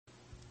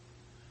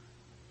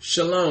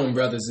Shalom,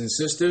 brothers and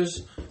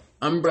sisters.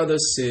 I'm Brother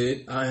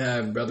Sid. I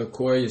have Brother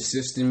Corey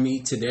assisting me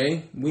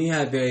today. We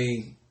have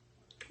a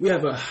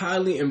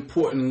highly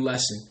important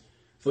lesson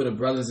for the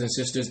brothers and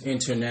sisters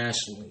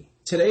internationally.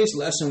 Today's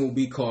lesson will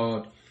be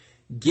called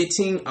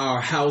Getting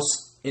Our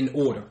House in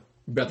Order,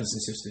 brothers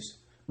and sisters.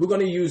 We're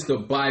going to use the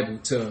Bible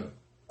to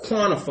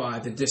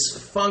quantify the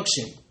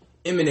dysfunction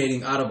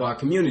emanating out of our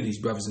communities,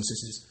 brothers and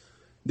sisters.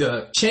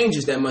 The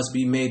changes that must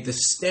be made, the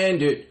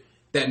standard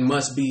that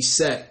must be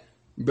set,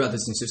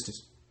 brothers and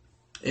sisters.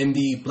 In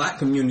the black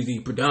community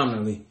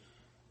predominantly,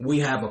 we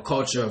have a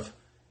culture of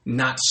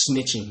not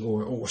snitching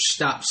or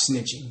stop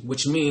snitching,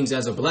 which means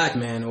as a black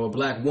man or a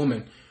black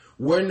woman,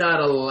 we're not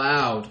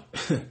allowed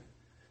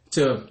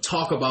to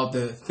talk about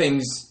the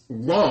things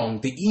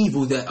wrong, the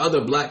evil that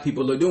other black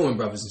people are doing,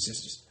 brothers and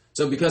sisters.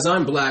 So because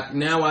I'm black,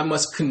 now I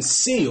must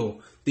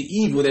conceal the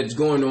evil that's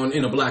going on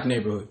in a black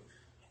neighborhood.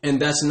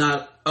 And that's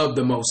not of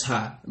the Most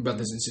High,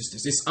 brothers and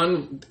sisters.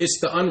 It's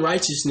the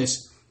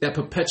unrighteousness that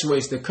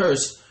perpetuates the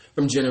curse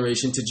from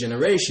generation to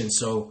generation.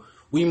 So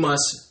we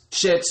must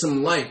shed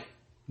some light,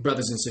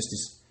 brothers and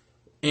sisters.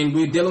 And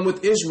we're dealing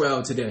with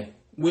Israel today.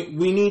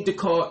 We need to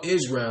call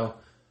Israel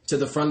to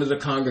the front of the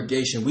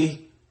congregation.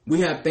 We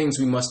have things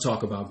we must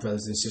talk about,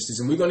 brothers and sisters.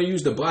 And we're going to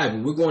use the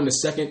Bible. We're going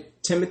to 2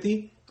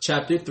 Timothy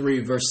chapter 3,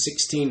 verse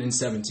 16 and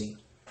 17.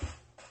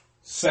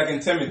 2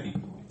 Timothy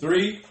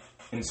 3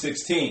 and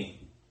 16.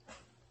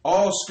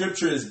 All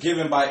scripture is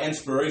given by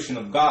inspiration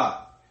of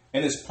God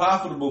and is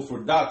profitable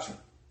for doctrine,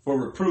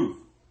 for reproof,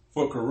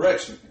 for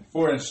correction,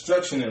 for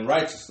instruction in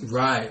righteousness.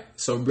 Right.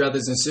 So,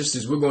 brothers and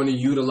sisters, we're going to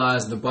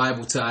utilize the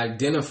Bible to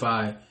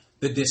identify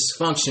the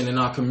dysfunction in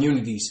our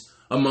communities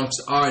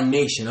amongst our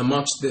nation,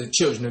 amongst the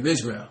children of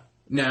Israel.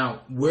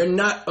 Now, we're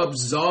not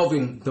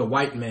absolving the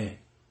white man,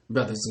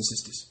 brothers and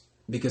sisters,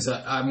 because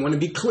I want to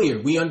be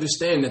clear. We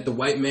understand that the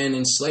white man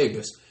enslaved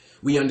us.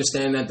 We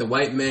understand that the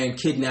white man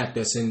kidnapped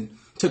us and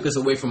took us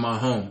away from our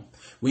home.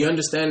 We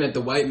understand that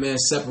the white man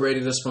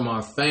separated us from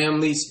our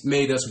families,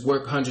 made us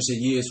work hundreds of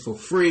years for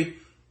free.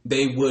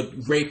 They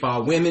would rape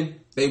our women.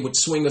 They would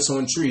swing us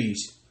on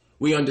trees.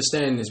 We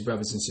understand this,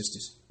 brothers and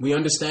sisters. We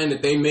understand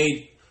that they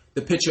made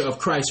the picture of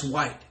Christ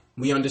white.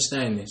 We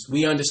understand this.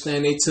 We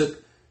understand they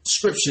took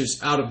scriptures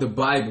out of the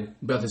Bible,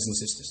 brothers and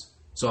sisters.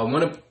 So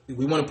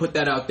we want to put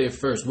that out there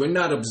first. We're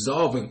not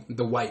absolving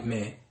the white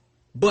man,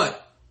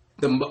 but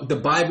the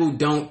Bible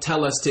don't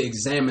tell us to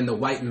examine the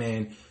white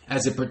man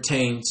as it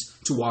pertains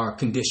to our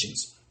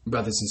conditions,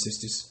 brothers and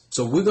sisters.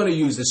 So we're going to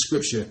use the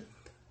scripture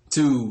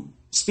to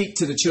speak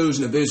to the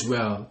children of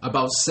Israel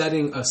about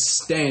setting a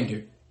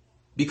standard.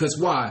 Because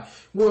why?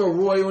 We're a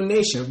royal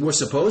nation. We're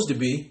supposed to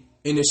be.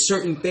 And there's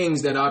certain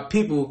things that our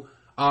people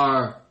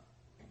are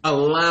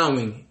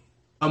allowing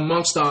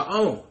amongst our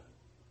own.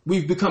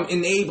 We've become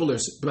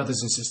enablers,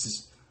 brothers and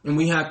sisters. And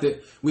we have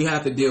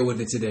to deal with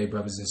it today,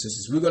 brothers and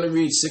sisters. We're going to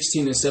read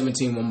 16 and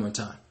 17 one more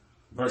time.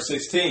 Verse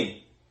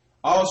 16.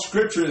 All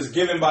scripture is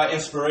given by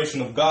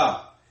inspiration of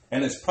God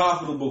and is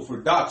profitable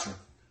for doctrine,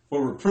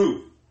 for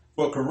reproof,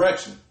 for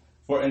correction,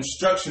 for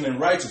instruction in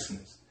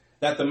righteousness,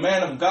 that the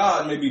man of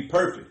God may be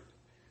perfect,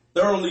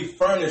 thoroughly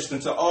furnished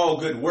unto all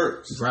good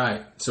works.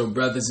 Right. So,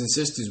 brothers and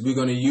sisters, we're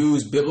going to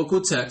use biblical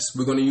text.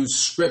 We're going to use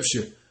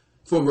scripture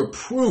for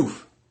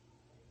reproof,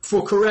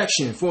 for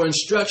correction, for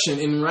instruction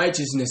in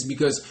righteousness.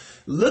 Because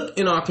look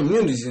in our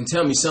communities and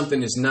tell me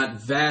something is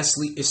not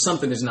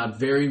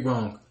very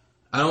wrong.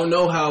 I don't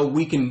know how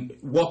we can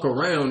walk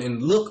around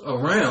and look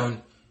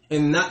around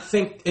and not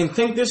think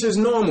this is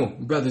normal,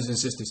 brothers and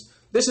sisters.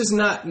 This is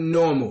not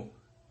normal.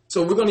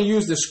 So we're going to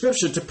use the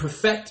scripture to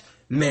perfect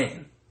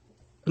man,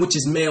 which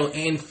is male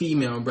and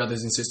female,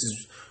 brothers and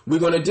sisters. We're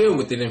going to deal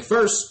with it. And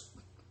first,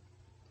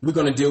 we're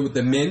going to deal with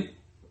the men,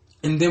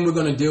 and then we're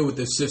going to deal with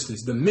the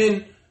sisters. The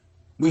men,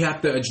 we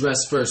have to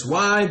address first.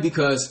 Why?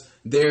 Because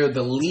they're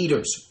the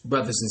leaders,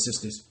 brothers and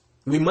sisters.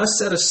 We must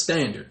set a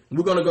standard.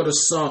 We're going to go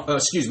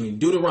to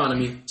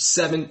Deuteronomy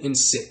 7 and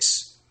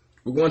 6.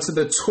 We're going to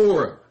the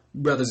Torah,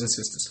 brothers and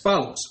sisters.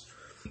 Follow us.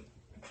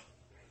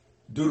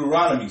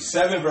 Deuteronomy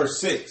 7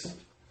 verse 6.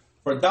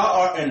 For thou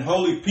art an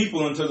holy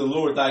people unto the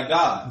Lord thy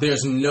God.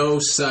 There's no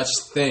such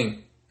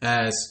thing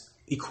as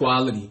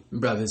equality,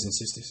 brothers and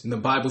sisters. And the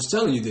Bible's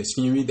telling you this.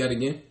 Can you read that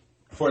again?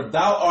 For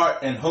thou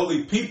art an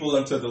holy people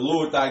unto the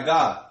Lord thy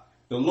God.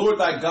 The Lord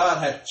thy God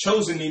hath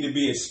chosen thee to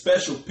be a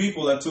special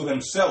people unto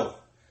himself,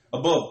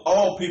 above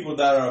all people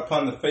that are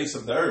upon the face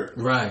of the earth.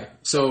 Right.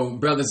 So,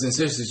 brothers and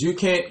sisters, you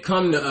can't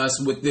come to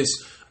us with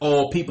this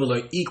all people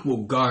are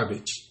equal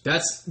garbage.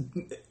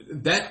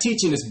 That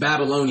teaching is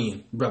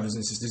Babylonian, brothers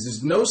and sisters.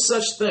 There's no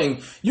such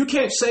thing. You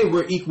can't say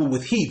we're equal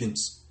with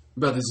heathens,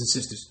 brothers and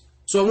sisters.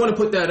 So I want to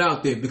put that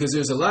out there because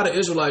there's a lot of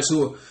Israelites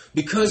who,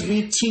 because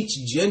we teach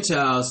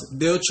Gentiles,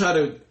 they'll try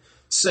to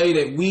say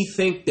that we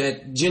think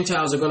that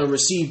Gentiles are going to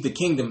receive the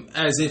kingdom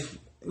as if,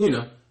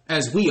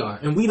 as we are.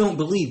 And we don't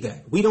believe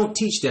that. We don't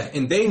teach that.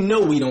 And they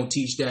know we don't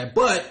teach that,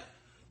 but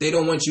they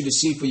don't want you to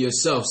see for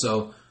yourself.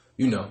 So,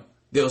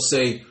 they'll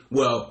say,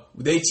 well,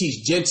 they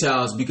teach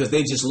Gentiles because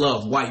they just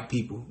love white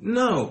people.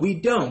 No, we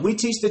don't. We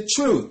teach the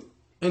truth.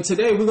 And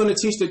today we're going to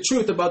teach the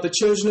truth about the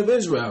children of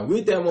Israel.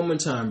 Read that one more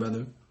time,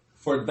 brother.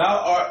 For thou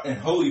art an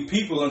holy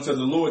people unto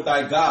the Lord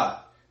thy God.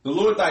 The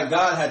Lord thy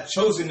God hath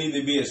chosen thee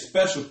to be a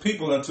special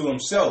people unto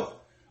himself,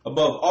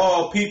 above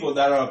all people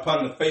that are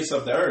upon the face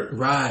of the earth.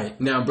 Right.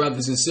 Now,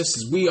 brothers and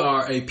sisters, we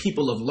are a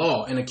people of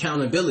law and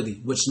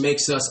accountability, which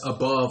makes us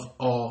above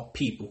all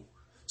people.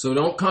 So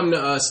don't come to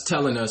us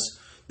telling us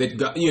that,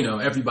 God,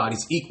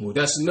 everybody's equal.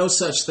 That's no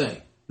such thing.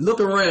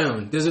 Look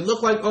around. Does it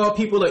look like all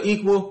people are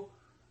equal?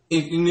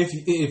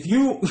 If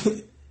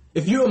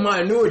you're a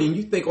minority and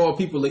you think all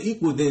people are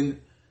equal,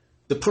 then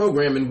the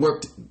programming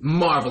worked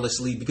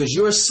marvelously because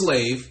you're a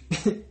slave,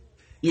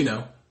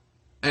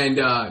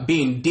 and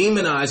being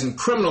demonized and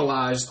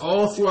criminalized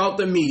all throughout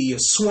the media,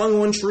 swung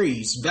on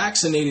trees,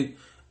 vaccinated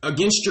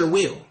against your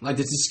will, like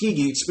the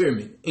Tuskegee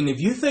experiment. And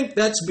if you think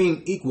that's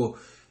being equal,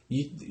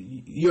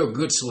 you're a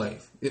good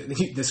slave.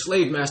 The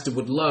slave master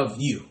would love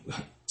you.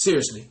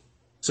 Seriously.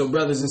 So,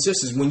 brothers and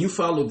sisters, when you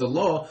follow the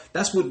law,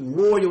 that's what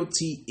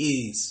royalty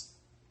is.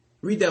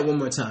 Read that one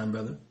more time,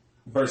 brother.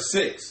 Verse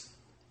 6.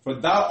 For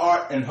thou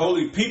art an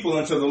holy people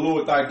unto the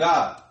Lord thy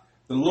God.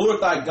 The Lord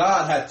thy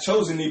God hath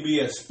chosen thee to be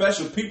a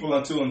special people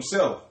unto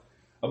himself,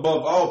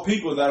 above all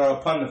people that are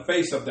upon the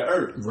face of the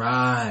earth.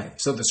 Right.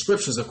 So the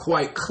scriptures are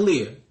quite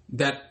clear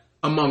that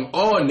among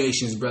all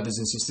nations, brothers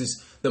and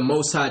sisters, the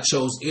Most High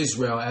chose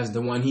Israel as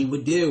the one he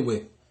would deal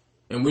with.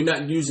 And we're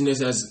not using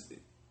this as,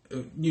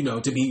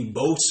 to be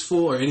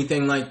boastful or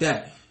anything like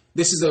that.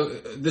 This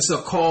is a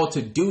call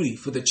to duty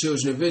for the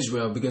children of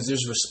Israel, because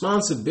there's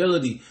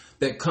responsibility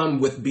that come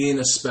with being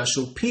a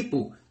special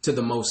people to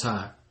the Most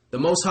High. The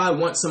Most High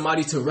wants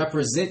somebody to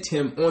represent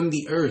him on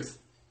the earth,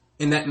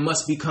 and that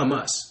must become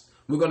us.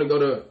 We're going to go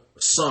to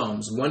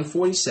Psalms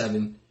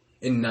 147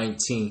 and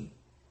 19.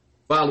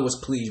 Follow us,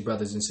 please,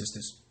 brothers and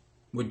sisters.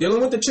 We're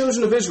dealing with the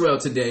children of Israel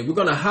today. We're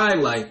going to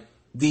highlight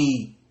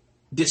the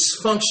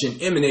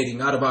dysfunction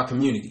emanating out of our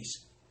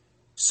communities.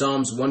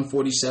 Psalms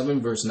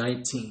 147, verse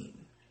 19.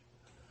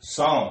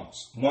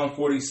 Psalms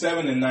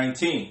 147 and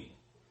 19.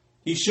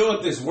 He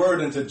showeth his word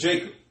unto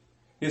Jacob,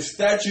 his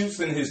statutes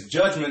and his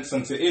judgments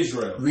unto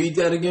Israel. Read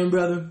that again,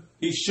 brother.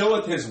 He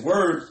showeth his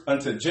word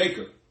unto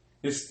Jacob,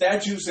 his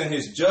statutes and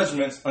his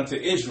judgments unto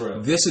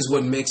Israel. This is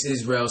what makes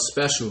Israel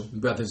special,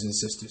 brothers and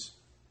sisters.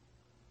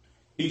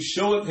 He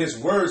showeth his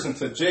words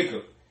unto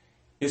Jacob,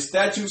 his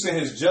statutes and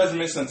his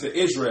judgments unto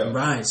Israel.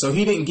 Right. So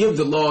he didn't give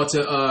the law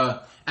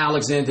to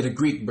Alexander the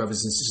Greek,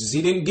 brothers and sisters.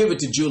 He didn't give it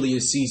to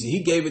Julius Caesar.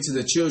 He gave it to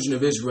the children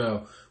of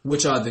Israel,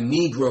 which are the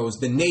Negroes,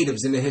 the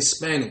natives, and the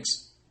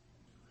Hispanics.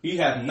 He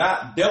hath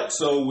not dealt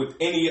so with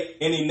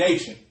any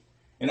nation.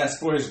 And as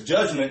for his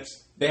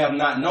judgments, they have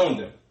not known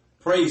them.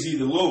 Praise ye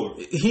the Lord.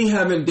 He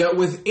haven't dealt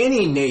with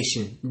any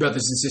nation,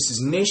 brothers and sisters.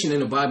 Nation in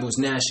the Bible is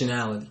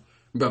nationality,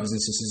 brothers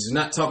and sisters. It's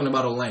not talking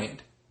about a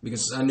land.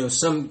 Because I know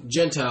some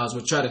Gentiles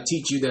will try to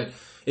teach you that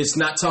it's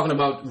not talking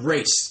about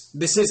race.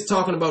 This is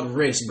talking about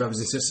race, brothers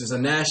and sisters, a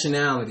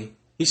nationality.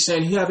 He's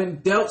saying you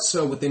haven't dealt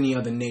so with any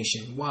other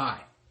nation.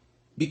 Why?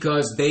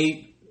 Because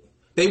they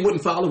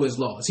wouldn't follow his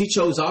laws. He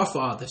chose our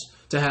fathers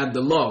to have the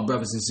law,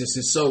 brothers and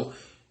sisters. So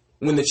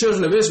when the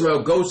children of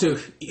Israel go to,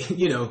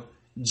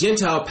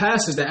 Gentile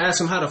pastors to ask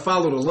them how to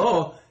follow the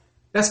law,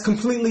 that's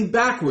completely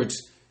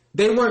backwards.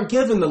 They weren't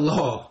given the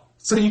law.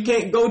 So you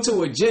can't go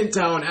to a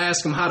Gentile and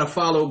ask them how to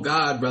follow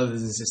God,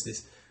 brothers and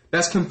sisters.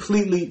 That's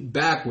completely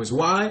backwards.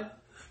 Why?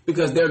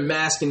 Because they're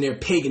masking their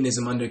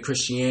paganism under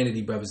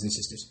Christianity, brothers and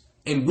sisters.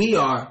 And we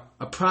are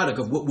a product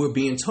of what we're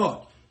being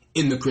taught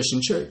in the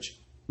Christian church,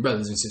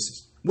 brothers and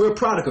sisters. We're a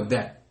product of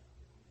that.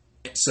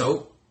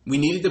 So we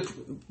needed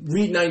to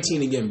read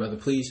 19 again, brother,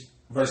 please.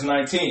 Verse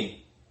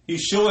 19. He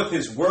showeth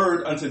his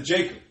word unto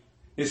Jacob,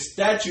 his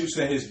statutes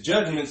and his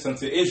judgments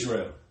unto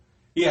Israel.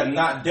 He hath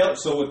not dealt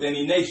so with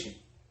any nation.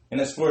 And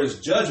as for his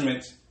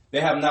judgments,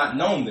 they have not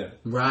known them.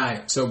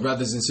 Right. So,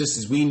 brothers and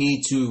sisters, we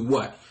need to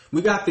what?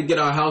 We got to get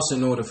our house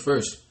in order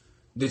first.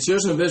 The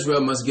children of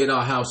Israel must get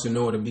our house in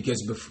order,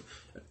 because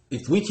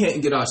if we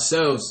can't get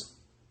ourselves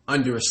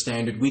under a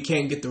standard, we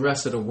can't get the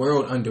rest of the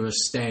world under a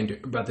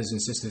standard, brothers and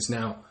sisters.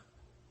 Now,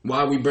 why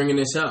are we bringing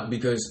this out?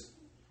 Because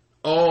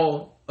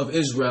all of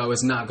Israel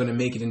is not going to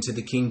make it into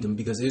the kingdom,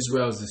 because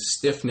Israel is a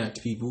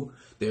stiff-necked people.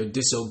 They're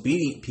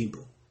disobedient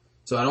people.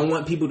 So I don't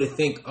want people to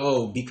think,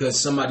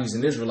 because somebody's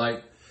an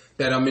Israelite,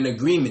 that I'm in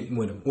agreement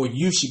with them, or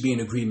you should be in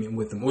agreement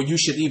with them, or you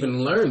should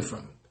even learn from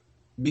them,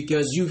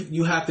 because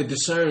you have to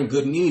discern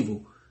good and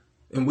evil,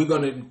 and we're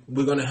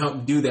gonna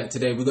help do that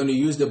today. We're gonna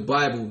use the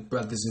Bible,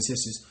 brothers and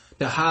sisters,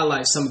 to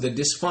highlight some of the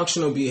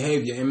dysfunctional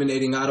behavior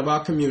emanating out of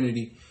our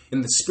community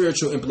and the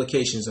spiritual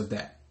implications of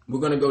that.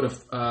 We're gonna go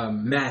to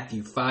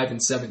Matthew 5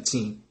 and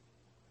 17.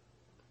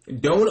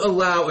 Don't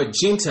allow a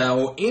Gentile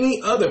or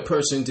any other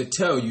person to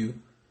tell you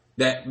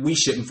that we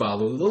shouldn't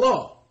follow the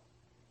law,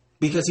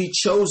 because he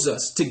chose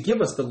us to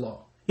give us the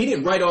law. He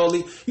didn't write all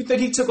the... You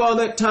think he took all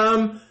that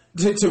time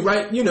to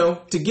write,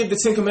 to give the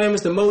 10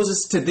 Commandments to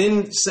Moses to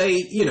then say,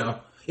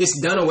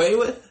 it's done away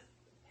with?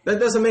 That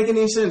doesn't make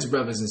any sense,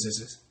 brothers and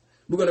sisters.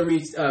 We're going to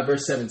read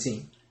verse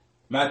 17.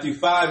 Matthew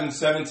 5 and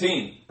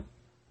 17.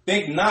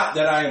 Think not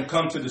that I am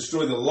come to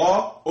destroy the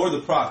law or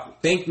the prophets.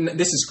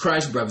 This is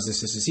Christ, brothers and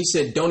sisters. He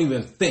said, don't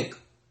even think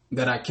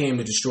that I came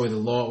to destroy the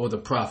law or the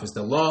prophets.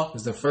 The law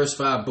is the first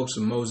 5 books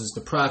of Moses.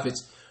 The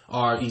prophets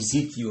are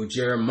Ezekiel,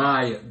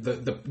 Jeremiah,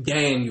 the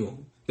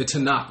Daniel, the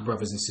Tanakh,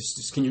 brothers and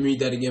sisters. Can you read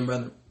that again,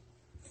 brother?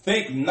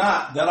 Think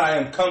not that I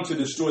am come to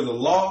destroy the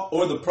law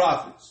or the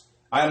prophets.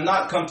 I am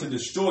not come to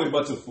destroy,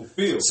 but to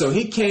fulfill. So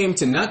he came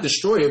to not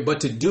destroy it, but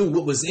to do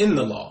what was in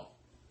the law.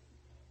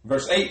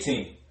 Verse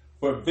 18.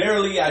 For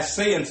verily I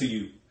say unto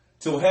you,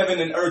 till heaven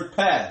and earth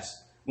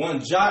pass,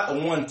 one jot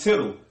or one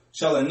tittle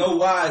shall in no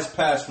wise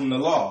pass from the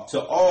law,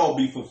 till all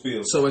be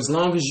fulfilled. So as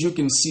long as you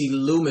can see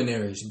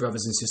luminaries,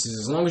 brothers and sisters,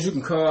 as long as you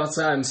can go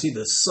outside and see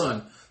the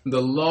sun,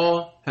 the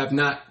law have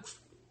not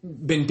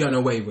been done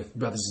away with,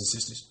 brothers and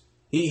sisters.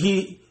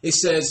 It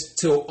says,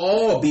 till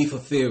all be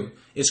fulfilled.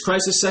 Is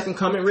Christ's second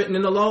coming written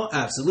in the law?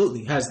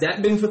 Absolutely. Has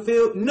that been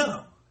fulfilled?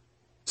 No.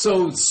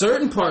 So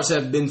certain parts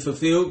have been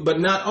fulfilled, but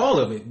not all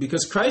of it,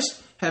 because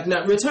Christ have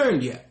not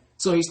returned yet.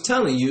 So he's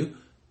telling you,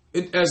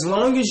 as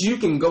long as you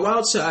can go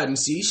outside and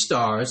see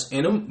stars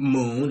and a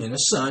moon and a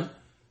sun,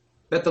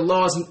 that the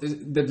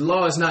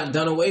law is not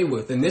done away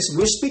with. And this,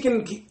 we're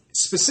speaking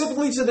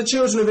specifically to the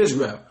children of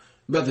Israel,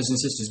 brothers and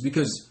sisters,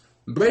 because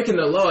breaking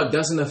the law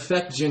doesn't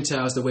affect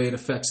Gentiles the way it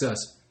affects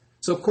us.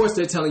 So of course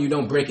they're telling you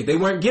don't break it. They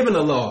weren't given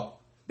a law.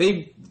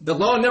 The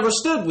law never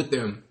stood with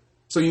them.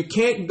 So you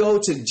can't go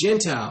to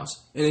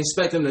Gentiles and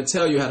expect them to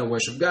tell you how to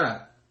worship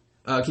God.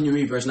 Can you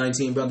read verse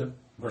 19, brother?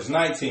 Verse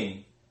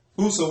 19.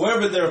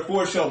 Whosoever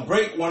therefore shall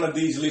break one of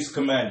these least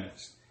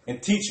commandments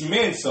and teach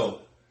men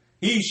so,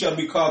 he shall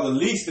be called the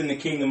least in the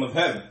kingdom of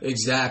heaven.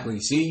 Exactly.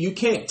 See, you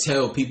can't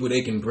tell people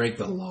they can break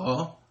the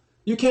law.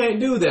 You can't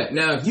do that.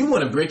 Now, if you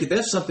want to break it,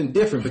 that's something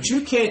different. But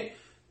you can't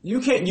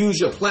use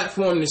your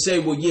platform to say,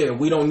 well, yeah,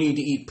 we don't need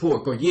to eat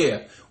pork, or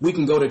yeah, we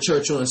can go to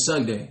church on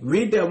Sunday.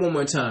 Read that one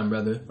more time,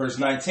 brother. Verse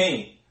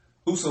 19.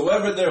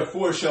 Whosoever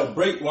therefore shall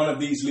break one of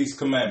these least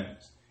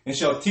commandments and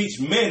shall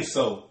teach men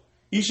so,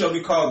 he shall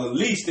be called the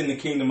least in the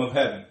kingdom of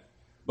heaven.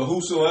 But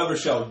whosoever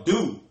shall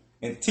do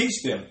and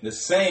teach them, the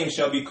same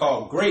shall be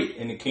called great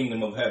in the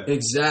kingdom of heaven.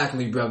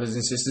 Exactly, brothers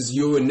and sisters.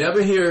 You will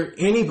never hear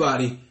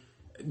anybody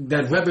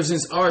that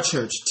represents our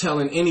church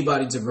telling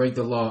anybody to break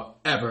the law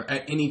ever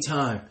at any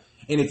time.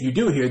 And if you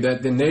do hear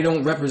that, then they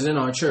don't represent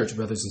our church,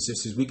 brothers and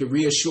sisters. We could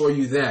reassure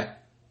you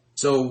that.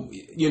 So,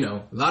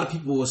 a lot of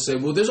people will say,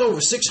 well, there's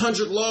over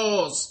 600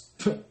 laws.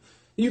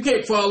 You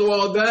can't follow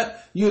all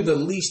that. You're the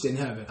least in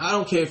heaven. I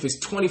don't care if it's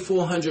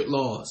 2,400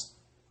 laws.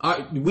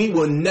 We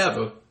will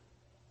never,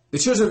 the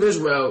children of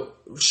Israel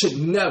should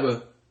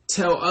never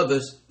tell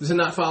others to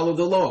not follow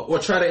the law or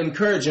try to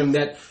encourage them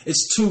that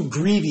it's too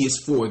grievous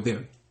for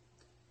them.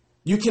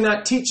 You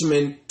cannot teach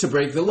men to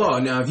break the law.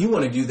 Now, if you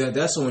want to do that,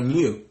 that's on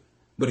you.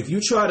 But if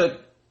you try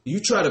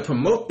to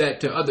promote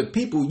that to other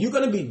people, you're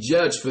going to be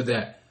judged for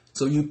that.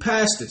 So you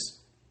pastors,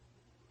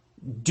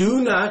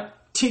 do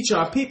not teach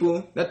our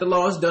people that the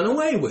law is done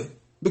away with.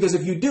 Because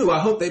if you do, I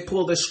hope they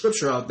pull this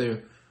scripture out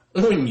there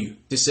on you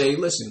to say,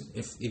 listen,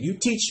 if you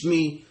teach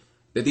me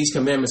that these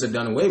commandments are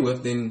done away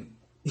with, then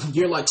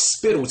you're like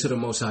spittle to the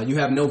Most High. You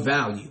have no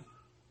value.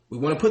 We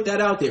want to put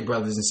that out there,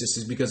 brothers and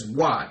sisters, because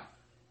why?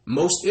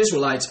 Most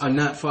Israelites are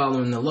not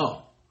following the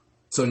law.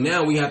 So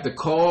now we have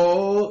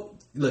to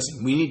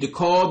we need to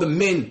call the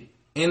men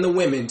and the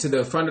women to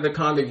the front of the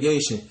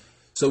congregation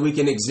so we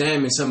can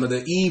examine some of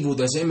the evil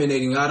that's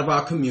emanating out of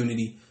our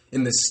community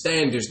and the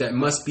standards that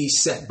must be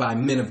set by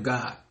men of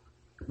God.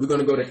 We're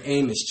going to go to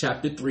Amos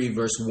chapter 3,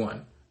 verse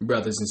 1,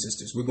 brothers and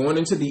sisters. We're going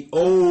into the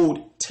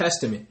Old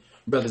Testament,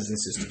 brothers and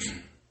sisters.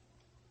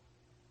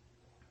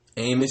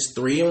 Amos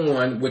 3 and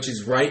 1, which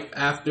is right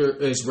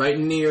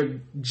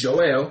near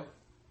Joel.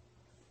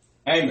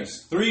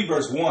 Amos 3,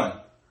 verse 1.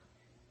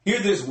 Hear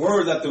this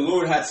word that the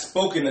Lord hath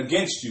spoken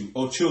against you,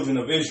 O children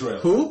of Israel.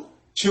 Who?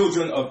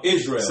 Children of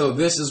Israel. So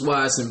this is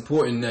why it's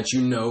important that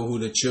you know who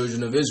the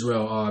children of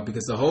Israel are,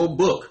 because the whole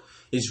book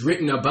is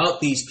written about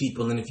these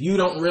people. And if you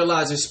don't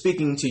realize it's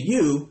speaking to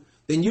you,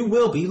 then you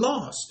will be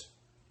lost.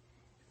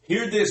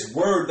 Hear this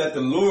word that the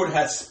Lord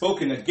hath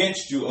spoken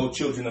against you, O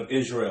children of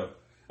Israel,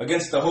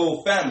 against the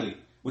whole family,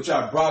 which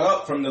I brought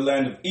up from the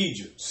land of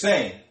Egypt,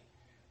 saying,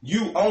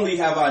 you only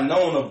have I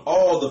known of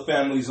all the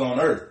families on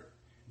earth.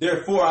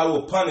 Therefore, I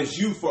will punish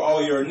you for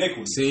all your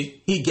iniquities.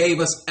 See, he gave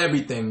us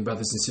everything,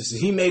 brothers and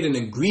sisters. He made an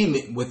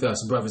agreement with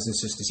us, brothers and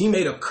sisters. He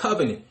made a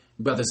covenant,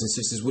 brothers and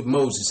sisters, with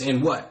Moses.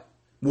 And what?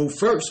 Well,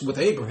 first with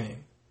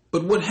Abraham.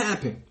 But what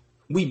happened?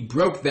 We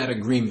broke that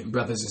agreement,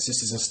 brothers and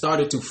sisters, and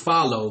started to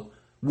follow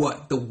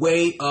what? The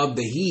way of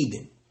the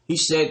heathen. He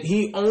said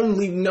he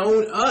only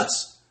known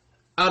us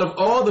out of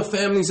all the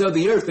families of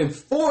the earth. And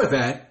for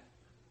that,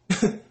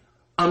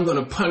 I'm going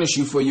to punish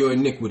you for your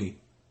iniquity.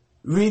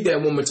 Read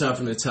that one more time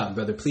from the top,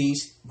 brother,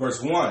 please.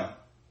 Verse 1.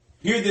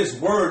 Hear this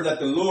word that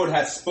the Lord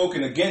hath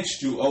spoken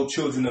against you, O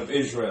children of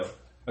Israel,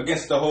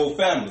 against the whole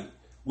family,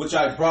 which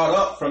I brought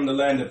up from the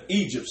land of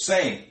Egypt,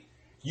 saying,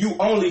 you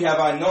only have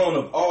I known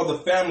of all the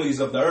families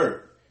of the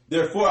earth.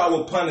 Therefore I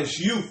will punish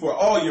you for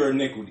all your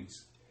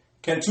iniquities.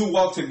 Can two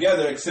walk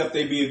together except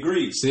they be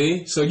agreed?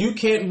 See? So you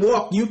can't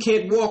walk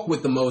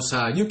with the Most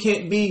High. You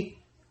can't be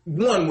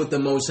one with the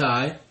Most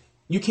High.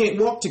 You can't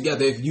walk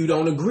together if you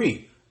don't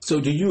agree. So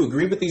do you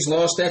agree with these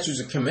laws, statutes,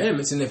 and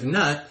commandments? And if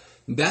not,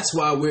 that's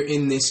why we're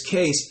in this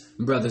case,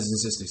 brothers and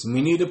sisters. And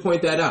we need to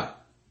point that out.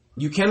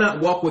 You cannot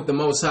walk with the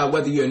Most High,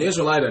 whether you're an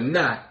Israelite or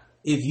not,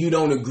 if you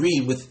don't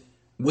agree with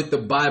what the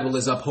Bible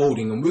is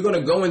upholding. And we're going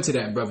to go into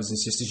that, brothers and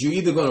sisters. You're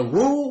either going to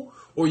rule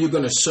or you're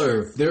going to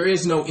serve. There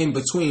is no in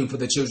between for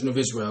the children of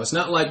Israel. It's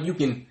not like you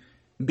can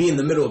be in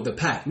the middle of the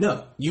pack.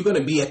 No, you're going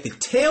to be at the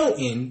tail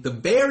end, the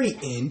very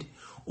end,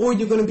 or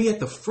you're going to be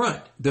at the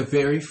front, the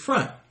very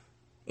front.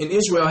 And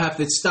Israel have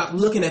to stop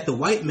looking at the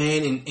white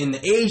man and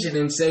the Asian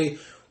and say,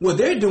 well,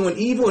 they're doing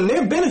evil and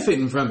they're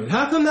benefiting from it.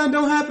 How come that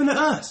don't happen to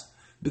us?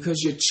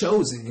 Because you're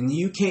chosen and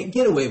you can't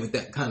get away with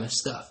that kind of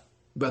stuff,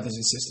 brothers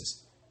and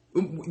sisters.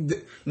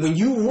 When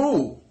you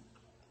rule,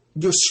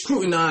 you're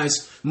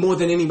scrutinized more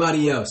than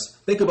anybody else.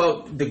 Think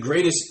about the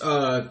greatest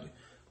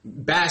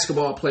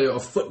basketball player or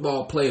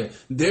football player.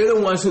 They're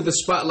the ones who the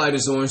spotlight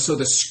is on, so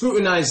the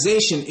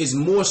scrutinization is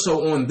more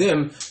so on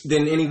them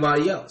than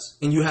anybody else.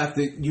 And you have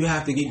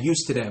to get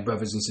used to that,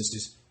 brothers and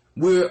sisters.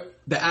 We're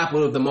the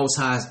apple of the Most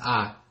High's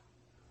eye.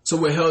 So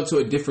we're held to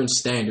a different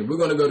standard. We're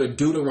going to go to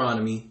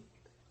Deuteronomy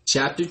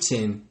chapter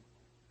 10,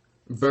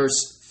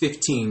 verse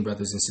 15,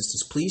 brothers and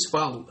sisters. Please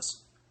follow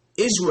us.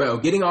 Israel,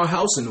 getting our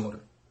house in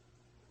order.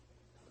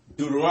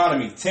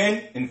 Deuteronomy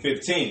 10 and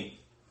 15.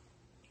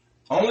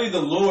 Only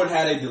the Lord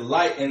had a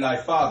delight in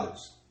thy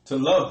fathers, to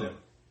love them,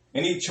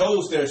 and he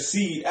chose their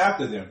seed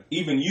after them,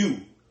 even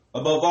you,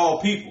 above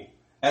all people,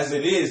 as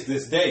it is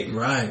this day.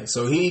 Right.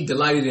 So he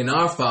delighted in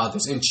our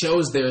fathers and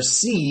chose their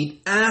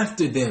seed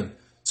after them.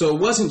 So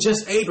it wasn't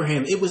just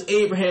Abraham. It was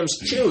Abraham's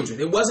children.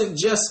 It wasn't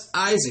just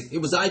Isaac. It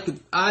was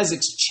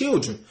Isaac's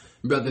children,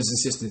 brothers and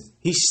sisters.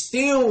 He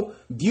still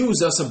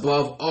views us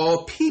above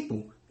all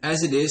people,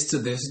 as it is to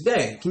this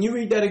day. Can you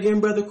read that again,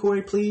 Brother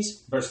Corey,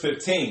 please? Verse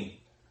 15.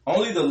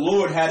 Only the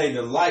Lord had a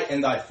delight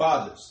in thy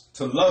fathers,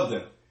 to love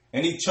them,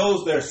 and he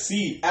chose their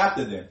seed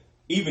after them,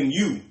 even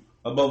you,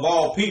 above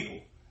all people,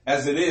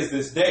 as it is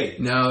this day.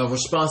 Now, a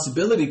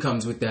responsibility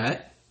comes with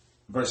that.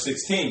 Verse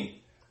 16.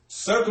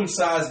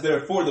 Circumcise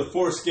therefore the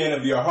foreskin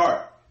of your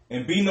heart,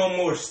 and be no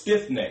more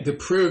stiff-necked. To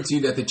prove to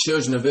you that the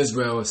children of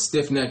Israel are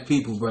stiff-necked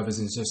people, brothers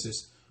and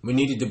sisters. We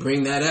needed to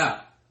bring that out.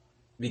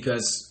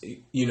 Because,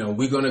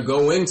 we're going to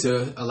go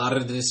into a lot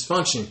of the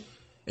dysfunction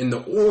and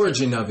the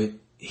origin of it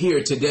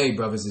here today,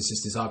 brothers and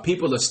sisters. Our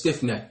people are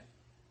stiff-necked.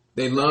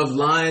 They love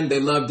lying. They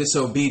love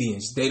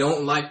disobedience. They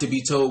don't like to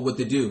be told what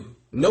to do.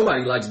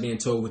 Nobody likes being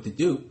told what to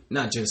do,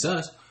 not just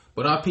us.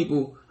 But our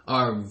people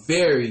are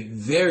very,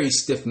 very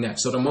stiff-necked.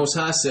 So the Most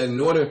High said, in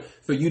order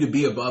for you to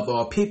be above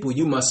all people,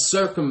 you must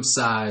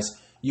circumcise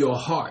your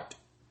heart.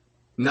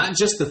 Not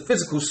just the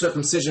physical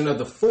circumcision of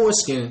the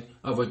foreskin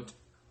of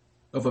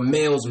a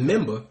male's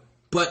member,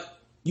 but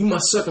you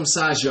must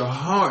circumcise your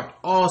heart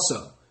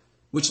also.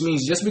 Which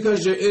means just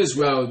because you're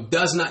Israel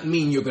does not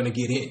mean you're going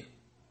to get in.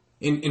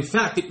 In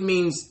fact, it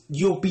means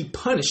you'll be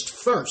punished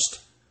first.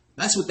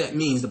 That's what that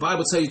means. The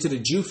Bible tells you to the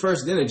Jew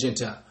first, then the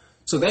Gentile.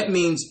 So that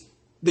means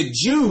the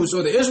Jews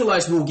or the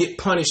Israelites will get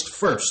punished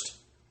first.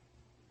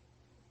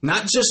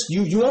 Not just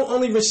you. You won't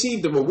only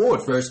receive the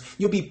reward first.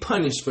 You'll be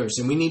punished first.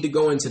 And we need to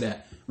go into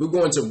that. We're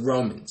going to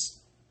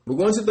Romans. We're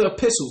going to the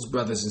epistles,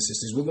 brothers and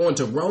sisters. We're going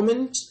to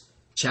Romans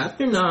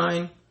chapter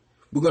 9.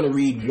 We're going to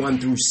read 1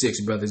 through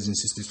 6, brothers and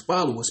sisters.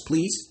 Follow us,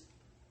 please.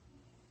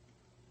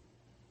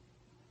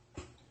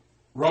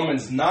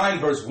 Romans 9,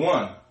 verse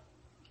 1.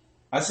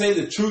 I say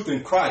the truth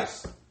in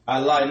Christ. I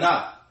lie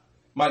not.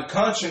 My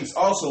conscience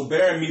also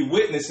bearing me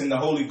witness in the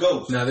Holy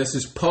Ghost. Now this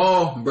is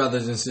Paul,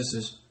 brothers and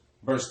sisters.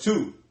 Verse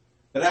 2.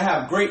 That I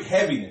have great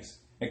heaviness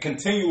and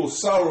continual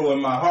sorrow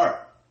in my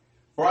heart.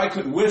 For I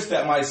could wish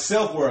that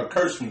myself were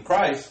accursed from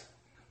Christ,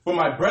 for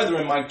my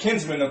brethren, my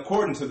kinsmen,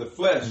 according to the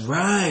flesh.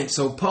 Right.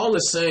 So Paul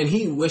is saying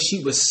he wished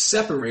he was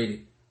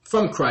separated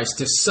from Christ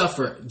to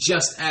suffer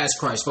just as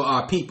Christ for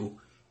our people.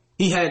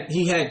 He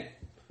had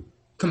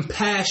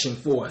compassion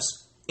for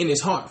us in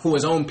his heart, for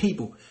his own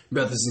people,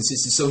 brothers and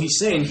sisters. So he's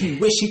saying he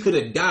wished he could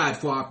have died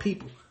for our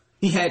people.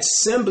 He had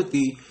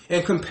sympathy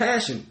and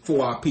compassion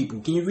for our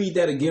people. Can you read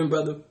that again,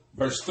 brother?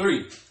 Verse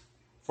 3.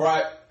 For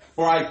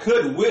I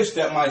could wish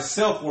that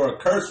myself were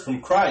accursed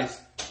from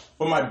Christ,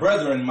 for my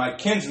brethren, my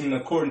kinsmen,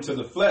 according to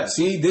the flesh.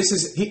 See, this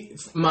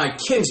is my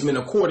kinsmen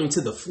according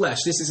to the flesh.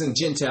 This isn't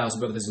Gentiles,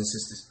 brothers and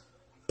sisters.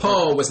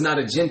 Paul was not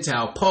a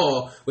Gentile.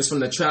 Paul was from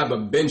the tribe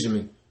of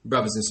Benjamin,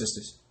 brothers and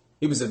sisters.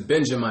 He was a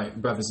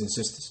Benjamite, brothers and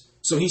sisters.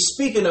 So he's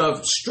speaking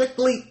of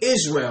strictly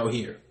Israel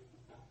here.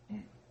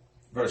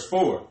 Verse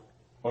 4,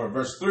 or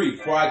verse 3.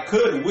 For I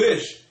could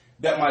wish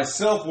that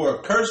myself were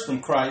accursed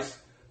from Christ,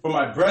 for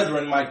my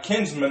brethren, my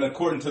kinsmen,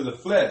 according to the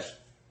flesh,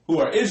 who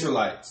are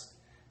Israelites,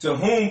 to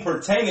whom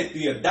pertaineth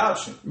the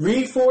adoption.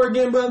 Read 4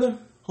 again, brother.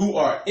 Who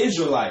are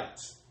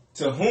Israelites,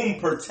 to whom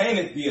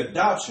pertaineth the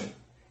adoption,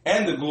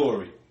 and the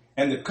glory,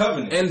 and the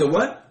covenant. And the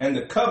what? And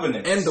the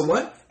covenant. And the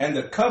what? And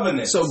the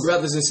covenant. So,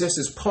 brothers and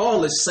sisters,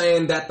 Paul is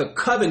saying that the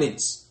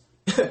covenants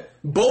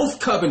Both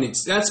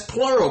covenants, that's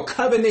plural,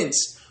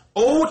 covenants,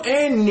 old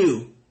and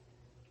new.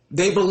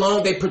 They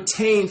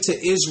pertain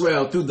to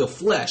Israel through the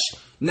flesh,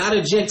 not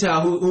a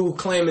Gentile who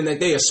claiming that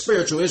they are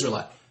spiritual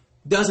Israelite.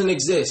 Doesn't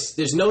exist.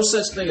 There's no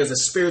such thing as a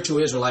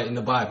spiritual Israelite in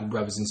the Bible,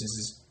 brothers and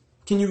sisters.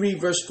 Can you read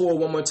verse 4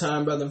 one more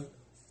time, brother?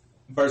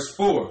 Verse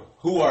 4,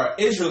 who are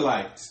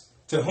Israelites,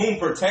 to whom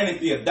pertaineth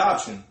the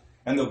adoption,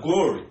 and the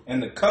glory,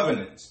 and the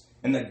covenants,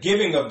 and the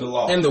giving of the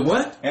law. And the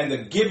what? And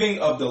the giving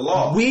of the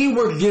law. We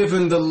were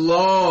given the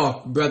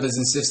law, brothers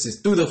and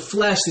sisters, through the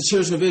flesh, the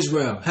children of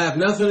Israel. Have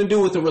nothing to do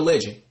with the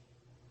religion.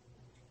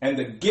 And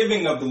the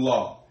giving of the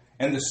law,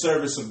 and the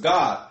service of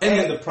God,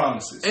 and the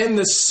promises. And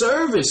the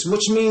service,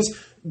 which means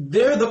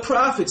they're the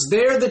prophets,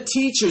 they're the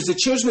teachers. The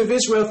children of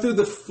Israel through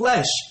the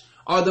flesh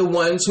are the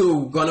ones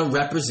who are going to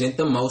represent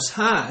the Most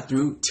High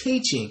through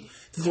teaching,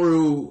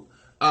 through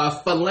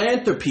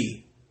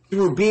philanthropy,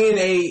 through being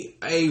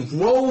a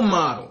role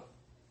model.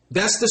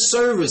 That's the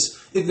service.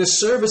 The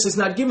service is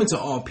not given to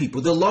all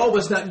people. The law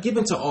was not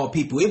given to all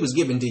people. It was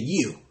given to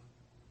you.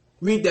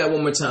 Read that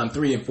one more time,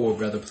 3 and 4,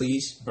 brother,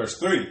 please. Verse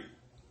 3.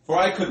 For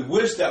I could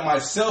wish that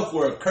myself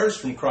were accursed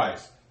from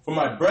Christ, for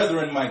my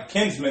brethren, my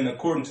kinsmen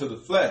according to the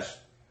flesh,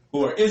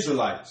 who are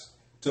Israelites,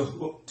 to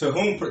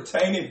whom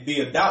pertaineth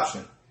the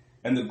adoption,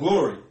 and the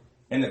glory,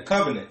 and the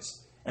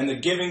covenants, and the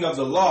giving of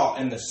the law,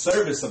 and the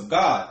service of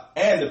God,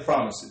 and the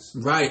promises.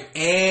 Right,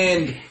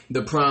 and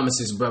the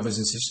promises, brothers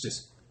and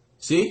sisters.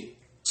 See?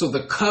 So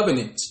the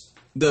covenants,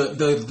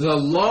 the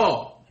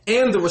law,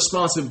 and the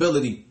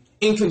responsibility,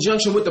 in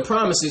conjunction with the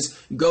promises,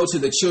 go to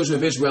the children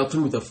of Israel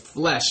through the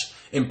flesh.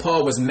 And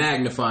Paul was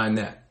magnifying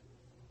that.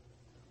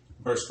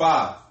 Verse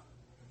 5.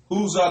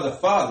 Whose are the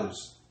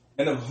fathers,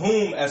 and of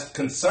whom, as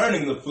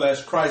concerning the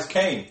flesh, Christ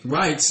came.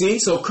 Right, see?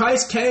 So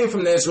Christ came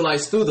from the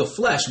Israelites through the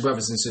flesh,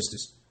 brothers and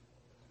sisters.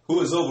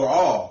 Who is over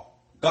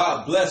all,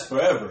 God bless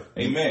forever.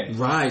 Amen.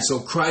 Right, so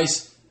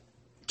Christ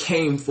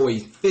came for a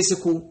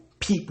physical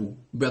people,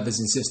 brothers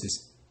and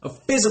sisters. A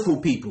physical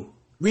people.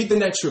 Read the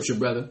next scripture,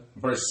 brother.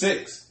 Verse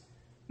 6.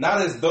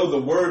 Not as though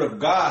the word of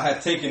God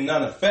had taken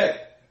none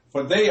effect,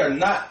 for they are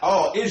not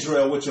all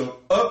Israel which are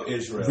of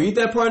Israel. Read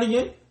that part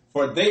again.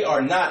 For they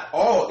are not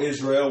all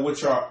Israel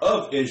which are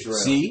of Israel.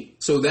 See?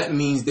 So that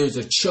means there's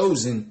a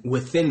chosen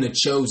within the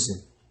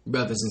chosen,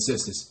 brothers and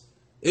sisters.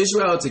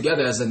 Israel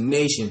together as a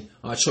nation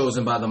are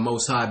chosen by the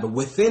Most High, but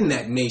within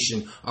that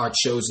nation are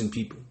chosen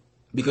people.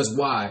 Because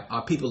why?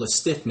 Our people are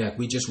stiff-necked.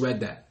 We just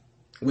read that.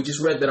 We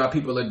just read that our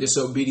people are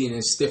disobedient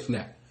and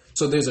stiff-necked.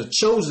 So there's a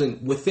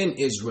chosen within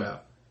Israel.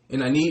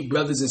 And I need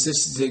brothers and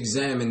sisters to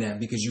examine that,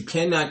 because you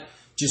cannot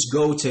just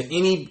go to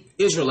any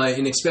Israelite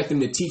and expect them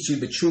to teach you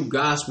the true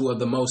gospel of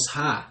the Most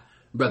High,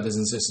 brothers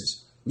and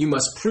sisters. You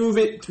must prove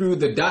it through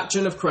the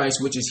doctrine of Christ,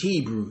 which is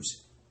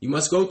Hebrews. You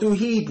must go through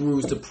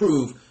Hebrews to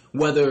prove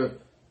whether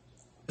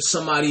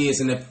somebody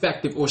is an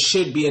effective or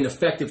should be an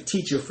effective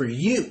teacher for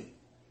you.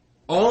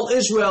 All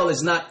Israel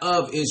is not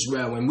of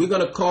Israel. And we're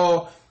going to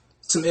call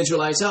some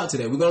Israelites out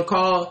today. We're going to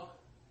call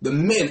the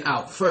men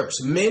out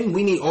first. Men,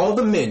 we need all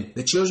the men,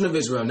 the children of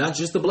Israel, not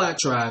just the black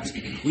tribes.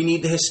 We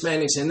need the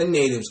Hispanics and the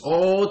natives,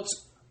 all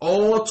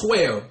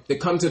 12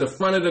 that come to the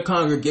front of the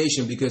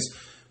congregation, because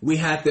we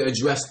have to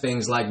address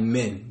things like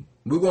men.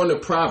 We're going to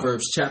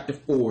Proverbs chapter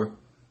 4,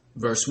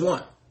 verse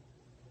 1.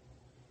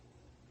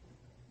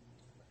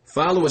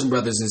 Follow us,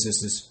 brothers and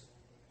sisters.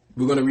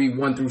 We're going to read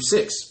 1 through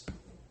 6.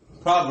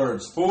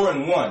 Proverbs 4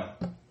 and 1.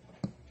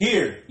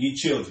 Hear, ye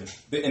children,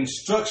 the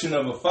instruction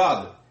of a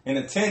father, and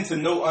attend to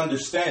no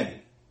understanding.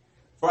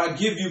 For I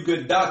give you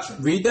good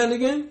doctrine. Read that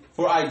again.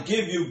 For I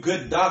give you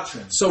good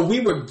doctrine. So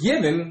we were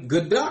given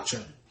good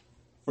doctrine.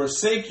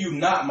 Forsake you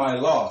not my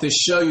law. To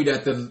show you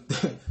that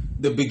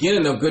the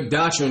beginning of good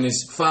doctrine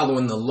is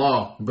following the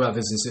law,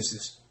 brothers and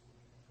sisters.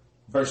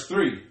 Verse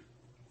 3.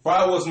 For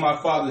I was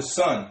my father's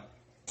son,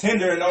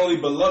 tender and only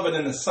beloved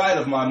in the sight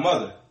of my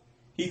mother.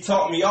 He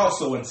taught me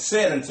also and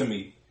said unto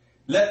me,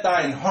 let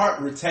thine heart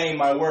retain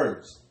my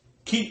words.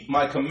 Keep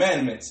my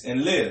commandments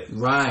and live.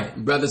 Right.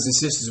 Brothers and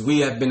sisters,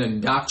 we have been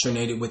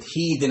indoctrinated with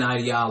heathen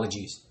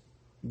ideologies.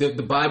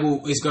 The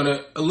Bible is going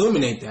to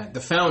illuminate that. The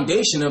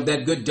foundation of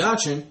that good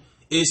doctrine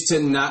is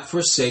to not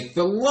forsake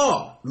the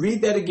law.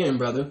 Read that again,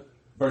 brother.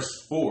 Verse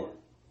 4.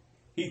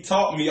 He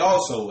taught me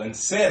also and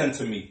said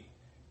unto me,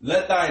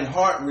 let thine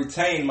heart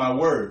retain my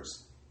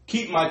words.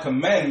 Keep my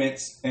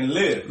commandments and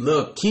live.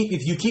 Look,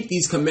 if you keep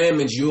these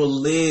commandments,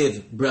 you'll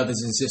live,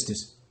 brothers and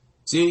sisters.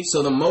 See,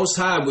 so the Most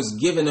High was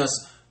giving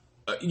us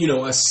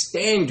a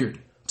standard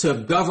to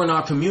govern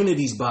our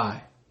communities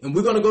by. And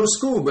we're going to go to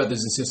school,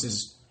 brothers and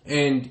sisters.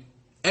 And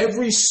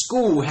every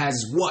school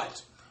has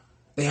what?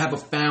 They have a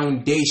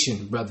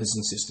foundation, brothers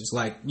and sisters.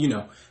 Like,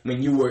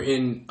 when you were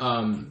in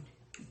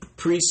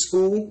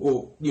preschool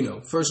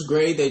or, first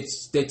grade, they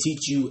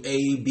teach you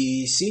A,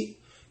 B, C,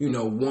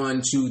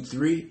 1, 2,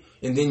 3.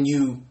 And then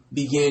you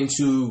begin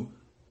to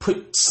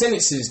put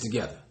sentences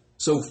together.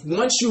 So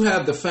once you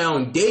have the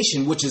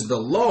foundation, which is the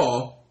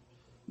law,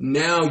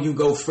 now you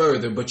go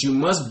further, but you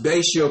must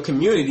base your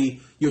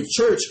community, your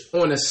church,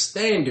 on a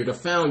standard, a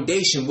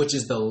foundation, which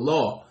is the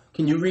law.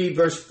 Can you read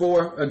verse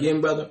 4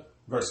 again, brother?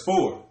 Verse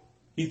 4.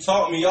 He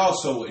taught me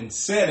also and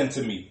said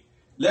unto me,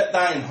 let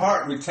thine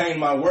heart retain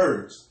my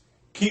words.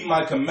 Keep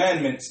my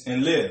commandments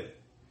and live.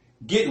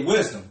 Get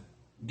wisdom,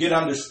 get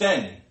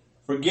understanding.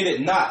 Forget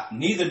it not,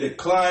 neither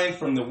decline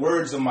from the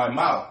words of my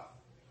mouth.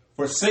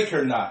 Forsake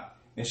her not,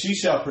 and she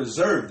shall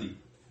preserve thee.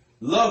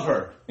 Love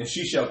her, and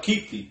she shall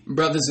keep thee.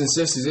 Brothers and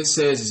sisters, it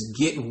says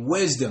get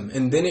wisdom,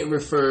 and then it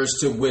refers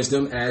to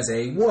wisdom as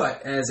a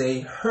what? As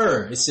a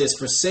her. It says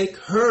forsake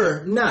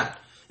her not,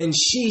 and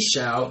she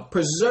shall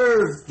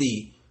preserve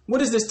thee.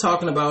 What is this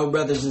talking about,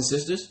 brothers and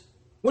sisters?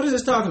 What is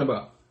this talking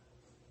about?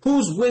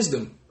 Who's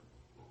wisdom?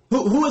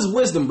 Who is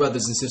wisdom,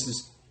 brothers and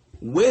sisters?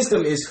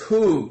 Wisdom is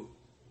who?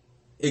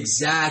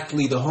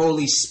 Exactly, the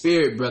Holy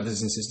Spirit,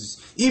 brothers and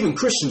sisters. Even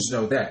Christians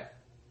know that.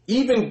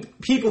 Even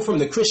people from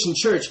the Christian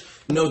church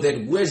know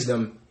that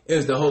wisdom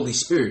is the Holy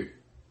Spirit.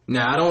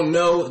 Now, I don't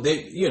know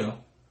that,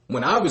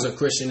 when I was a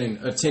Christian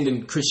and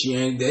attending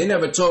Christianity, they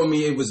never told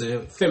me it was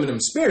a feminine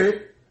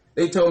spirit.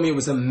 They told me it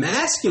was a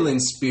masculine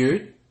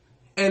spirit.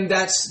 And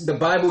that's, the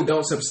Bible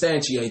don't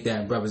substantiate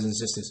that, brothers and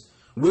sisters.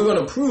 We're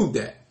going to prove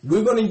that.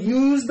 We're going to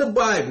use the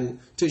Bible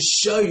to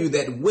show you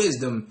that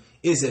wisdom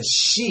is a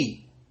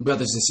she,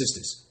 brothers and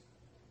sisters.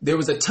 There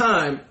was a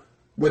time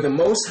where the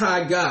Most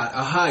High God,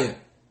 Ahia,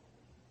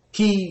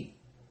 he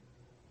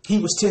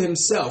was to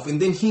himself,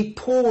 and then he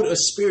pulled a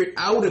spirit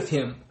out of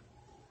him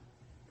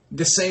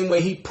the same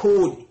way he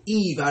pulled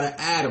Eve out of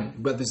Adam,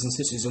 brothers and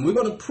sisters. And we're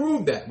going to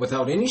prove that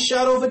without any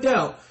shadow of a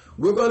doubt.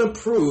 We're going to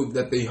prove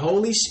that the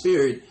Holy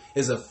Spirit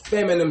is a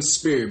feminine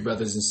spirit,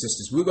 brothers and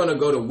sisters. We're going to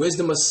go to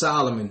Wisdom of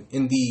Solomon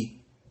in the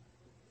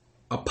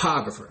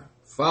Apocrypha.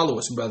 Follow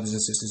us, brothers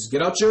and sisters.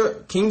 Get out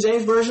your King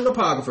James Version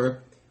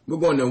Apocrypha. We're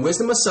going to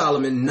Wisdom of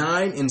Solomon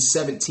 9 and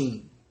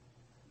 17.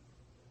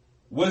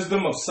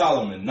 Wisdom of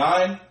Solomon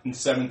 9 and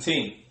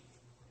 17.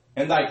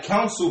 And thy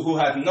counsel who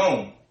hath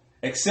known,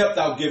 except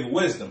thou give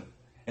wisdom,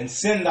 and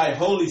send thy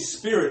Holy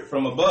Spirit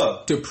from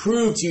above. To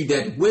prove to you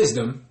that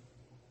wisdom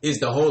is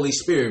the Holy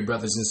Spirit,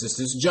 brothers and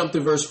sisters. Jump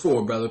to verse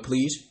 4, brother,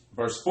 please.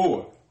 Verse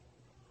 4.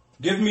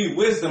 Give me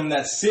wisdom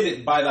that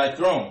sitteth by thy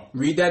throne.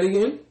 Read that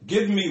again.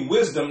 Give me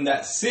wisdom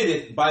that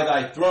sitteth by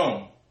thy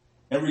throne,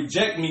 and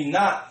reject me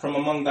not from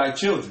among thy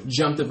children.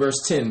 Jump to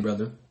verse 10,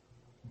 brother.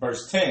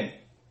 Verse 10.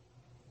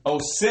 O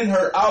send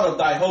her out of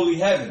thy holy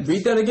heavens.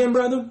 Read that again,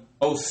 brother.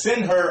 O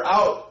send her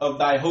out of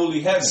thy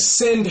holy heavens.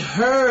 Send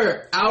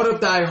her out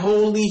of thy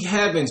holy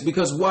heavens.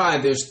 Because why?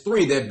 There's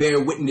three that bear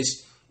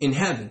witness in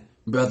heaven.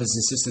 Brothers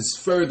and sisters,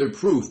 further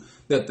proof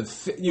that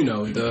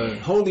the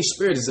Holy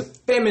Spirit is a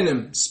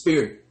feminine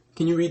spirit.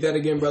 Can you read that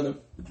again, brother?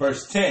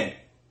 Verse 10.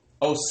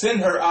 O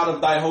send her out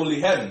of thy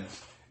holy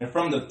heavens, and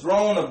from the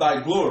throne of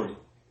thy glory,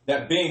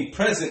 that being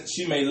present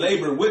she may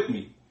labor with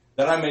me,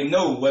 that I may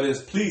know what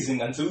is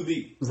pleasing unto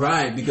thee.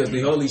 Right, because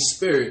the Holy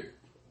Spirit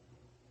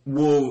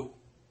will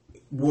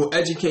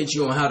educate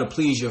you on how to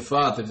please your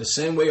father the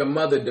same way a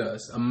mother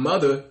does. A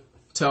mother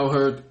tell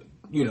her,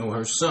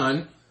 her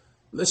son,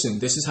 listen,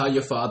 this is how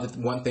your father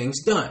want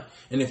things done.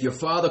 And if your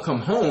father come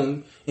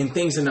home and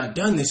things are not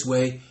done this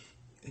way,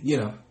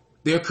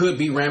 there could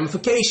be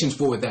ramifications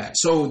for that.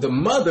 So the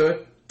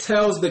mother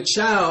tells the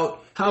child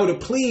how to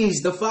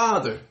please the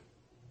father.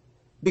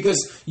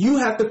 Because you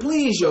have to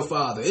please your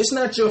father. It's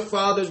not your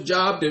father's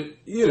job to,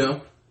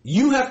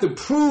 you have to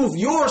prove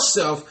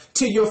yourself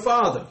to your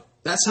father.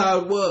 That's how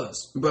it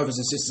was, brothers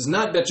and sisters.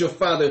 Not that your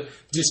father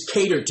just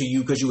catered to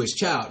you because you're his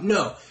child.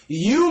 No,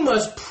 you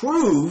must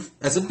prove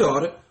as a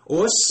daughter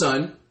or a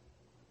son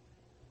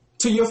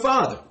to your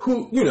father,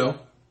 who,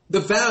 the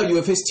value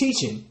of his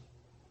teaching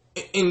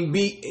and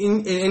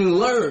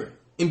learn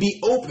and be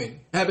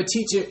open, have a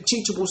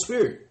teachable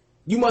spirit.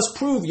 You must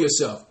prove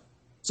yourself.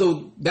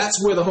 So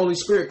that's where the Holy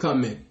Spirit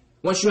come in.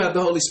 Once you have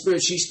the Holy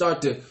Spirit, she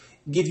start to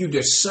give you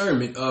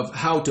discernment of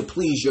how to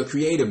please your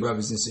Creator,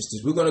 brothers and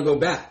sisters. We're going to go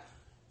back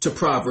to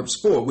Proverbs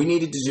 4. We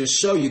needed to just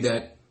show you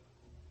that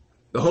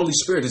the Holy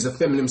Spirit is a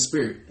feminine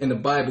spirit, and the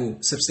Bible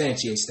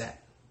substantiates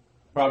that.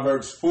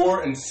 Proverbs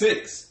 4 and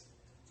 6.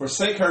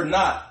 Forsake her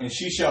not, and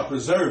she shall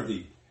preserve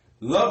thee.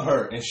 Love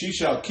her, and she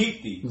shall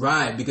keep thee.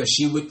 Right, because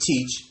she would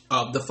teach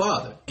of the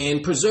Father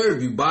and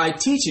preserve you by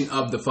teaching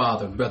of the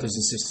Father, brothers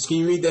and sisters. Can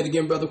you read that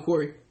again, Brother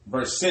Corey?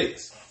 Verse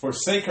 6.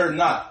 Forsake her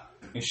not,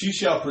 and she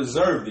shall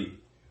preserve thee.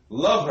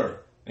 Love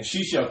her, and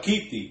she shall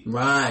keep thee.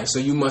 Right, so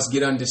you must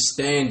get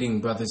understanding,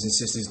 brothers and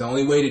sisters. The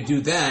only way to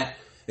do that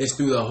is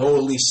through the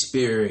Holy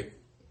Spirit.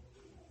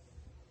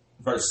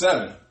 Verse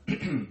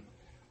 7.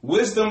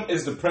 Wisdom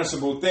is the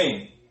principal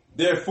thing.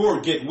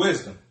 Therefore get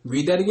wisdom.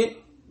 Read that again.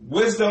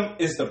 Wisdom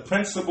is the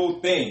principal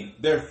thing.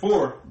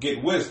 Therefore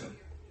get wisdom.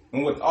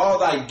 And with all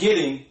thy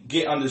getting,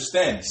 get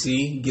understanding.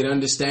 See, get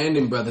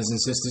understanding, brothers and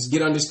sisters.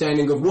 Get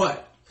understanding of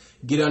what?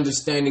 Get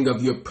understanding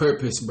of your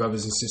purpose,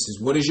 brothers and sisters.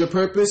 What is your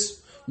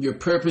purpose? Your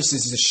purpose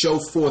is to show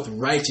forth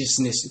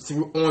righteousness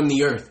on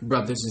the earth,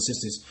 brothers and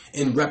sisters,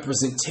 in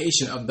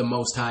representation of the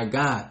Most High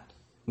God.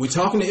 We're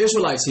talking to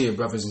Israelites here,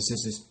 brothers and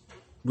sisters.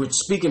 We're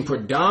speaking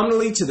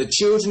predominantly to the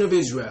children of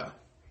Israel.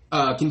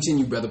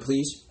 Continue, brother,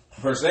 please.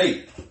 Verse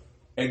 8.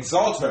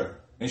 Exalt her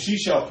and she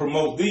shall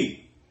promote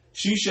thee.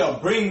 She shall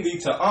bring thee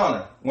to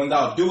honor when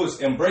thou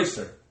doest embrace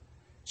her.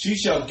 She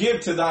shall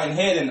give to thine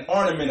head an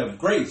ornament of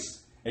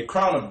grace. A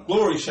crown of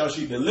glory shall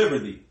she deliver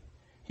thee.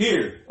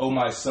 Hear, O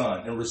my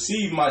son, and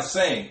receive my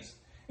sayings,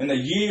 and the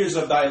years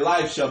of thy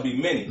life shall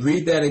be many.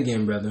 Read that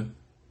again, brother.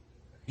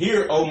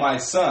 Hear, O my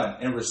son,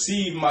 and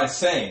receive my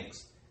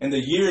sayings, and the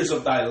years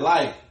of thy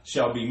life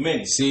shall be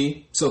many.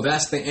 See? So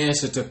that's the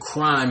answer to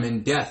crime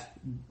and death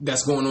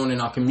that's going on in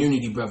our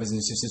community, brothers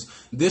and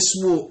sisters. This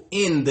will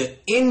end the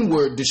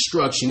inward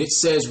destruction. It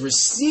says,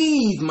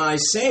 receive my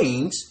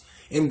sayings,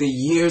 and the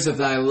years of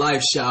thy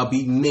life shall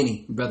be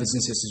many, brothers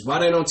and sisters. Why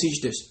they don't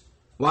teach this?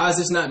 Why is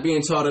this not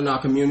being taught in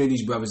our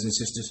communities, brothers and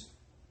sisters?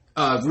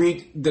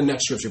 Read the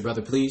next scripture,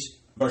 brother, please.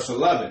 Verse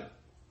 11.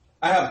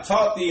 I have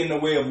taught thee in the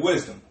way of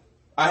wisdom.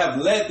 I have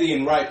led thee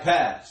in right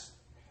paths.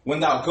 When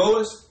thou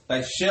goest,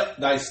 thy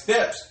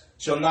steps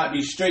shall not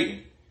be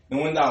straitened. And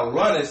when thou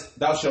runnest,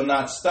 thou shalt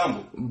not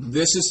stumble.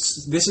 This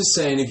is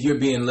saying if you're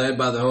being led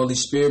by the Holy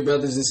Spirit,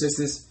 brothers and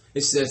sisters,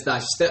 it says thy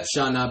steps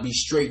shall not be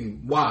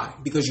straightened. Why?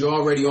 Because you're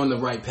already on the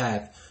right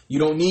path. You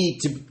don't need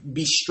to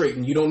be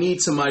straightened. You don't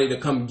need somebody to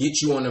come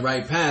get you on the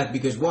right path,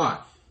 because why?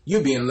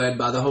 You're being led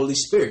by the Holy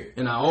Spirit.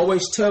 And I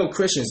always tell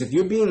Christians, if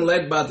you're being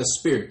led by the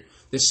Spirit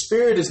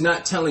is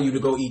not telling you to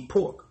go eat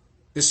pork.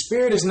 The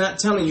Spirit is not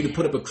telling you to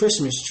put up a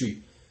Christmas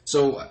tree.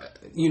 So,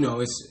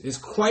 it's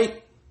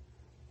quite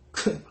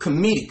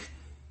comedic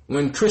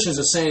when Christians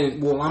are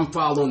saying, well, I'm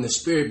following the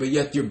Spirit, but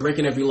yet you're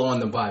breaking every law in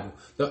the Bible.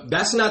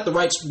 That's not the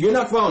right. You're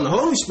not following the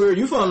Holy Spirit.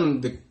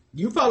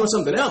 You're following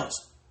something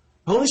else.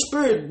 The Holy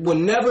Spirit will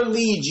never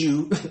lead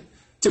you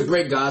to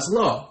break God's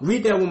law.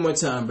 Read that one more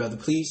time, brother,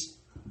 please.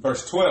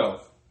 Verse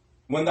 12.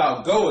 When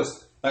thou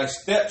goest, thy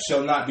steps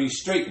shall not be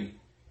straitened,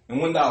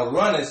 and when thou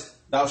runnest,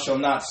 thou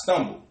shalt not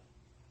stumble.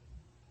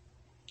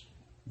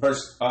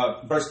 Verse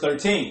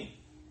 13.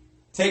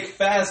 Take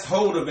fast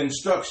hold of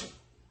instruction.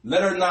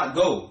 Let her not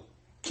go.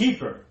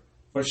 Keep her,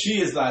 for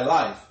she is thy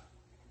life.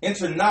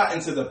 Enter not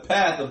into the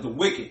path of the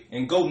wicked,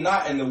 and go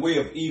not in the way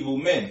of evil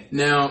men.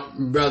 Now,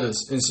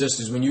 brothers and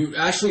sisters, when you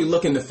actually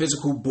look in the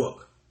physical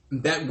book,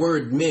 that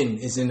word men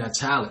is in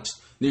italics.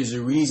 There's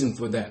a reason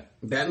for that.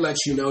 That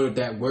lets you know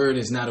that word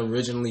is not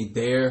originally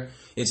there.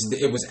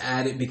 It was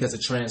added because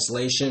of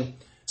translation.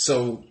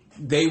 So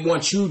they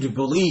want you to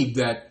believe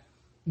that,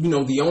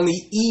 the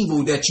only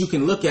evil that you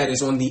can look at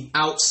is on the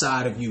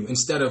outside of you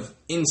instead of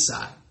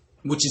inside,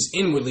 which is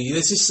inwardly.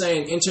 This is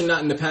saying, enter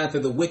not in the path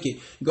of the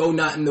wicked, go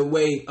not in the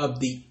way of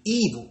the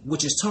evil,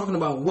 which is talking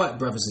about what,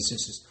 brothers and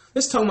sisters?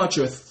 It's talking about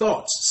your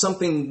thoughts,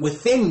 something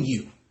within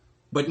you.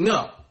 But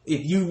no,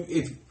 if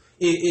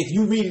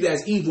you read it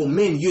as evil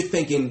men, you're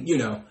thinking,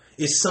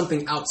 it's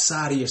something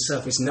outside of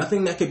yourself. It's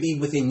nothing that could be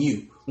within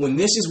you. When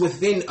this is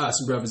within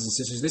us, brothers and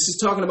sisters, this is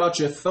talking about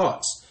your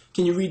thoughts.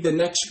 Can you read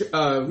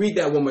read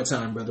that one more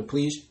time, brother,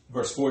 please?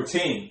 Verse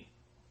 14.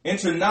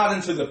 Enter not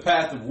into the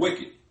path of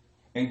wicked,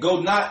 and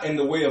go not in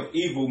the way of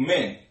evil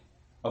men.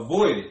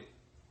 Avoid it.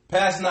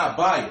 Pass not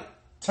by it.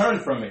 Turn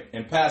from it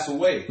and pass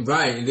away.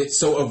 Right.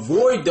 So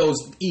avoid those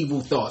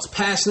evil thoughts.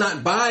 Pass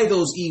not by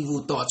those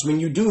evil thoughts. When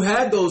you do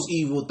have those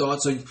evil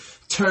thoughts,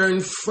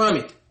 turn from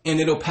it and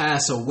it'll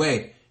pass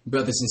away,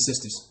 brothers and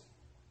sisters.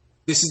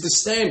 This is the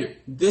standard.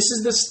 This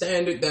is the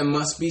standard that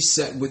must be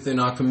set within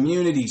our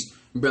communities,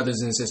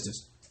 brothers and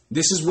sisters.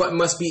 This is what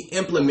must be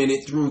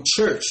implemented through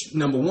church.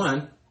 Number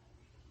one,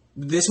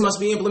 this must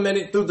be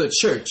implemented through the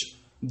church.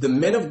 The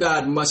men of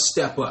God must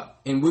step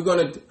up, and we're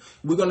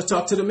gonna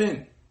talk to the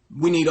men.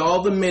 We need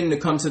all the men to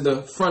come to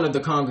the front of the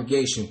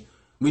congregation.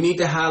 We need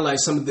to highlight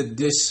some of the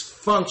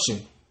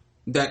dysfunction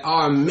that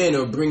our men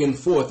are bringing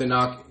forth in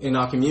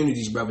our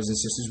communities, brothers and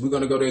sisters. We're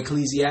going to go to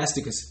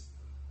Ecclesiasticus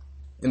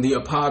and the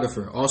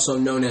Apocrypha, also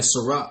known as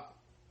Sirach.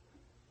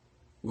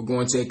 We're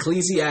going to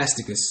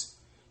Ecclesiasticus,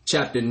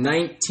 chapter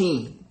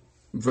 19,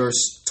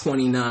 verse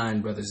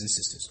 29, brothers and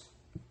sisters.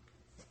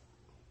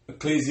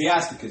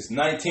 Ecclesiasticus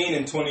 19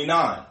 and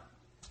 29.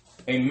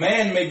 A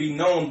man may be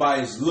known by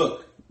his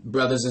look.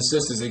 Brothers and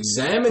sisters,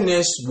 examine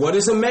this. What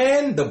is a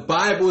man? The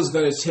Bible is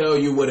going to tell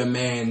you what a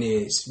man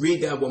is.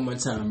 Read that one more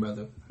time,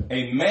 brother.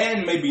 A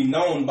man may be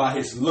known by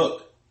his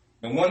look,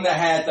 and one that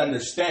hath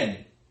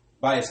understanding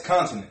by his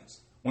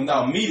countenance, when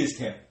thou meetest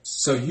him.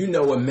 So you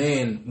know a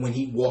man when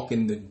he walk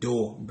in the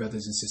door,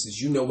 brothers and sisters.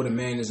 You know what a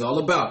man is all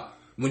about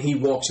when he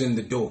walks in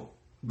the door.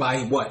 By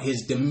what?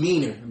 His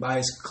demeanor, by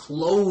his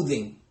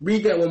clothing.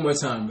 Read that one more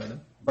time, brother.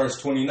 Verse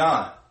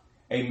 29.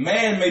 A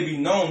man may be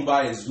known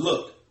by his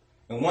look,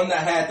 and one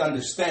that hath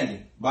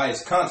understanding by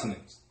his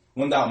countenance,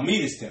 when thou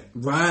meetest him.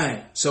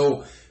 Right.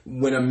 So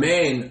when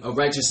a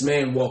righteous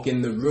man walk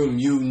in the room,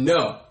 you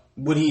know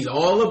what he's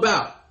all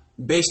about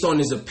based on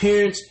his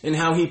appearance and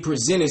how he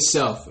presents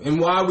himself. And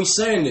why are we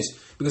saying this?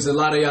 Because a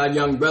lot of y'all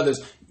young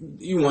brothers,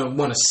 you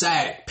want to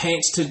sag,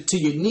 pants to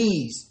your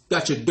knees,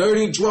 got your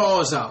dirty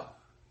drawers out.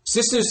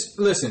 Sisters,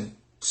 listen,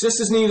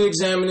 sisters need to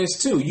examine this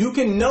too. You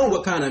can know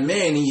what kind of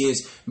man he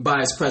is by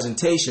his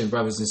presentation,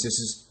 brothers and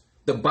sisters.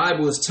 The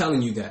Bible is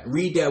telling you that.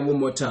 Read that one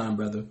more time,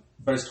 brother.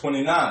 Verse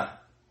 29.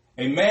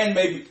 A man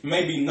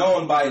may be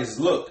known by his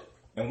look,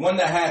 and one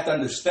that hath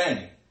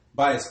understanding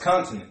by his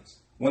countenance,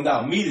 when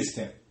thou meetest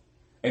him.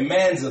 A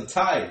man's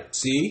attire,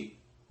 See?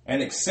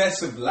 and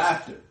excessive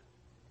laughter,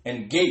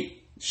 and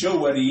gait show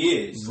what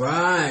he is.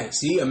 Right.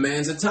 See, a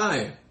man's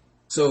attire.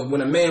 So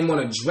when a man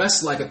want to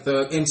dress like a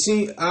thug, and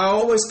see, I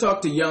always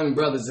talk to young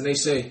brothers and they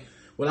say,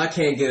 well, I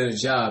can't get a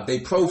job. They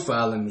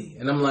profiling me.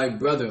 And I'm like,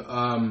 brother,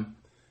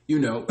 you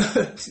know,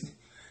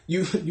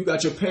 you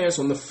got your pants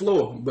on the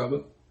floor,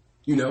 brother.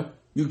 You know,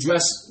 you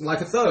dress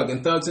like a thug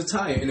in thug's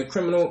attire, in a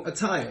criminal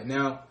attire.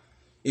 Now,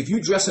 if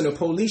you dress in a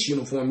police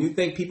uniform, you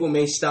think people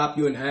may stop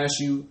you and ask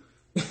you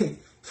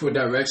for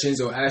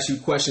directions or ask you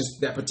questions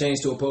that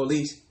pertains to a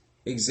police?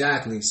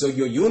 Exactly. So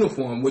your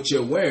uniform, what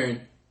you're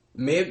wearing,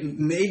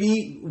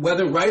 maybe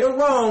whether right or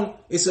wrong,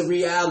 it's a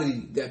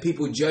reality that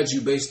people judge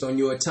you based on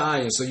your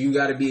attire. So you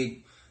got to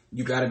be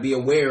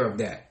aware of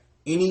that.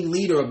 Any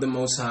leader of the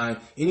Most High,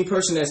 any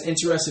person that's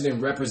interested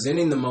in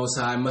representing the Most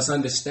High must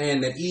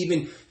understand that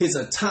even his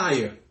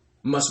attire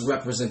must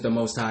represent the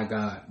Most High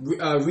God.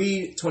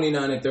 Read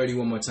 29 and 30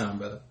 one more time,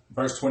 brother.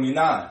 Verse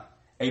 29.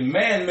 A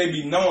man may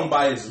be known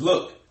by his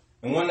look,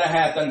 and one that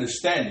hath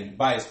understanding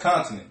by his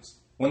countenance,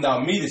 when thou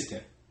meetest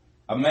him.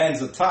 A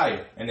man's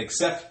attire and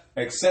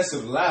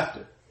excessive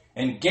laughter,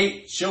 and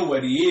gait show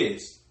what he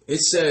is. It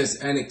says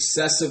an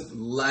excessive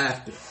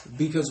laughter.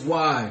 Because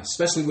why?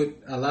 Especially with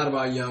a lot of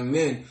our young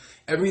men,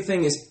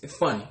 everything is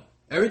funny.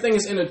 Everything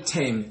is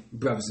entertainment,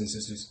 brothers and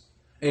sisters.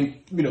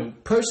 And, you know,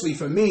 personally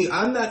for me,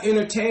 I'm not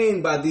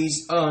entertained by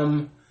these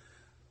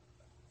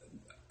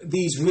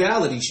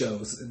reality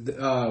shows,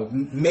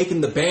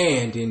 making the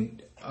band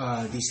and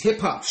these hip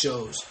hop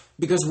shows.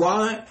 Because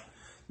why?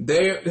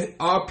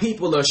 Our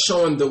people are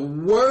showing the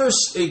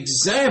worst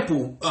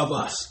example of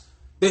us.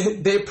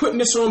 They're putting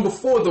this on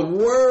before the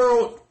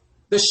world.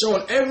 They're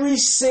showing every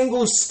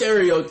single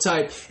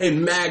stereotype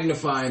and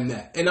magnifying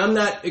that. And I'm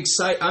not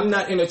excited. I'm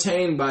not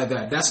entertained by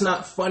that. That's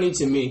not funny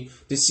to me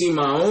to see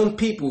my own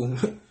people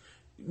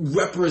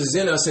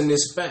represent us in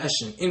this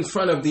fashion in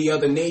front of the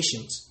other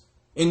nations.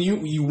 And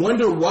you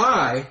wonder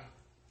why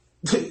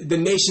the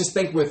nations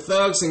think we're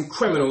thugs and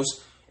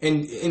criminals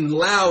and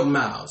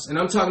loudmouths. And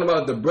I'm talking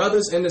about the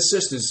brothers and the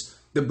sisters.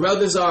 The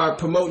brothers are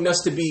promoting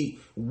us to be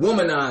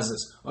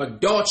womanizers,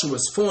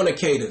 adulterers,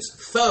 fornicators,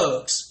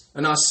 thugs.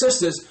 And our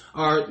sisters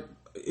are,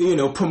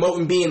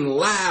 promoting being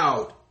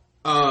loud,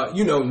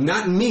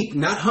 not meek,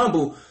 not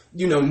humble,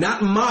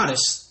 not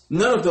modest.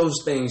 None of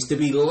those things, to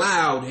be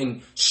loud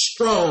and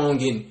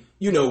strong and,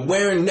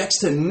 wearing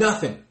next to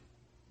nothing.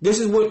 This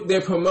is what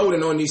they're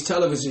promoting on these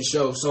television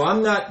shows. So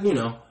I'm not,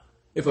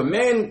 if a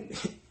man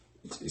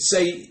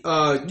say,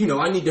 I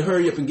need to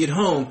hurry up and get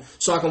home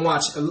so I can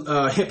watch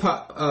hip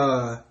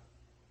hop,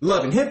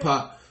 Love and Hip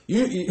Hop,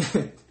 you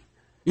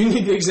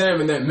need to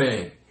examine that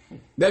man.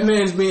 That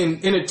man's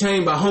being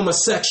entertained by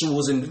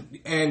homosexuals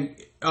and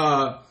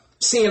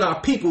seeing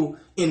our people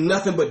in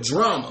nothing but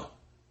drama.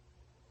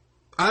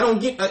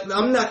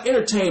 I'm not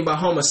entertained by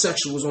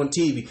homosexuals on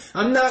TV.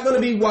 I'm not going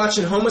to be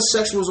watching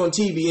homosexuals on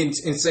TV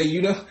and say,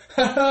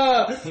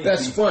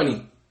 that's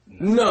funny.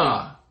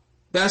 Nah,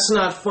 that's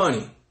not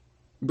funny,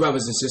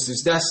 brothers and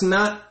sisters. That's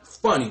not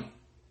funny.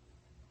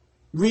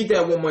 Read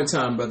that one more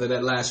time, brother,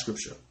 that last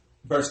scripture.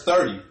 Verse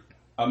 30.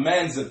 A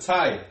man's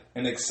attire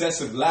and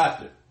excessive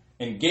laughter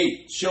and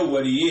gait show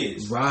what he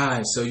is.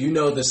 Right. So you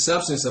know the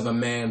substance of a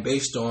man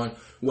based on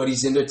what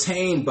he's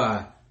entertained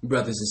by,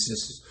 brothers and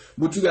sisters.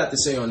 What you got to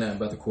say on that,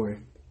 Brother Corey?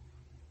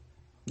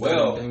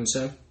 Well, anything to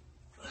say?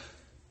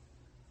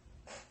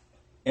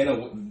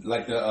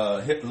 Like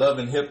the Love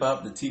and Hip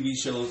Hop, the TV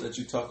shows that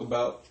you talk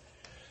about,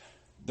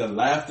 the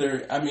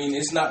laughter. I mean,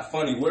 it's not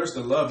funny. Where's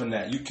the love in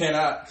that? You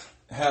cannot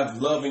have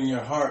love in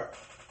your heart,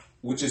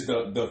 which is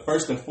the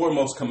first and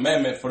foremost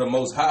commandment for the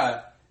Most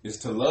High, is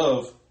to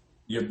love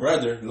your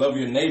brother, love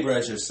your neighbor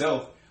as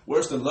yourself.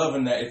 Where's the love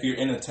in that if you're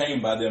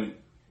entertained by them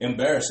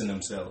embarrassing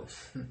themselves?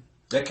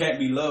 That can't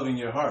be love in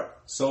your heart.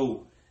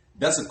 So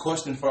that's a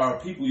question for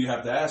our people you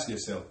have to ask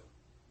yourself.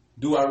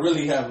 Do I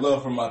really have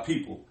love for my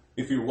people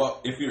if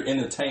you're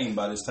entertained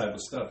by this type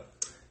of stuff?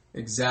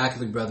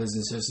 Exactly, brothers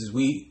and sisters.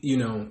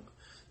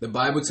 The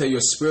Bible tells you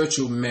a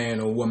spiritual man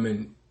or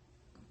woman,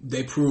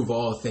 they prove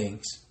all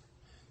things.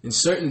 And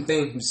certain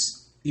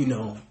things,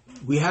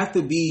 we have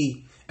to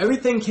be.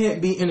 Everything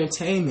can't be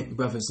entertainment,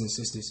 brothers and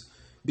sisters,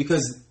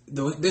 because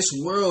this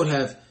world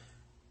have,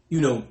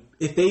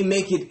 if they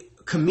make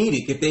it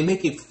comedic, if they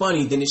make it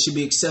funny, then it should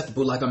be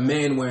acceptable, like a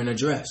man wearing a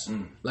dress,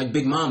 like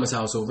Big Mama's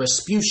house or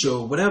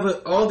Respucia,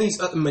 whatever, all these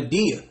other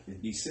Medea.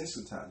 It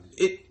desensitizes.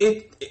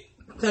 It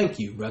thank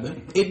you, brother.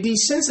 It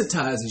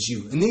desensitizes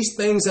you, and these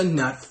things are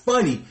not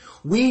funny.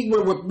 We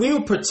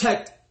will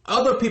protect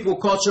other people's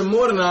culture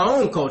more than our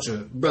own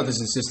culture, brothers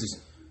and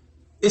sisters.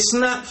 It's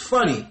not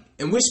funny.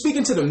 And we're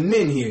speaking to the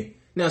men here.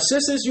 Now,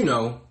 sisters,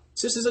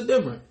 sisters are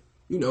different.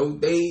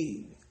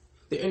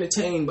 They're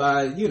entertained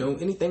by,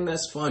 anything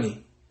that's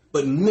funny.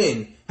 But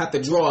men have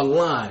to draw a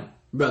line,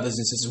 brothers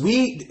and sisters.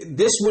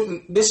 This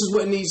is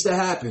what needs to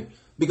happen.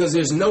 Because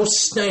there's no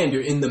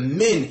standard, and the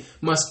men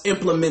must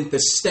implement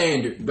the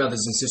standard,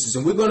 brothers and sisters.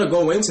 And we're going to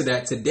go into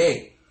that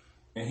today.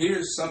 And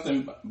here's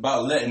something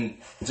about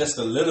letting just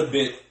a little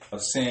bit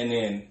of sin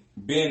in,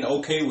 being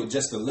okay with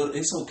just a little.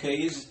 It's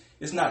okay.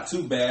 It's not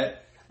too bad.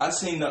 I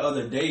seen the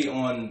other day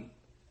on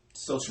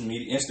social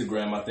media,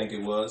 Instagram, I think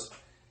it was.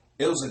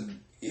 It was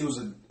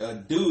a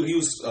dude. He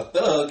was a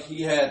thug.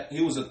 He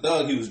was a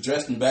thug. He was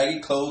dressed in baggy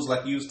clothes,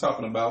 like you was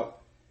talking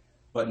about.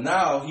 But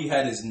now he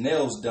had his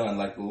nails done,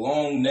 like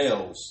long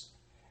nails.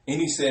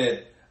 And he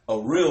said, "A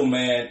real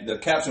man." The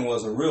caption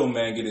was, "A real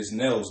man get his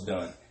nails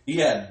done." He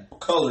had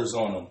colors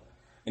on them,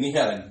 and he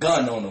had a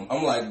gun on him.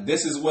 I'm like,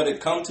 this is what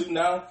it come to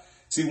now.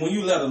 See, when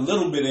you let a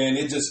little bit in,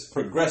 it just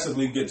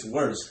progressively gets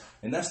worse.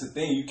 And that's the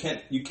thing.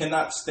 You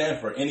cannot stand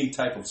for any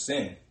type of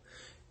sin.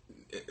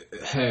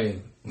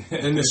 Hey,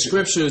 and the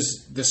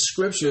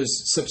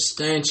scriptures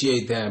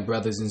substantiate that,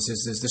 brothers and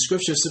sisters. The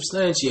scriptures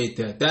substantiate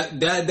that.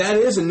 That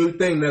is a new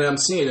thing that I'm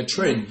seeing, a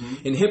trend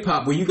in hip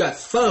hop, where you got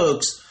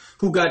thugs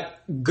who got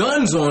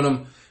guns on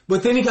them,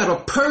 but then he got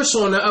a purse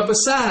on the other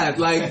side.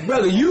 Like,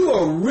 brother, you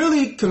are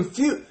really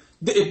confused.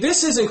 If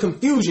this isn't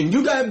confusion,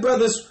 you got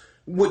brothers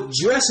with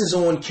dresses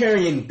on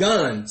carrying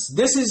guns.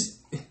 This is,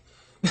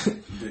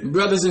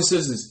 brothers and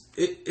sisters,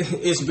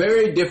 it's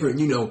very different.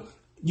 You know,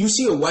 you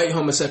see a white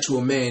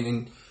homosexual man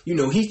and, you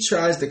know, he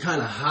tries to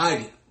kind of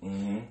hide it.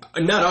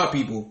 Mm-hmm. Not our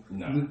people.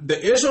 No. The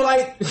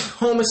Israelite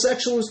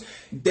homosexuals,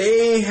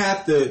 they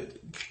have to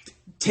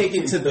take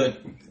it to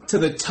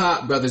the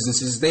top, brothers and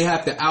sisters. They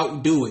have to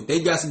outdo it.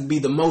 They got to be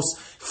the most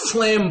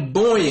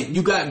flamboyant.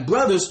 You got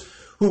brothers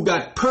who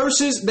got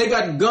purses, they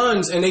got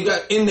guns, and they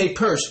got in their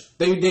purse.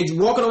 They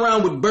walking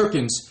around with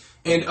Birkins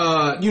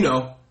and, you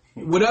know,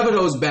 whatever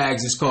those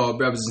bags is called,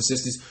 brothers and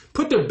sisters.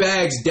 Put the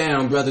bags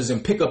down, brothers,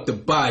 and pick up the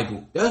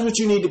Bible. That's what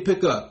you need to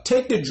pick up.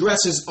 Take the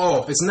dresses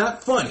off. It's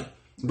not funny,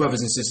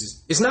 brothers and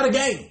sisters. It's not a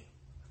game.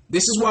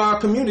 This is why our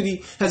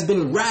community has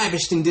been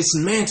ravished and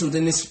dismantled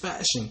in this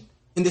fashion,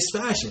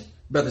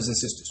 brothers and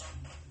sisters.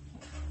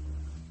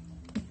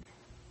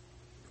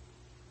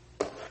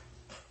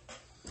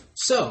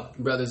 So,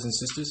 brothers and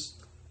sisters,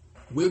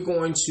 we're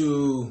going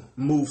to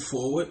move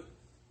forward.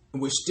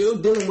 We're still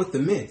dealing with the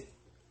men.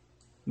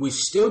 We're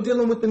still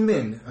dealing with the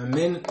men.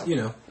 Men, you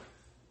know,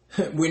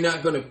 we're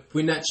not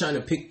trying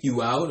to pick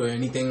you out or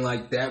anything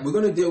like that. We're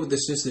going to deal with the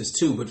sisters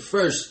too. But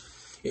first,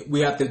 we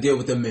have to deal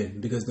with the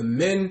men, because the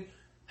men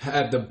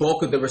have the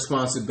bulk of the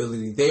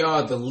responsibility. They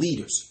are the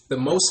leaders. The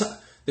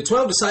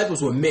 12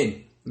 disciples were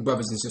men,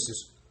 brothers and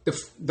sisters.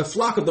 The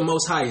flock of the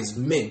Most High is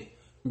men,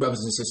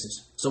 brothers and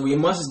sisters. So we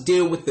must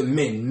deal with the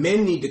men.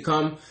 Men need to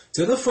come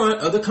to the front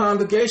of the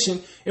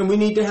congregation, and we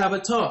need to have a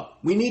talk.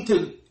 We need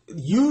to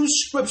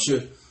use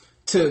scripture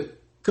to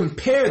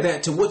compare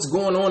that to what's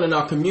going on in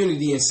our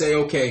community and say,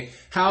 okay,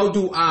 how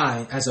do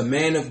I, as a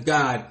man of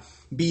God,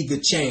 be the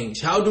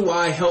change? How do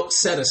I help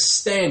set a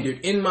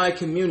standard in my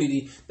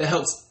community that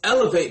helps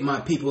elevate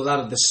my people out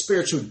of the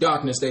spiritual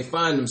darkness they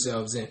find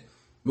themselves in?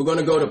 We're going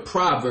to go to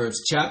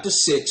Proverbs chapter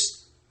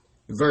 6,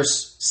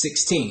 verse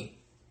 16.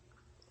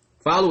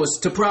 Follow us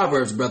to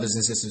Proverbs, brothers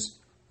and sisters.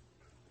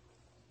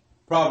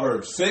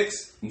 Proverbs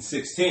 6 and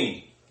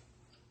 16.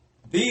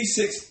 These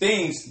 6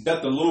 things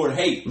doth the Lord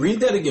hate.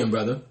 Read that again,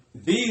 brother.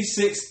 These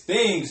 6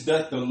 things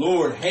doth the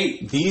Lord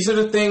hate. These are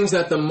the things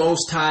that the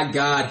Most High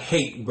God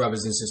hate,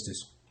 brothers and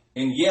sisters.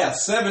 And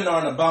 7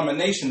 are an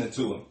abomination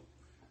unto him.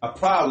 A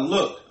proud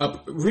look.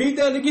 Read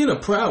that again. A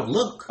proud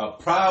look. A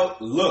proud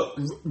look.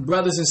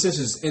 Brothers and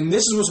sisters, and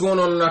this is what's going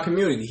on in our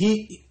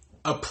community.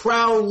 A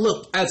proud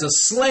look as a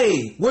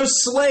slave. We're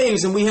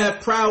slaves and we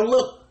have proud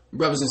look,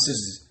 brothers and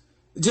sisters.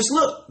 Just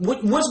look,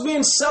 what's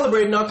being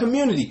celebrated in our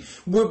community.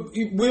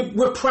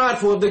 We're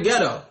prideful of the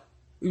ghetto.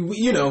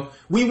 We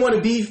want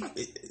to be,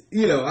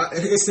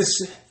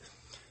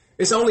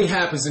 it only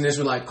happens in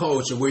Israelite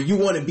culture where you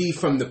want to be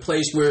from the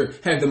place where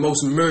have the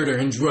most murder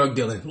and drug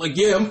dealing. Like,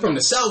 I'm from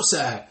the South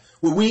Side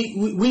where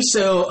we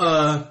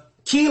sell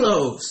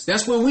kilos.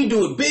 That's where we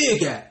do it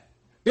big at.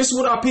 This is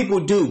what our people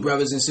do,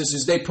 brothers and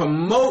sisters. They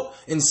promote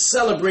and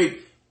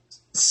celebrate,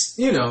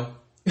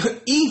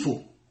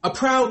 evil. A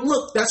proud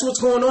look. That's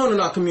what's going on in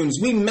our communities.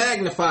 We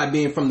magnify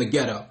being from the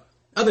ghetto.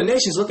 Other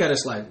nations look at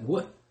us like,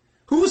 what?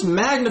 Who's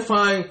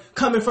magnifying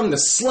coming from the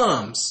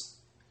slums?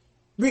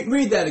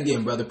 Read that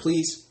again, brother,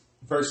 please.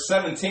 Verse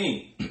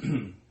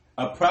 17.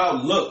 A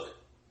proud look.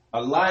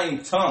 A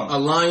lying tongue. A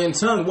lying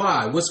tongue.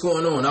 Why? What's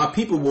going on? Our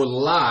people will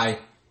lie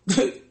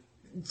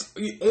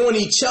on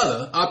each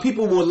other. Our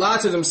people will lie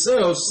to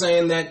themselves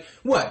saying that,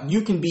 what?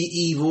 You can be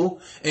evil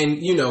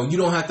and, you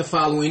don't have to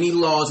follow any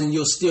laws and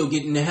you'll still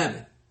get into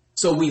heaven.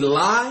 So we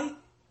lie.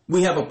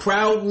 We have a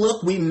proud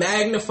look. We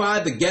magnify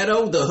the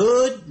ghetto, the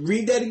hood.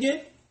 Read that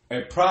again.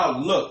 A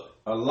proud look,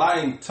 a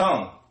lying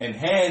tongue, and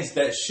hands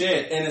that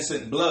shed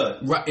innocent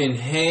blood. Right, and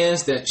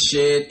hands that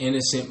shed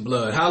innocent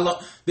blood. How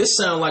long? This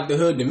sounds like the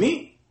hood to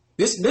me.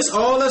 This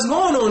all that's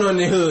going on in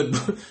the hood,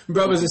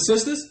 brothers and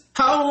sisters.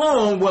 How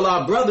long will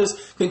our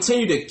brothers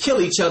continue to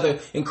kill each other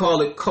and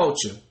call it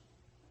culture?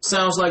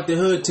 Sounds like the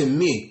hood to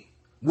me.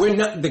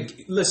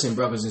 Listen,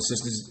 brothers and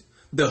sisters.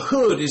 The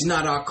hood is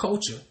not our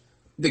culture.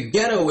 The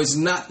ghetto is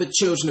not the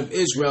children of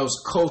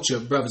Israel's culture,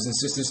 brothers and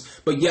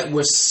sisters, but yet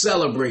we're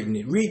celebrating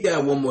it. Read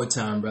that one more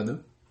time, brother.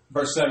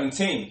 Verse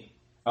 17,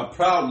 a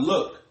proud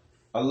look,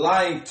 a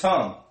lying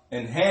tongue,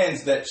 and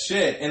hands that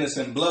shed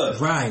innocent blood.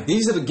 Right.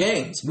 These are the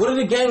gangs. What are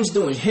the gangs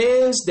doing?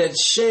 Hands that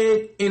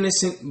shed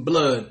innocent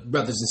blood,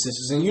 brothers and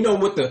sisters. And you know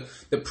what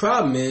the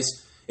problem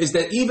is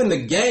that even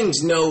the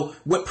gangs know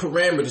what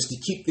parameters to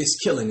keep this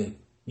killing in.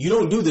 You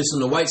don't do this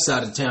on the white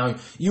side of town.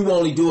 You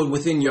only do it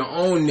within your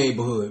own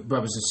neighborhood,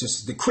 brothers and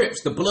sisters. The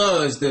Crips, the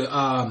Bloods, the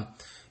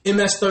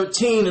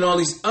MS-13, and all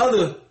these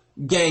other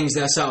gangs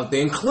that's out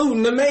there,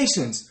 including the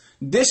Masons.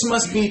 This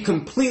must be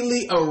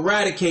completely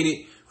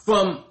eradicated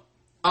from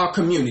our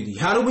community.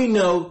 How do we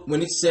know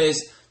when it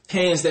says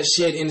hands that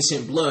shed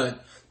innocent blood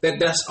that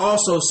that's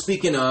also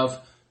speaking of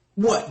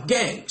what?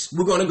 Gangs.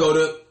 We're going to go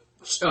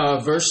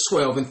to verse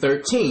 12 and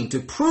 13 to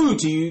prove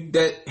to you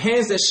that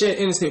hands that shed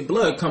innocent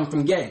blood come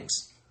from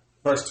gangs.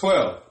 Verse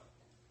 12,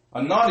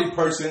 a naughty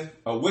person,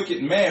 a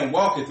wicked man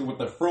walketh with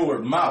a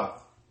froward mouth.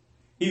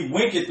 He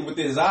winketh with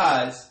his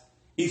eyes,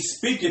 he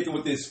speaketh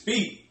with his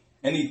feet,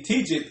 and he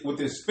teacheth with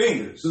his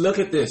fingers. Look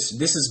at this.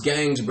 This is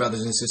gangs,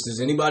 brothers and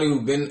sisters. Anybody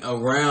who's been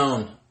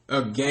around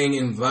a gang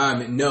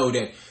environment know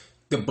that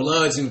the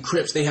Bloods and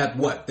Crips, they have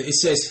what? It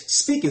says,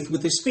 speaketh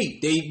with his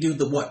feet. They do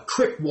the what?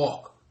 Crip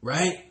walk,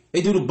 right?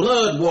 They do the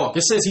blood walk.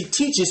 It says he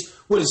teaches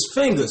with his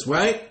fingers,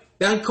 right?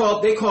 They call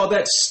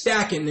that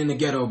stacking in the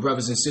ghetto,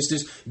 brothers and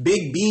sisters.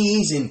 Big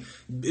B's and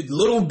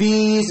little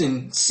B's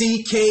and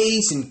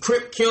CKs and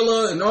Crip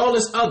Killer and all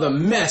this other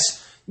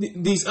mess.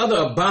 These other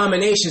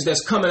abominations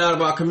that's coming out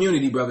of our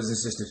community, brothers and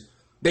sisters.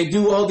 They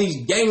do all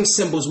these gang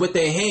symbols with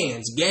their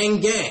hands. Gang,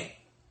 gang.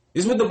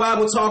 This is what the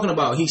Bible is talking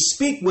about. He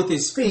speak with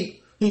his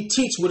feet. He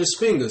teach with his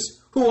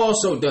fingers. Who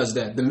also does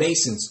that? The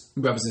Masons,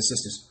 brothers and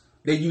sisters.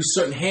 They use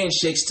certain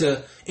handshakes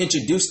to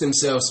introduce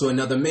themselves to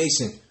another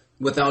Mason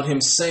without him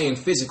saying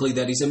physically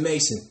that he's a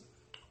Mason.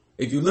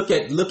 If you look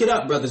it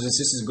up, brothers and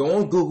sisters, go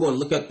on Google and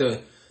look at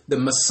the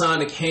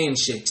Masonic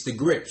handshakes, the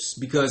grips,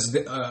 because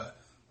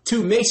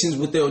two Masons,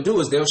 what they'll do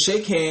is they'll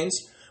shake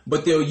hands,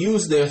 but they'll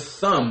use their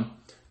thumb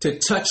to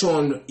touch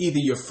on either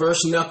your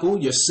first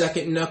knuckle, your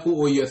second knuckle,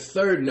 or your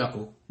third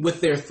knuckle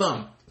with their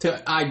thumb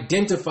to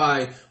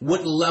identify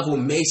what level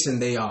Mason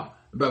they are,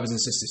 brothers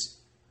and sisters.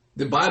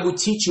 The Bible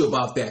teach you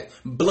about that.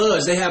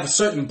 Bloods, they have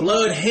certain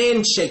blood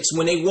handshakes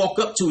when they walk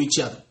up to each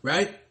other,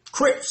 right?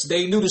 Crips,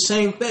 they do the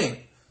same thing.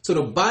 So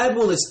the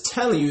Bible is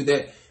telling you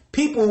that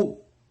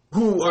people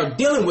who are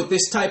dealing with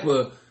this type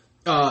of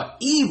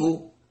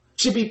evil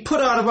should be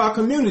put out of our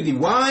community.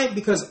 Why?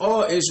 Because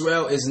all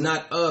Israel is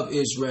not of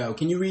Israel.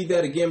 Can you read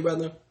that again,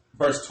 brother?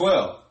 Verse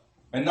 12.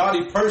 A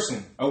naughty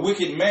person, a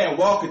wicked man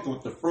walketh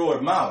with the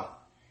froward mouth.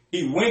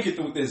 He winketh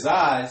with his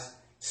eyes,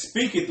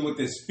 speaketh with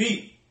his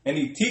feet, and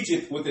he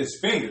teacheth with his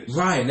fingers.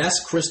 Right,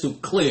 that's crystal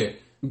clear.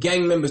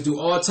 Gang members do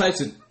all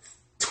types of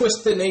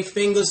twisting their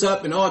fingers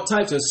up and all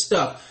types of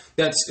stuff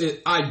that's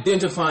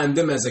identifying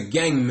them as a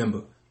gang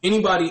member.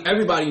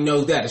 Everybody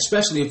knows that,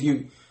 especially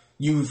if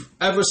you've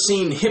ever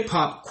seen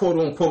hip-hop,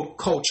 quote-unquote,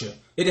 culture.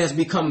 It has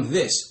become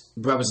this,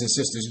 brothers and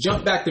sisters.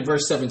 Jump back to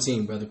verse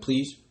 17, brother,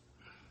 please.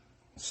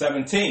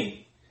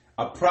 17.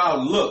 A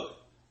proud look,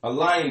 a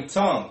lying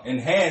tongue, and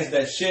hands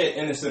that shed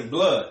innocent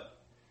blood,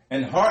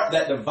 and heart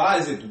that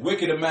deviseth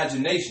wicked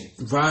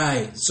imaginations.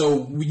 Right.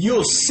 So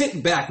we'll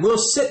sit back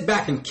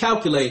and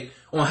calculate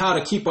on how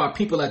to keep our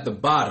people at the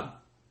bottom.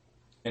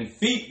 And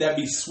feet that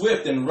be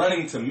swift in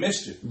running to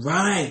mischief.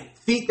 Right.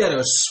 Feet that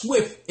are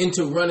swift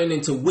into running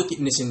into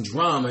wickedness and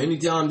drama.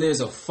 Anytime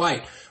there's a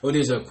fight or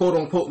there's a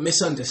quote-unquote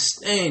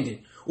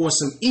misunderstanding or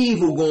some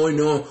evil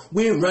going on,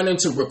 we're running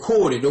to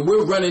record it or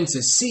we're running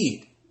to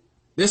see it.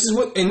 This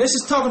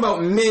is talking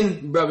about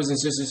men, brothers and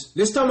sisters.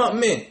 This is talking about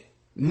men.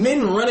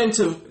 Men run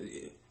into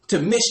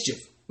mischief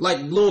like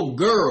little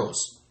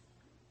girls.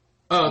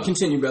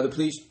 Continue, brother,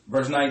 please.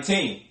 Verse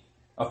 19.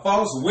 A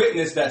false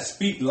witness that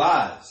speak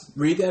lies.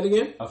 Read that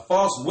again. A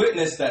false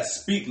witness that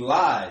speak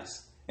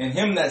lies, and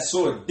him that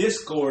soweth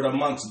discord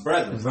amongst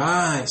brethren.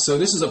 Right. So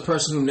this is a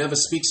person who never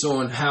speaks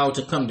on how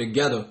to come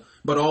together,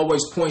 but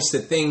always points to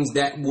things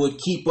that would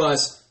keep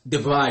us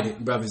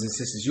divided, brothers and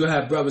sisters. You'll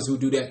have brothers who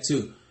do that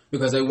too.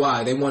 Because they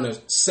want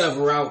to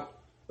sever out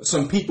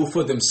some people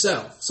for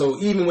themselves.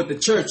 So even with the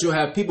church, you'll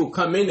have people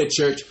come into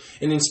church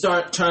and then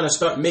start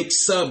make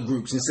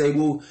subgroups and say,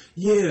 well,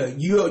 yeah,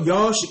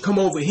 y'all should come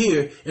over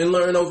here and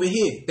learn over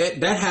here.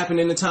 That happened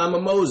in the time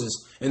of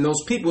Moses. And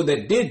those people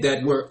that did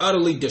that were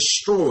utterly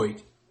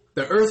destroyed.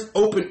 The earth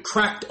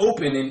cracked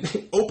open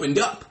and opened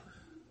up.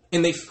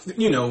 And they,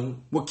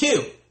 were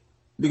killed.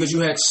 Because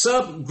you had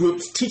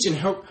subgroups teaching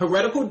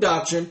heretical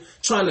doctrine,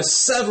 trying to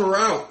sever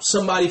out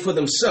somebody for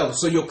themselves.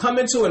 So you'll come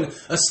into an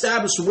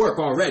established work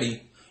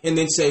already and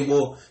then say,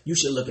 well, you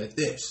should look at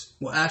this.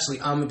 Well, actually,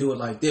 I'm going to do it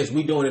like this.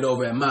 We're doing it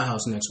over at my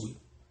house next week.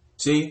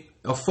 See?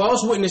 A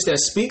false witness that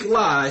speak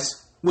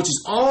lies, which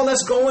is all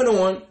that's going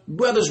on.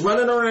 Brothers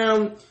running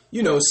around,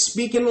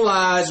 speaking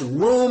lies,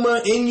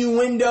 rumor,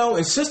 innuendo.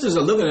 And sisters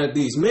are looking at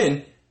these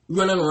men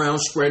running around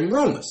spreading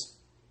rumors.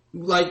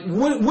 Like,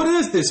 what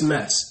is this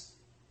mess?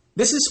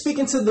 This is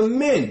speaking to the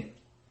men.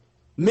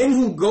 Men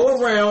who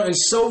go around and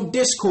sow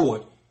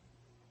discord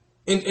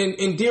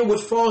and deal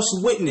with false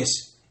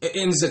witness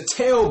and is a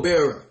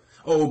talebearer.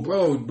 Oh,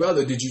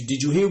 brother, did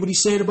you hear what he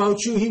said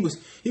about you? He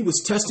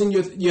was testing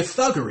your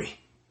thuggery.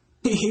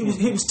 He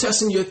was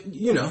testing your,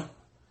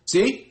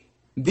 See?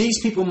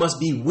 These people must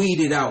be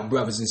weeded out,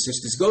 brothers and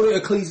sisters. Go to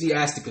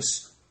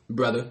Ecclesiasticus,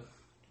 brother.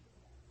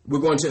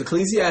 We're going to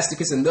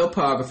Ecclesiasticus in the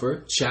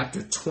Apocrypha,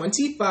 chapter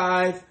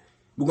 25.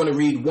 We're going to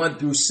read 1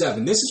 through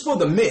 7. This is for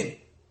the men.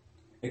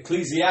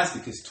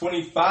 Ecclesiasticus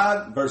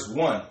 25, verse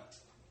 1.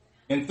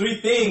 In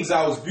 3 things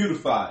I was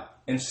beautified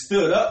and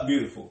stood up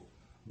beautiful,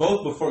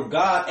 both before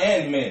God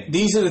and men.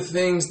 These are the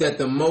things that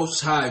the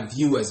Most High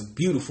view as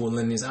beautiful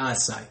in his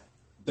eyesight.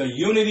 The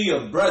unity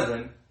of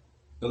brethren,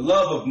 the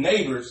love of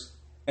neighbors,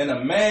 and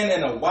a man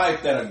and a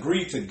wife that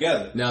agree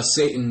together. Now,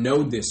 Satan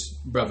know this,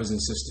 brothers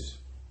and sisters.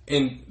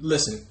 And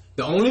listen,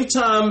 the only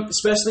time,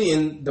 especially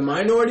in the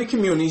minority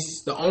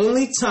communities, the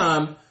only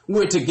time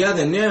we're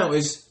together now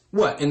is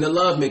what? In the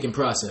love-making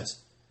process.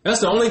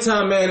 That's the only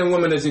time man and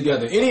woman are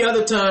together. Any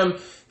other time,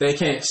 they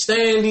can't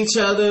stand each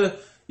other.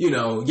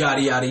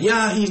 Yada, yada,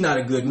 yada. He's not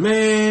a good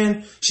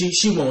man.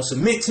 She won't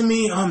submit to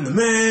me. I'm the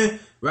man.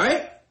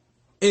 Right?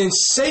 And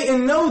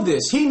Satan know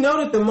this. He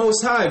know that the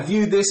Most High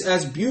view this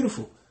as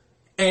beautiful.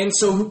 And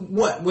so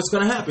what's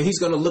going to happen? He's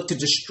going to look to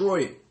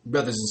destroy it,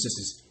 brothers and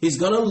sisters. He's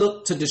going to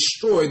look to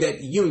destroy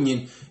that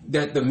union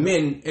that the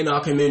men in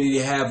our community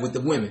have with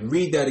the women.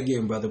 Read that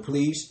again, brother,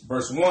 please.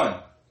 Verse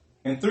 1.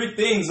 In 3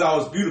 things I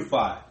was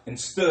beautified and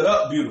stood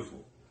up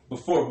beautiful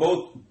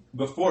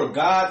before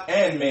God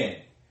and man.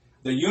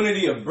 The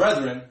unity of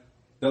brethren,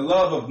 the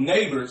love of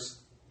neighbors,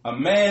 a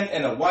man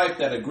and a wife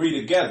that agree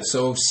together.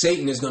 So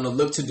Satan is going to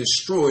look to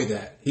destroy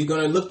that. He's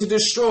going to look to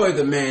destroy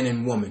the man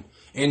and woman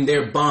and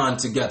their bond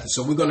together.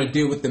 So we're going to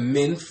deal with the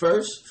men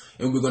first,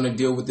 and we're going to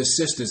deal with the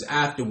sisters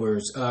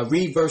afterwards.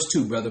 Read verse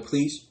 2, brother,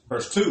 please.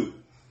 Verse 2.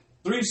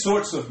 3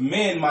 sorts of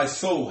men my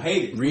soul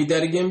hated. Read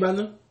that again,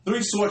 brother.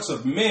 3 sorts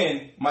of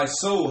men my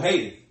soul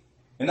hated,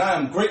 and I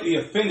am greatly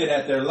offended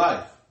at their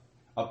life.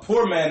 A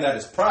poor man that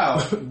is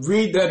proud.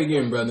 Read that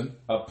again, brother.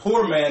 A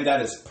poor man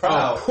that is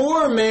proud. A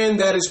poor man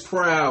that is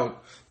proud.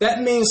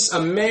 That means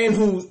a man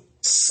who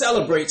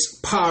celebrates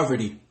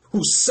poverty,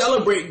 who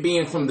celebrate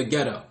being from the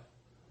ghetto.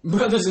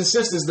 Brothers and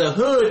sisters, the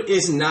hood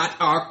is not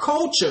our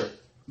culture.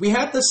 We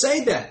have to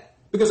say that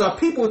because our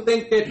people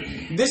think that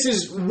this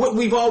is what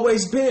we've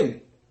always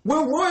been.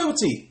 We're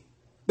royalty.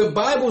 The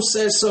Bible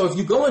says so. If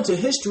you go into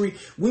history,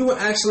 we were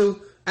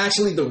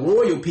actually the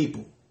royal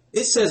people.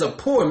 It says a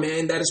poor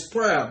man that is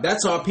proud.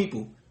 That's our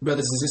people,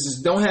 brothers and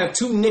sisters. Don't have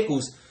 2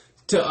 nickels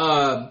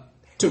to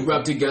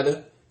rub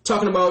together.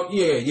 Talking about,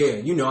 I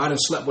done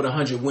slept with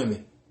 100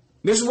 women.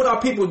 This is what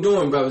our people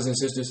doing, brothers and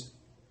sisters.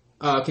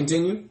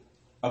 Continue.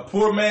 A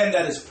poor man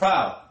that is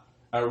proud,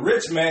 a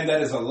rich man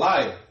that is a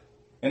liar,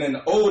 and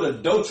an old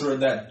adulterer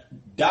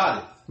that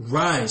died.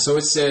 Right. So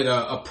it said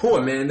a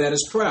poor man that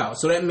is proud.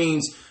 So that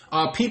means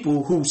our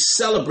people who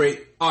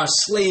celebrate our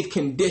slave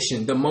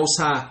condition, the Most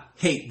High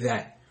hate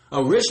that.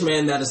 A rich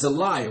man that is a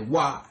liar.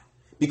 Why?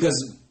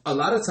 Because a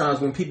lot of times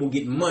when people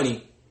get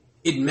money,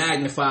 it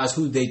magnifies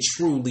who they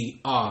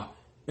truly are.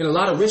 And a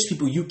lot of rich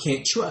people you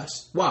can't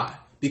trust. Why?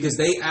 Because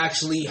they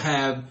actually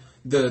have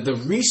the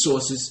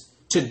resources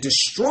to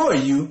destroy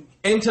you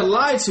and to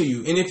lie to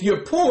you. And if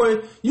you're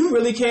poor, you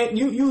really can't,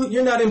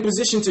 you're not in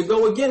position to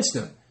go against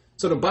them.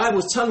 So the Bible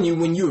is telling you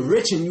when you're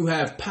rich and you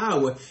have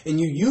power and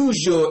you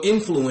use your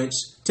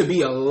influence to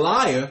be a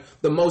liar,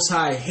 the Most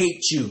High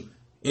hates you.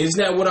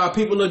 Isn't that what our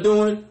people are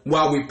doing?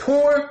 While we're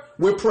poor,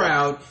 we're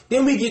proud.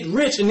 Then we get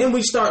rich and then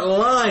we start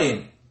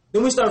lying.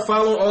 Then we start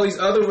following all these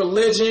other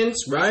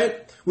religions,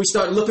 right? We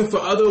start looking for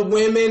other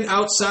women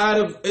outside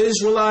of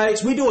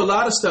Israelites. We do a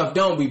lot of stuff,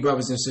 don't we,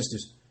 brothers and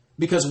sisters?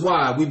 Because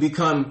why? We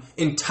become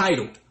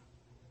entitled.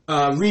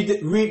 Read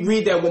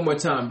that one more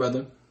time,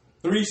 brother.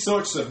 3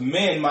 sorts of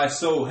men my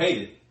soul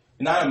hated,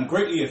 and I am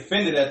greatly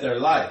offended at their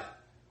life.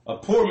 A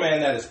poor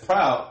man that is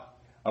proud,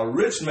 a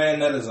rich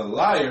man that is a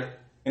liar,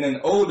 and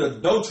an old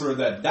adulterer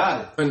that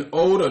died. An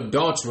old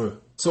adulterer.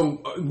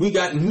 So we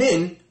got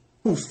men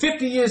who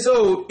 50 years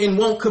old and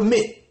won't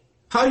commit.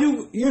 How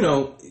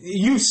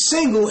you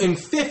single and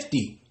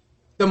 50.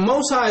 The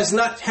Most High is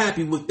not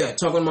happy with that.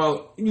 Talking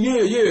about,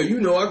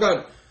 I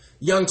got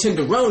young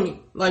tenderoni.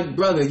 Like,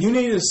 brother, you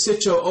need to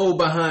sit your old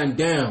behind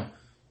down.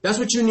 That's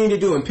what you need to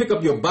do and pick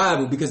up your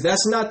Bible because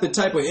that's not the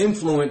type of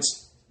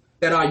influence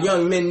that our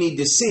young men need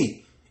to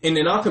see. And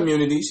in our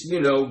communities,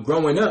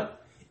 growing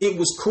up, it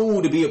was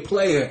cool to be a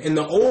player. And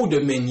the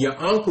older men, your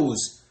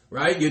uncles,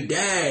 right, your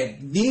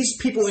dad, these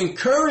people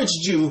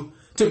encouraged you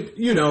to,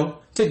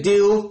 to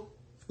deal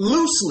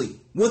loosely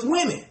with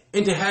women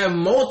and to have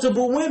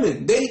multiple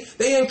women.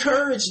 They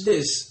encouraged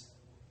this.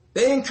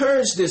 They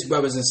encouraged this,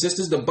 brothers and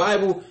sisters. The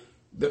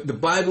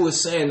Bible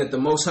is saying that the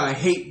Most High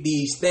hate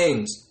these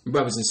things,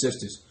 brothers and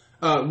sisters.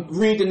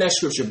 Read the next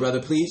scripture,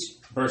 brother, please.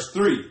 Verse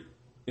 3.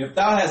 If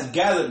thou hast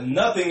gathered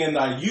nothing in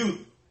thy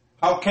youth,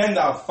 how can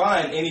thou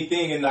find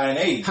anything in thine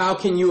age? How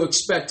can you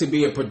expect to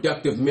be a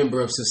productive member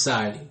of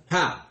society?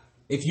 How?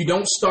 if you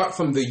don't start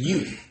from the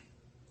youth.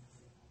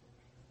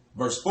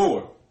 Verse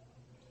 4.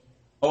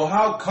 Oh,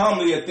 how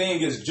comely a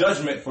thing is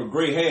judgment for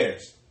gray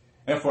hairs,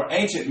 and for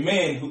ancient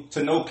men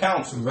to know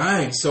counsel.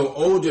 Right. So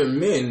older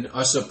men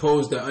are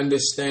supposed to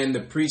understand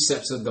the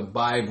precepts of the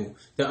Bible,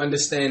 to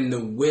understand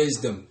the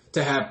wisdom,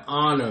 to have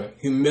honor,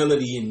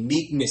 humility, and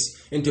meekness,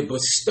 and to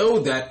bestow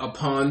that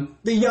upon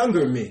the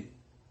younger men.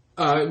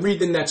 Read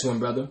the next one,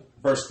 brother.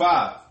 Verse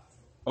 5.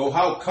 Oh,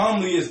 how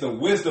comely is the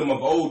wisdom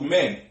of old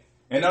men,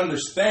 and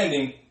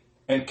understanding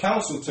and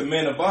counsel to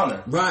men of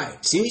honor.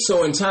 Right. See,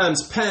 so in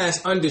times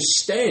past,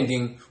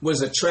 understanding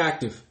was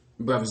attractive,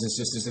 brothers and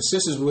sisters. The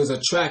sisters was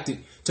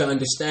attracted to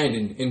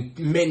understanding and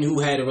men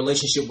who had a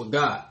relationship with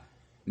God.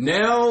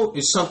 Now,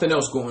 there's something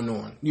else going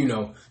on. You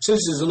know,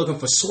 sisters are looking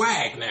for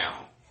swag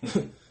now.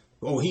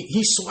 Oh,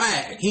 he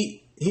swag.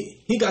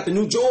 He got the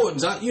new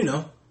Jordans.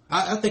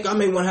 I think I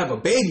may want to have a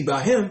baby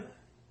by him.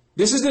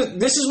 This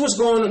is what's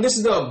going on. This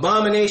is the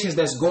abominations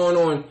that's going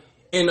on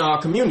in our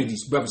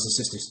communities, brothers and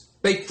sisters.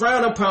 They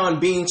frown upon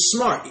being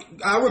smart.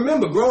 I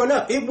remember growing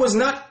up, it was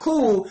not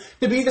cool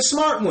to be the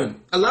smart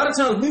one. A lot of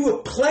times we were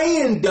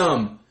playing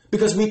dumb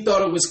because we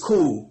thought it was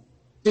cool.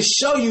 To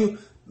show you,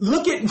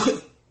 look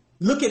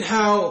at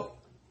how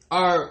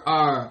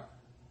our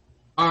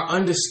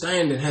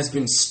understanding has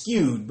been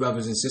skewed,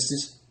 brothers and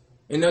sisters.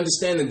 And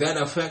understanding that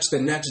affects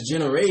the next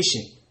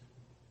generation.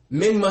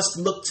 Men must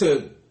look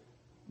to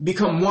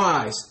become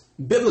wise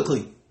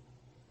biblically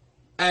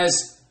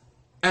as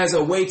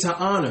a way to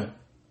honor.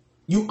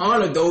 You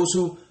honor those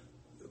who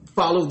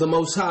follow the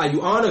Most High.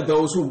 You honor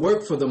those who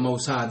work for the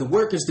Most High. The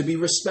work is to be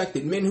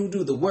respected. Men who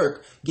do the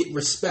work get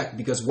respect.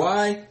 Because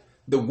why?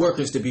 The work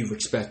is to be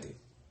respected.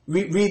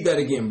 Read that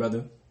again,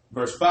 brother.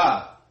 Verse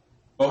 5.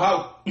 Oh,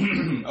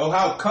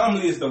 how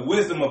comely is the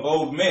wisdom of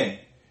old men,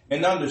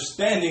 and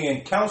understanding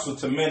and counsel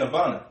to men of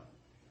honor.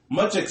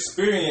 Much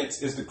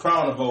experience is the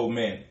crown of old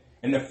men,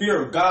 and the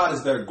fear of God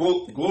is their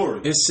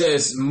glory. It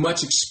says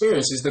much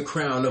experience is the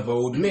crown of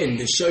old men,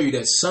 to show you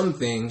that some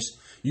things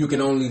you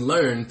can only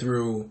learn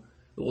through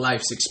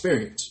life's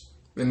experience.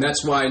 And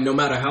that's why no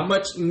matter how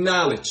much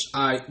knowledge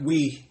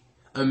we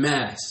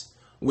amass,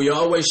 we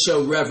always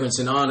show reverence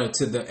and honor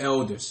to the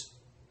elders,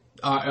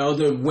 our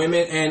elder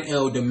women and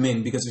elder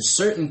men, because there's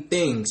certain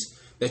things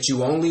that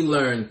you only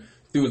learn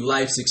through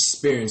life's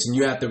experience, and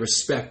you have to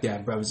respect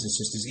that, brothers and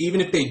sisters. Even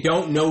if they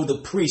don't know the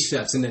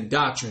precepts and the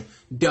doctrine,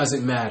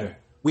 doesn't matter.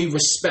 We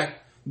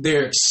respect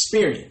their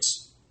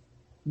experience,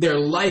 their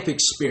life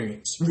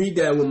experience. Read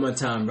that one more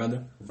time,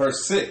 brother.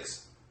 Verse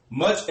 6.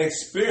 Much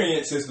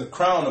experience is the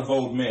crown of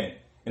old men,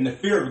 and the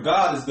fear of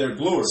God is their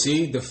glory.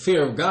 See, the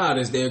fear of God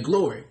is their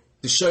glory.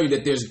 To show you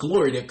that there's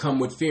glory that come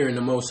with fearing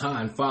the Most High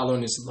and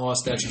following His law,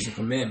 statutes, and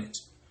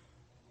commandments.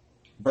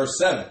 Verse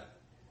 7.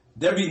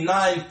 There be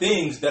 9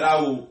 things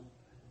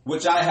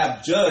which I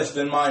have judged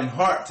in mine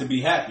heart to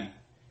be happy,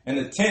 and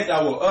the 10th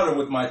I will utter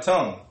with my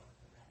tongue.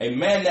 A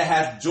man that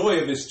hath joy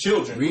of his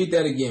children. Read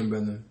that again,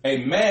 brother.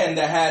 A man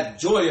that hath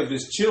joy of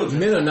his children.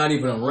 Men are not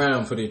even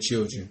around for their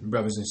children,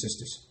 brothers and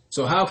sisters.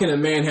 So how can a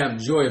man have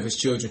joy of his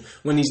children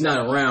when he's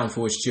not around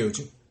for his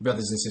children,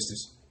 brothers and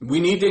sisters? We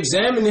need to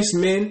examine this,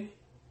 men,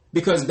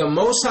 because the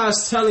Most High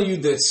is telling you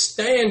the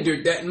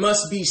standard that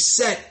must be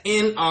set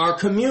in our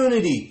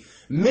community.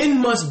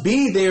 Men must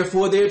be there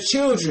for their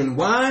children.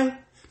 Why?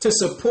 To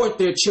support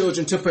their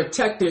children, to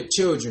protect their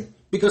children.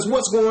 Because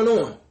what's going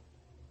on?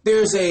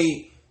 There's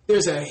a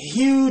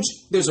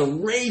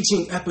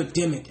raging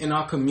epidemic in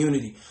our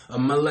community of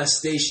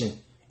molestation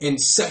and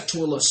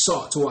sexual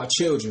assault to our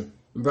children,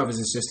 brothers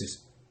and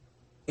sisters.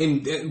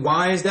 And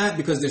why is that?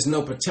 Because there's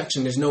no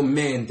protection. There's no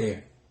man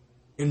there.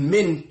 And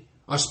men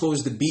are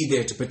supposed to be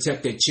there to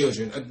protect their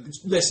children.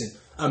 Listen,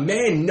 a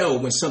man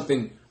knows when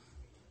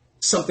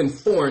something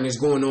foreign is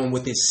going on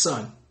with his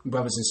son,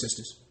 brothers and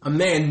sisters. A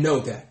man know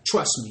that.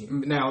 Trust me.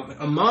 Now,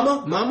 a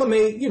mama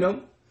may,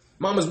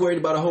 mama's worried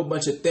about a whole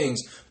bunch of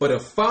things. But a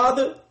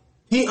father,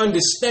 he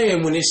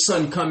understand when his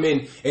son come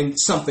in and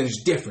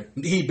something's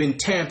different. He been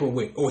tampered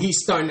with, or he's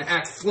starting to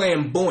act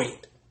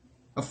flamboyant.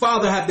 A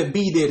father have to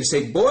be there to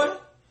say, boy,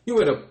 you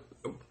better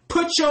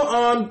put your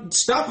arm,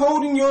 stop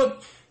holding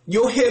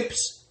your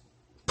hips.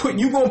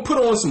 You gonna put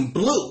on some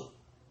blue.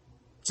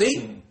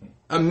 See?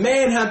 A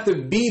man have to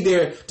be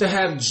there to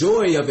have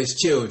joy of his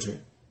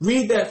children.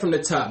 Read that from the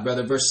top,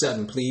 brother. Verse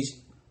 7,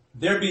 please.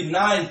 There be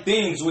 9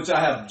 things which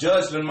I have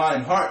judged in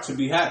mine heart to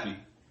be happy,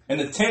 and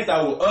the 10th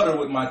I will utter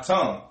with my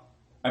tongue.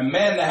 A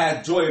man that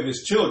hath joy of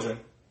his children,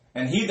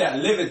 and he that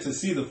liveth to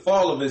see the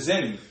fall of his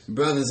enemies.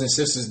 Brothers and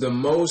sisters, the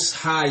Most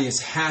High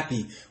is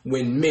happy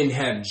when men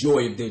have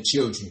joy of their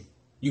children.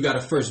 You got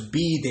to first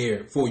be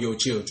there for your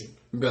children,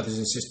 brothers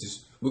and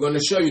sisters. We're going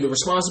to show you the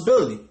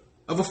responsibility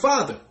of a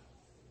father,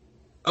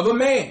 of a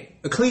man.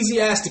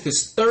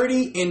 Ecclesiasticus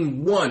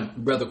 30:1,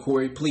 Brother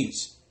Corey,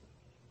 please.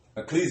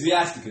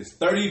 Ecclesiasticus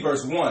 30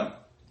 verse 1.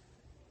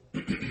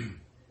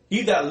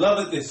 He that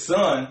loveth his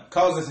son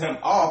causes him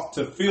oft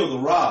to feel the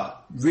rod.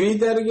 Read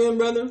that again,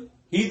 brother.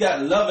 He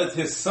that loveth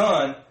his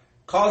son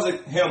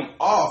causeth him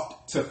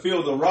oft to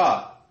feel the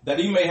rod. that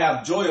he may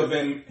have joy of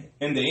him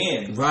in the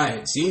end.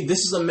 Right. See, this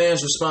is a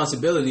man's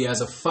responsibility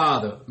as a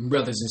father,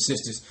 brothers and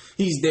sisters.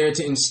 He's there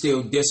to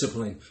instill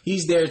discipline.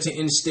 He's there to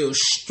instill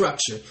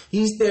structure.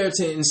 He's there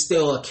to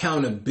instill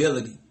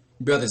accountability,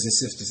 brothers and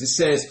sisters. It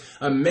says,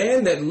 a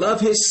man that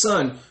loves his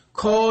son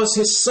calls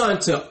his son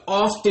to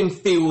often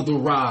feel the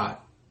rod.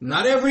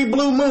 Not every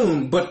blue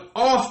moon, but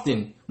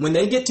often when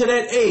they get to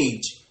that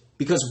age.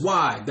 Because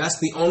why? That's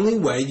the only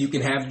way you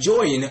can have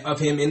joy of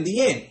him in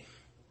the end.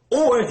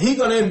 Or he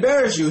going to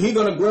embarrass you. He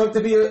going to grow up to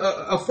be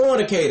a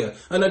fornicator,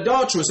 an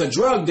adulteress, a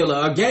drug dealer,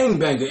 a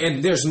gangbanger,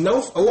 and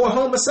or a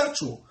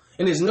homosexual.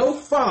 And there's no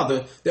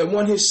father that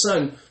want his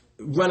son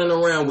running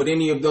around with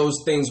any of those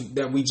things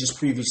that we just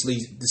previously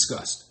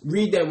discussed.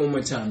 Read that one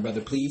more time,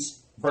 brother,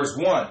 please. Verse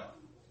 1.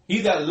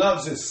 He that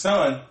loves his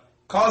son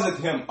causeth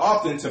him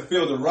often to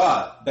feel the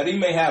rod, that he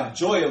may have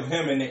joy of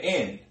him in the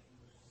end.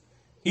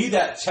 He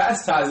that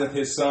chastiseth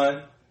his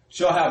son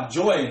shall have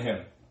joy in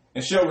him,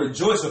 and shall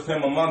rejoice with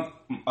him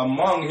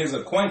among his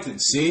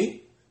acquaintance.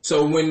 See?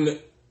 So when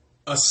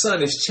a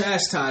son is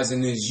chastised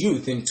in his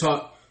youth and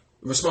taught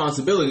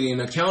responsibility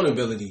and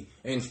accountability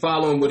and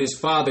following what his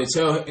father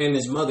and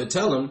his mother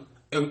tell him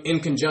in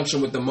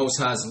conjunction with the Most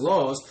High's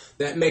laws,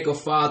 that make a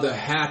father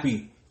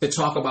happy to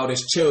talk about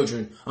his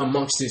children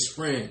amongst his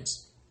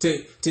friends.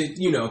 To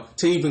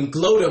even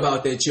gloat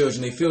about their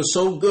children. They feel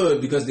so good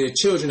because their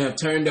children have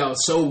turned out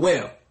so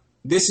well.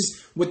 This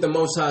is what the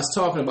Most High is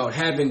talking about,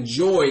 having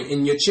joy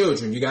in your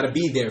children. You got to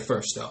be there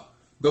first, though.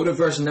 Go to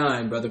verse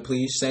 9, brother,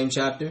 please. Same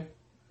chapter.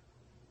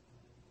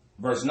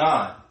 Verse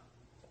 9.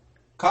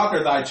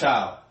 Conquer thy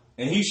child,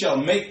 and he shall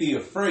make thee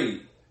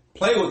afraid.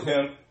 Play with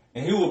him,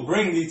 and he will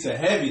bring thee to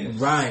heaviness.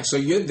 Right, so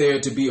you're there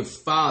to be a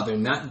father,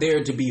 not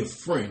there to be a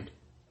friend.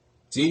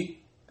 See?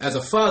 As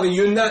a father,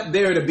 you're not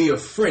there to be a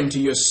friend to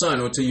your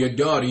son or to your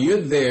daughter. You're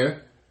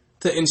there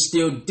to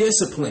instill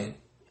discipline,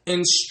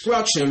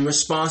 instruction,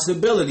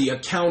 responsibility,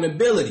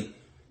 accountability.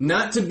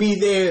 Not to be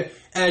there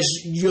as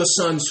your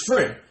son's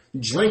friend,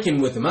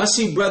 drinking with him. I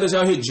see brothers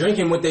out here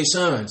drinking with their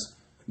sons.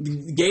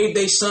 Gave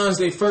their sons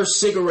their first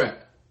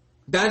cigarette.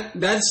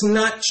 That's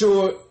not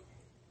your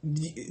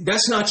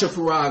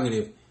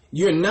prerogative.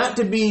 You're not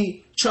to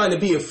be trying to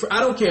be a friend. I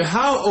don't care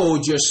how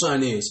old your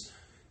son is.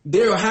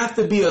 There'll have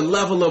to be a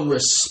level of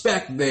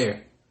respect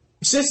there.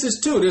 Sisters,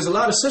 too. There's a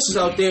lot of sisters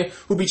out there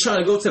who be trying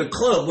to go to the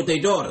club with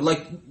their daughter.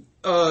 Like,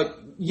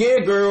 yeah,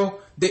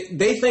 girl,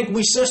 they think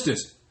we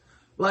sisters.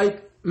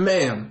 Like,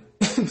 ma'am,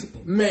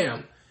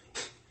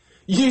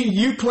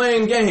 you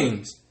playing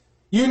games.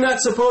 You're not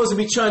supposed to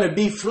be trying to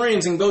be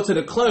friends and go to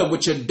the club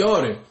with your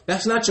daughter.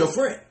 That's not your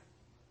friend.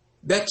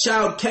 That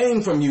child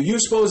came from you. You're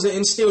supposed to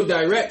instill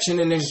direction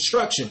and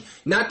instruction,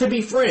 not to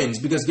be friends.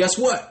 Because guess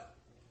what?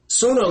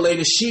 Sooner or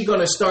later, she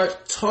going to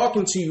start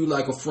talking to you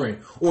like a friend.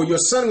 Or your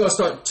son going to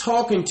start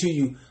talking to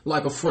you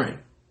like a friend.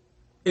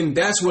 And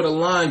that's where the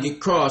line get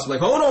crossed.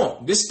 Like, hold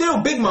on. There's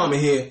still Big Mama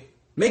here.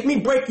 Make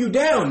me break you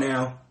down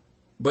now.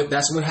 But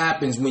that's what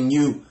happens when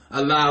you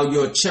allow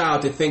your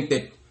child to think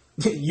that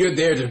you're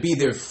there to be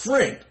their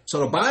friend.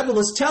 So the Bible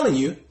is telling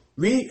you.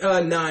 Read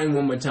 9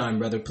 one more time,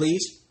 brother,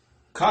 please.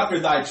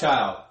 Conquer thy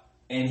child,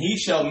 and he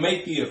shall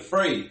make thee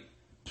afraid.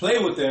 Play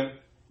with him,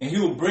 and he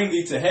will bring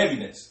thee to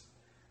heaviness.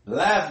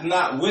 Laugh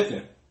not with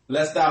him,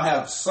 lest thou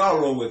have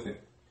sorrow with him,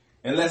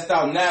 and lest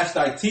thou gnash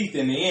thy teeth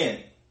in the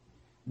end.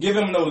 Give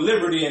him no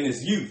liberty in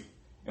his youth,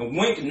 and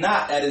wink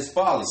not at his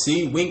follies.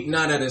 See, wink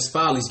not at his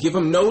follies. Give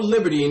him no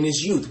liberty in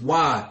his youth.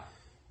 Why?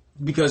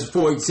 Because,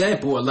 for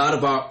example, a lot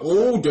of our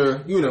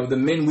older, the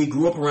men we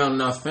grew up around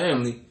in our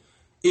family,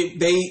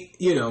 they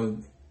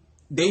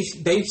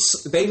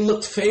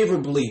looked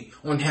favorably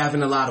on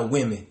having a lot of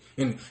women.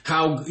 And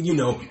how,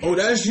 oh,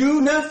 that's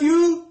you,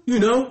 nephew?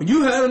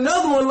 You had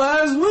another one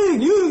last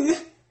week.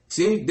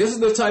 See, this is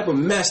the type of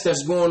mess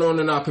that's going on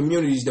in our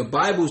communities. The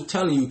Bible's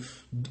telling you,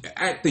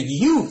 at the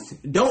youth,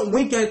 don't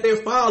wink at their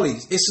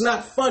follies. It's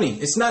not funny.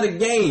 It's not a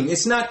game.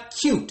 It's not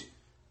cute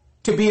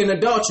to be an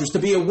adulteress, to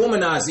be a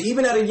womanizer,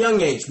 even at a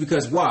young age.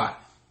 Because why?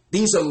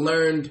 These are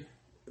learned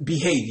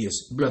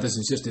behaviors, brothers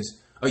and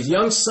sisters. A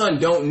young son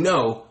don't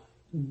know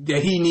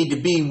that he need to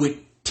be with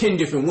 10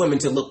 different women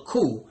to look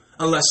cool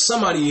unless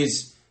somebody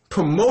is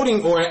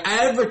promoting or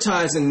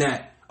advertising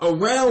that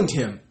around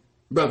him,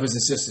 brothers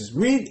and sisters.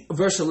 Read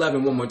verse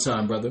 11 one more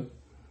time, brother.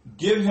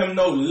 Give him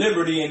no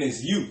liberty in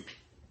his youth,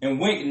 and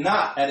wink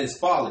not at his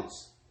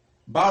follies.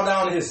 Bow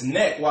down his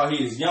neck while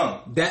he is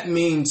young. That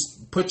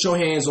means put your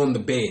hands on the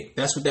bed.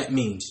 That's what that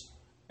means.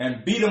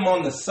 And beat him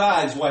on the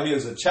sides while he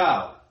is a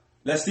child,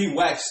 lest he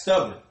wax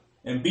stubborn,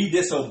 and be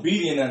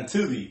disobedient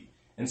unto thee,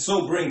 and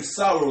so bring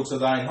sorrow to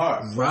thine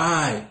heart.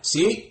 Right.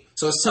 See?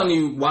 So it's telling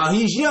you, while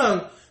he's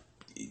young,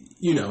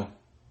 you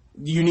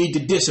need to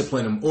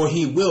discipline him, or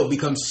he will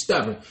become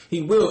stubborn.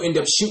 He will end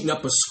up shooting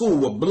up a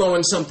school or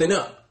blowing something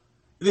up.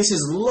 This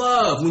is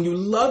love. When you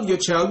love your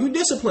child, you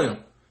discipline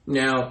him.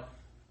 Now,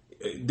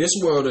 this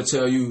world will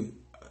tell you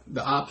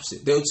the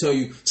opposite. They'll tell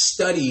you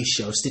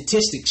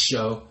statistics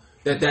show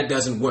that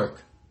doesn't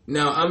work.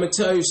 Now, I'm going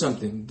to tell you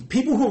something. The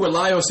people who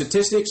rely on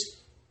statistics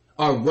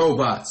are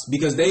robots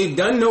because they've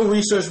done no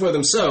research for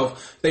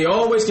themselves. They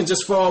always can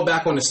just fall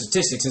back on the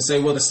statistics and say,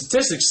 well, the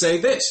statistics say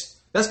this.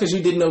 That's because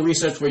you did no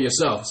research for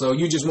yourself. So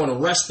you just want to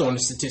rest on the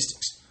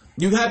statistics.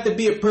 You have to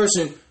be a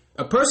person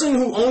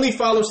who only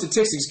follows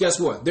statistics. Guess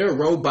what? They're a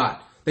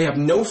robot. They have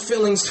no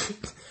feelings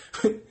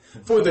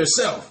for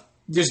themselves.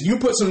 Just you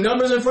put some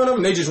numbers in front of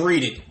them, they just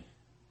read it.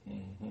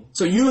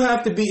 So you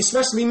have to be,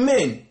 especially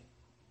men.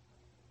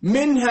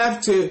 Men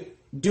have to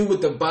do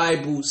what the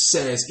Bible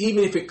says,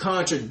 even if it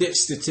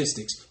contradicts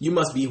statistics. You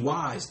must be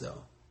wise,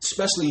 though,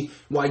 especially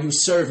while you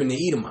serve in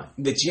the Edomite,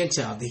 the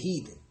Gentile, the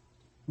heathen.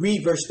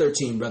 Read verse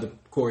 13, Brother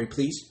Corey,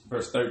 please.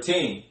 Verse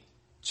 13.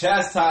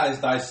 Chastise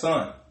thy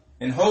son,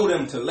 and hold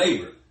him to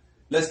labor,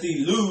 lest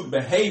the lewd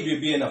behavior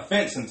be an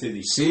offense unto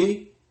thee.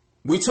 See?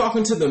 We're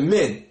talking to the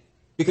men.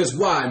 Because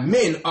why?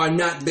 Men are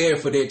not there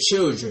for their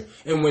children.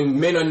 And when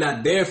men are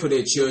not there for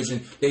their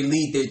children, they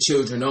lead their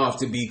children off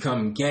to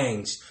become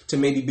gangs, to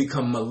maybe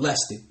become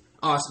molested.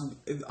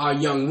 Our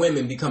young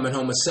women becoming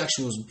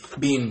homosexuals,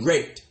 being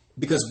raped.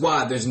 Because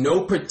why? There's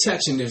no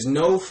protection. There's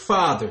no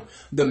father.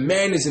 The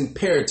man is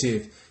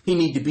imperative. He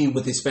need to be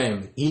with his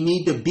family. He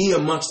need to be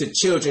amongst the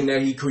children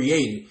that he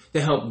created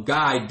to help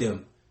guide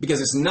them.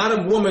 Because it's not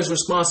a woman's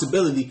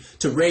responsibility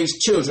to raise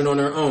children on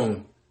her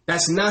own.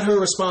 That's not her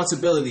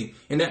responsibility.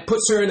 And that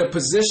puts her in a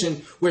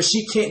position where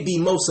she can't be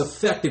most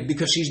effective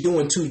because she's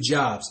doing two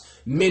jobs.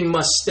 Men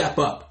must step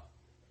up.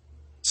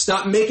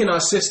 Stop making our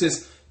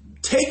sisters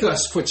take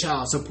us for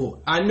child support.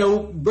 I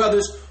know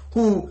brothers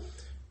who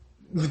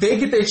they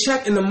get their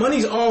check and the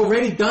money's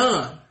already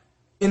gone.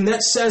 And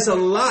that says a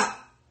lot.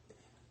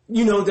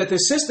 You know, that the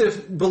sister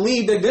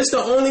believe that this the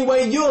only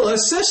way you'll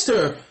assist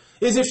her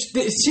is if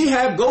she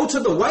go to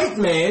the white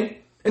man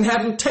and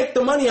have him take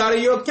the money out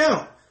of your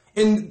account.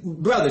 And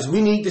brothers,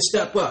 we need to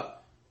step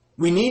up.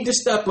 We need to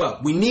step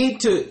up. We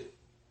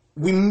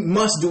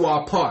must do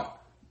our part.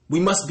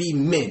 We must be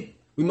men.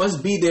 We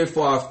must be there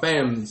for our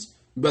families,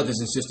 brothers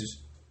and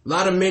sisters. A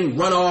lot of men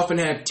run off and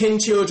have 10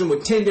 children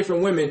with 10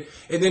 different women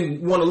and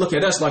then want to look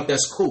at us like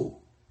that's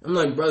cool. I'm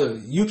like,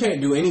 brother, you can't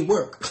do any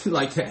work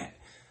like that.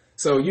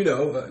 So, you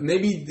know,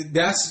 maybe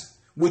that's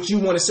what you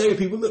want to say to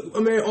people. Look,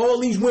 man, all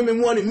these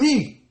women wanted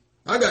me.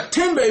 I got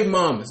 10 baby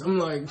mamas. I'm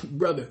like,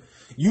 brother,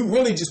 you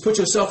really just put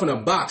yourself in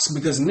a box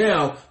because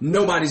now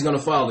nobody's going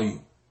to follow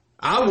you.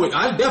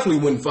 I definitely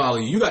wouldn't follow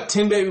you. You got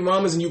 10 baby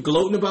mamas and you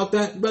gloating about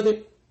that,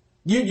 brother?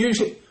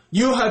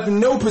 You have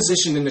no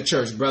position in the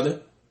church,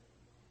 brother.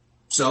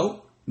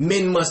 So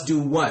men must do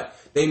what?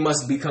 They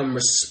must become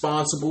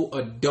responsible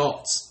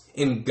adults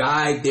and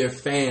guide their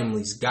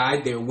families,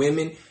 guide their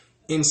women,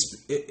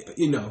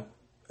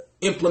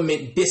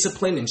 implement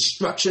discipline and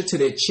structure to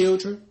their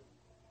children.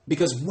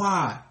 Because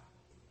why?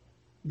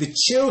 The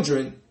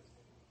children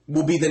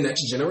will be the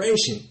next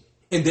generation,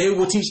 and they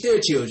will teach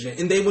their children,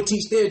 and they will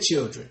teach their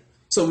children.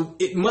 So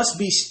it must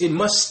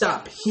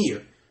stop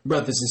here,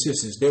 brothers and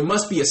sisters. There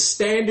must be a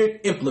standard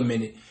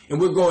implemented,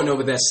 and we're going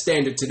over that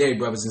standard today,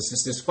 brothers and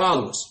sisters.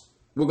 Follow us.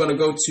 We're going to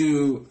go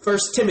to 1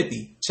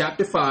 Timothy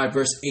chapter 5,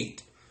 verse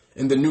 8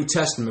 in the New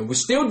Testament. We're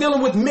still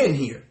dealing with men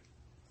here.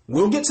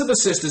 We'll get to the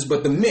sisters,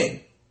 but the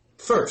men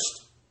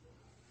first.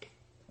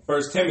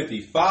 1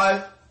 Timothy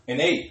 5 and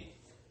 8.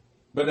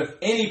 But if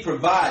any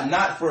provide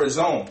not for his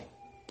own,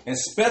 and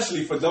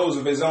especially for those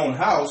of his own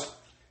house,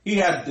 he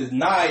hath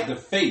denied the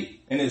faith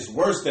and is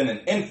worse than an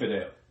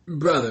infidel.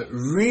 Brother,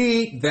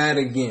 read that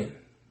again.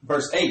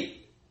 Verse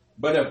 8.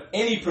 But if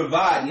any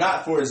provide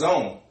not for his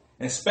own,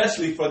 and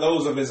especially for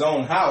those of his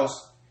own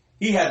house,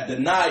 he hath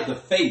denied the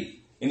faith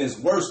and is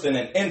worse than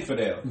an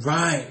infidel.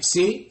 Right.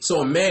 See?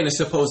 So a man is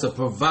supposed to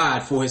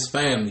provide for his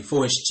family,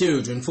 for his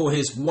children, for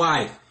his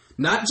wife.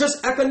 Not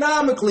just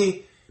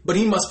economically, but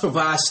he must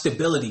provide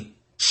stability,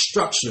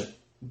 structure,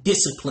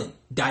 discipline,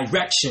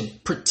 direction,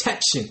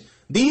 protection.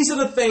 These are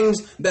the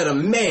things that a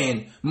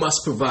man must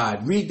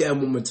provide. Read that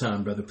one more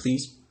time, brother,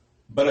 please.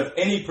 But if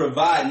any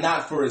provide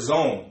not for his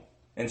own,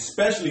 and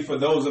especially for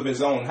those of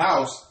his own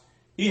house,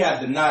 he hath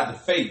denied the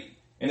faith,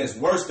 and is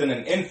worse than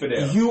an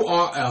infidel. You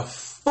are a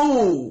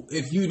fool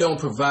if you don't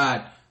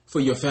provide for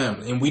your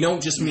family. And we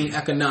don't just mean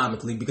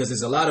economically, because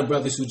there's a lot of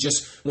brothers who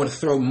just want to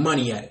throw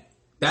money at it.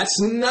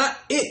 That's not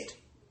it.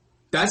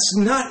 That's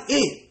not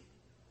it.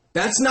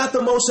 That's not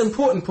the most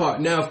important part.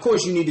 Now, of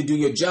course, you need to do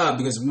your job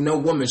because no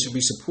woman should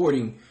be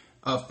supporting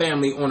a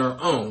family on her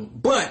own.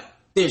 But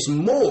there's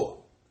more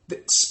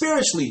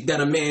spiritually that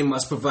a man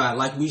must provide,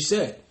 like we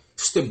said.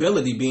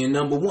 Stability being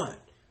number one.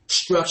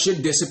 Structure,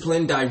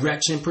 discipline,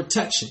 direction,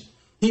 protection.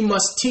 He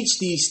must teach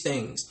these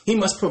things. He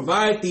must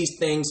provide these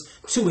things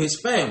to his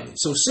family.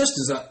 So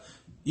sisters,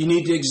 you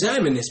need to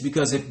examine this,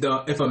 because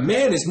if a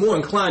man is more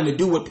inclined to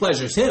do what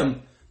pleasures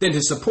him than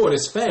to support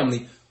his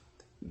family,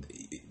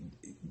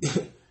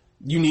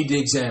 you need to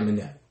examine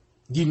that.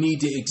 You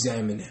need to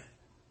examine that.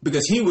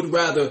 Because he would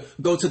rather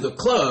go to the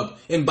club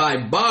and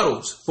buy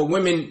bottles for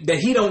women that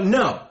he don't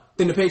know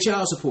than to pay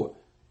child support,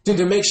 than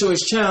to make sure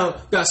his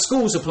child got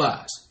school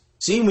supplies.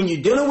 See, when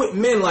you're dealing with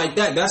men like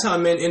that, that's how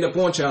men end up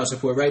on child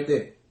support right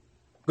there.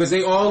 Because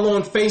they all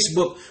on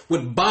Facebook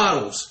with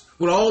bottles,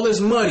 with all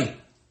this money.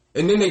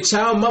 And then their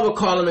child mother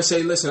call them and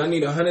say, listen, I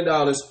need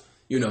 $100,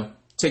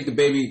 take the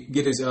baby,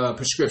 get his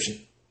prescription.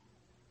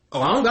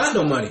 Oh, I don't got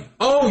no money.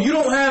 Oh, you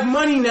don't have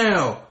money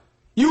now.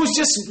 You was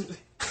just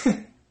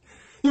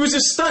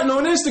stunting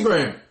on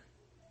Instagram.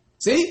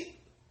 See?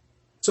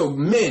 So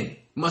men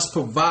must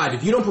provide.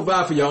 If you don't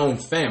provide for your own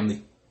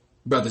family,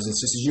 brothers and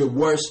sisters, you're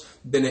worse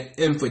than an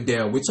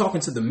infidel. We're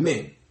talking to the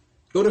men.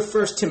 Go to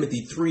 1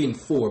 Timothy 3 and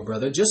 4,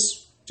 brother.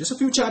 Just a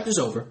few chapters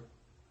over.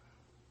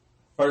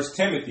 1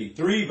 Timothy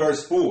 3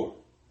 verse 4.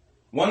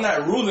 One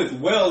that ruleth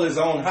well his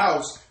own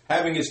house,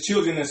 having his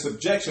children in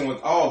subjection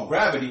with all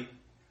gravity.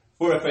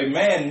 For if a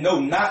man know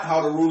not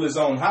how to rule his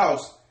own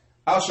house,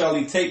 how shall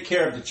he take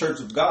care of the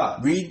church of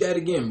God? Read that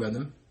again,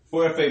 brother.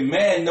 For if a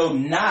man know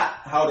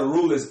not how to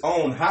rule his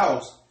own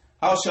house,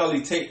 how shall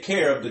he take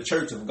care of the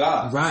church of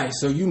God? Right,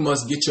 so you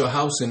must get your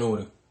house in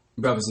order,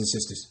 brothers and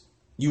sisters.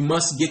 You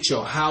must get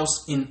your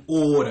house in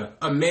order.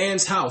 A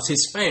man's house,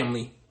 his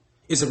family,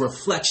 is a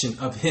reflection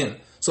of him.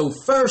 So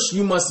first,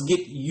 you must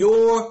get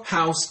your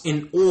house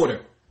in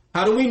order.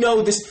 How do we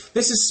know this?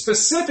 This is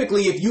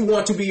specifically if you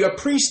want to be a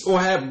priest or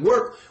have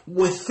work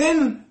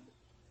within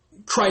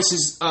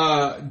Christ's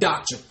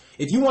doctrine.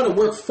 If you want to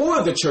work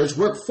for the church,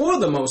 work for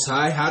the Most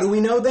High, how do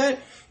we know that?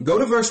 Go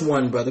to verse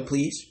 1, brother,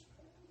 please.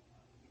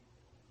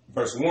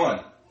 Verse 1.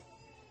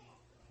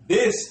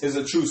 This is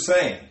a true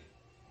saying.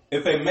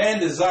 If a man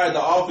desire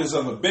the office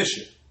of a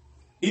bishop,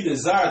 he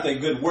desireth a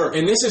good work.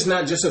 And this is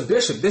not just a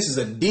bishop. This is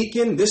a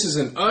deacon. This is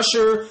an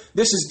usher.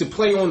 This is to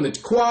play on the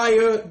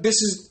choir.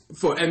 This is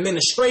for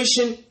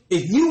administration.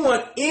 If you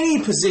want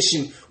any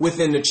position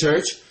within the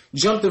church,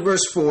 jump to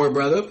verse 4,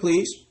 brother,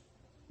 please.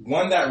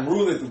 One that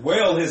ruleth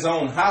well his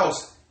own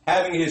house,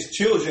 having his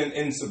children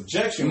in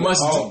subjection with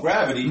all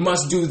gravity.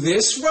 Must do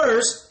this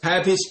first.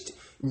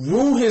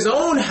 Rule his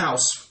own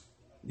house.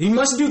 He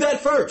must do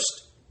that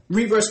first.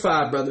 Read verse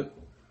 5, brother.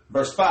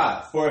 Verse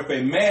 5, for if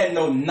a man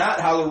know not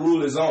how to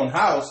rule his own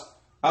house,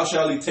 how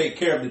shall he take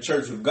care of the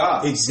church of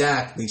God?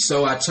 Exactly.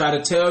 So I try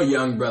to tell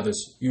young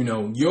brothers,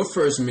 your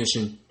first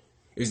mission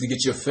is to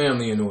get your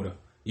family in order.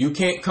 You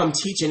can't come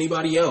teach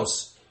anybody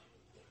else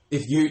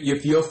if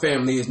your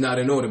family is not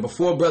in order.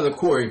 Before Brother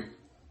Corey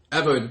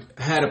ever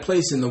had a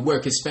place in the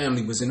work, his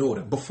family was in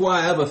order.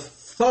 Before the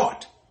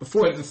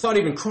thought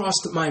even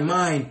crossed my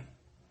mind,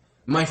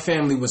 my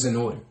family was in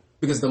order.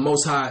 Because the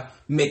Most High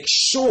makes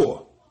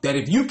sure that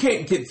if you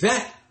can't get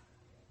that,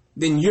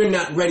 then you're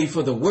not ready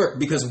for the work.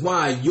 Because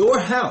why? Your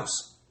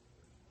house,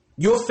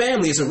 your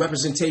family is a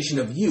representation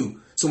of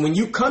you. So when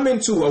you come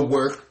into a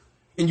work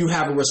and you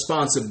have a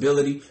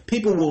responsibility,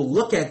 people will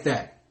look at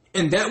that.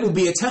 And that will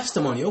be a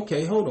testimony.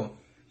 Okay, hold on.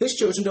 His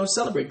children don't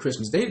celebrate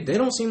Christmas. They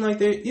don't seem like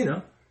they,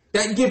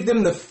 that give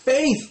them the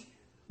faith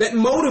that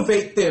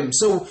motivate them.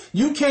 So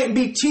you can't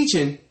be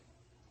teaching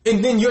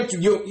and then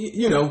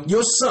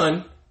your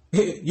son,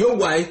 your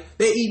wife,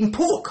 they're eating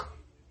pork.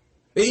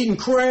 They're eating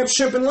crab,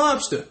 shrimp, and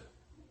lobster.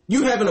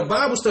 You having a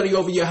Bible study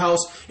over your house,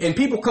 and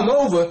people come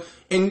over,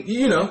 and,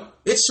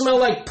 it smell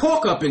like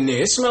pork up in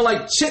there. It smell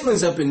like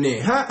chitlins up in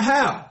there.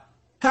 How?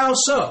 How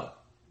so?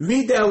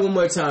 Read that one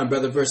more time,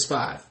 brother, verse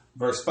 5.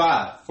 Verse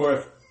 5, for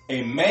if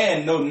a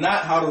man know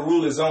not how to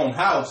rule his own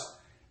house,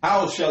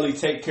 how shall he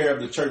take care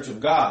of the church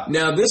of God?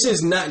 Now, this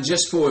is not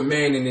just for a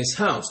man in his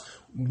house.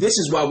 This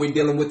is why we're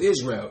dealing with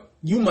Israel.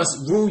 You must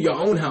rule your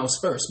own house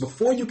first.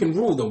 Before you can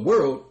rule the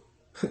world,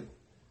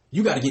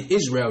 you got to get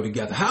Israel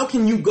together. How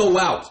can you go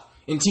out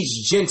and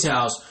teach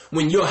Gentiles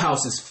when your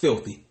house is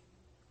filthy?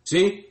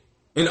 See?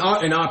 And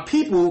our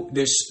people,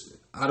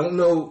 I don't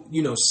know,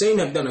 Satan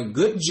have done a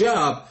good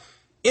job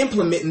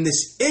implementing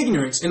this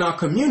ignorance in our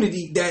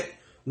community that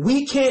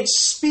we can't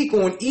speak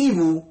on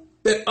evil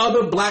that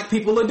other black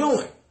people are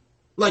doing.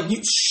 Like,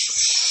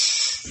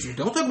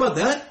 don't talk about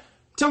that.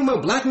 Talking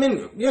about black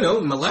men,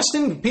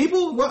 molesting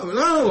people?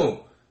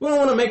 No. We don't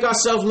want to make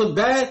ourselves look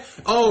bad.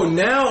 Oh,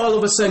 now all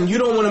of a sudden you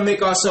don't want to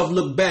make ourselves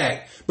look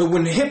bad. But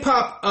when hip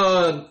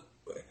hop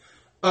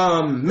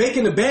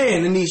making a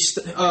band and these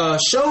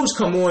shows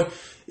come on,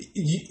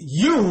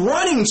 you're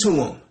running to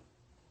them.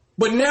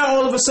 But now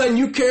all of a sudden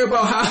you care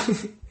about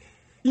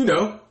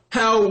how,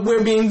 how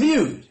we're being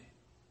viewed.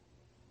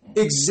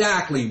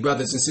 Exactly,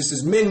 brothers and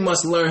sisters. Men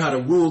must learn how to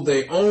rule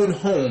their own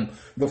home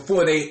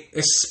before they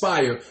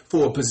aspire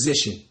for a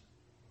position.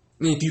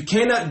 And if you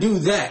cannot do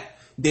that,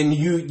 then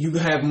you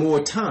have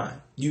more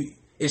time.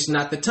 It's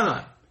not the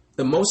time.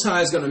 The Most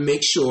High is going to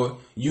make sure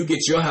you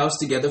get your house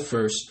together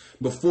first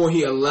before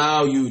he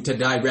allow you to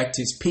direct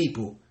his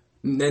people.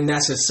 And then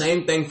that's the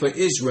same thing for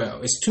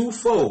Israel. It's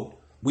twofold.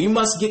 We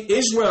must get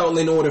Israel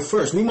in order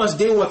first. We must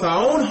deal with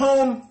our own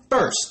home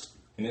first.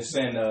 And it's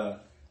saying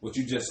what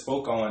you just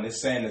spoke on,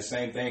 it's saying the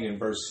same thing in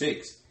verse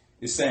 6.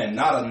 It's saying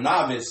not a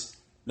novice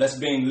that's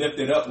being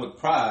lifted up with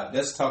pride.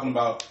 That's talking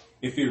about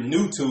if you're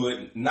new to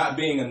it, not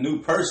being a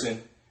new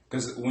person.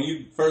 Because when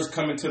you first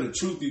come into the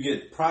truth, you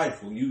get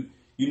prideful. You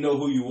know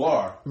who you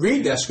are.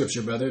 Read that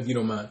scripture, brother, if you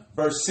don't mind.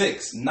 Verse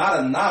 6, not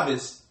a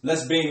novice,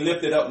 lest being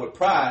lifted up with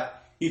pride,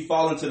 he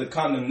fall into the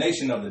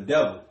condemnation of the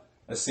devil.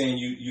 That's saying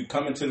you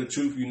come into the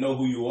truth, you know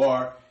who you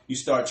are, you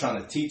start trying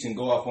to teach and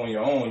go off on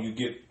your own, you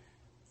get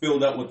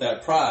filled up with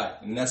that pride.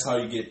 And that's how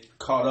you get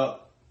caught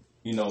up,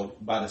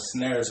 by the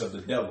snares of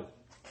the devil.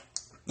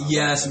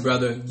 Yes,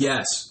 brother.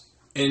 Yes.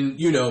 And,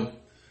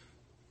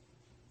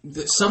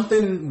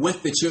 something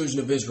with the children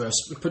of Israel,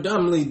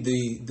 predominantly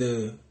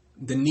the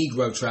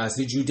Negro tribes,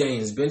 the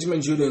Judeans,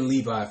 Benjamin, Judah, and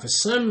Levi, for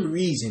some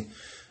reason,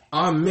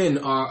 our men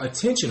are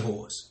attention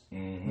whores.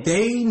 Mm-hmm.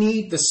 They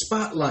need the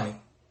spotlight.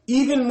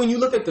 Even when you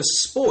look at the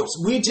sports,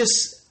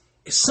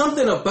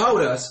 something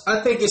about us,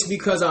 I think it's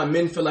because our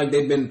men feel like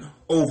they've been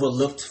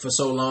overlooked for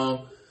so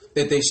long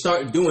that they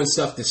start doing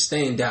stuff to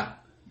stand out.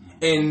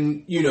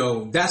 And,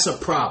 that's a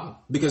problem.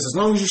 Because as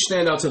long as you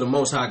stand out to the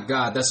Most High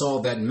God, that's all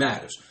that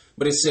matters.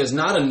 But it says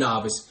not a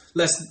novice,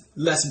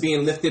 less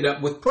being lifted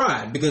up with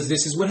pride. Because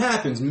this is what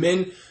happens.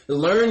 Men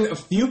learn a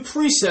few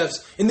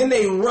precepts and then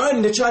they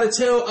run to try to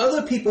tell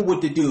other people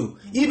what to do.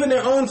 Even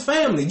their own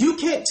family. You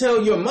can't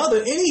tell your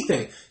mother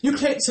anything. You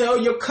can't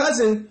tell your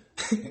cousin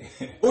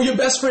or your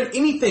best friend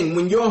anything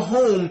when your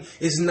home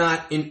is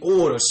not in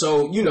order.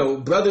 So,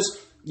 brothers,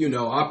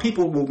 our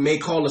people may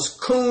call us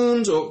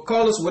coons or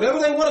call us whatever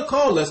they want to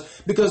call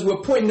us because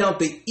we're pointing out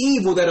the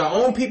evil that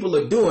our own people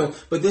are doing.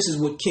 But this is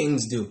what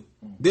kings do.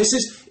 This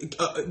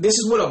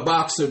is what a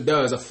boxer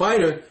does. A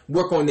fighter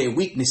work on their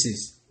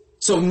weaknesses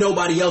so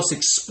nobody else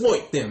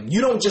exploit them.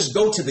 You don't just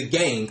go to the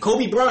game.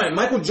 Kobe Bryant,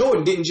 Michael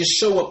Jordan didn't just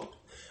show up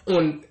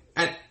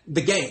at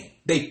the game.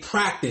 They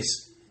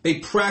practice. They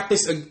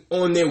practice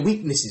on their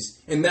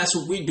weaknesses. And that's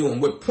what we're doing.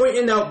 We're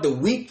pointing out the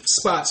weak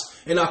spots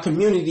in our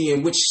community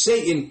in which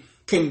Satan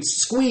can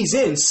squeeze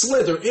in,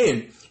 slither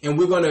in. And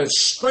we're going to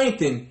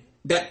strengthen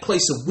that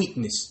place of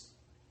weakness.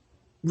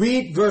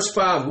 Read verse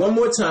 5 one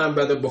more time,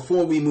 brother,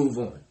 before we move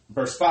on.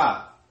 Verse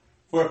 5.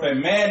 For if a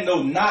man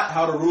know not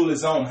how to rule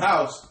his own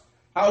house,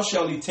 how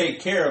shall he take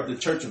care of the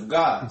church of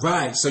God?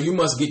 Right. So you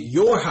must get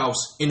your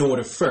house in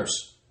order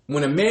first.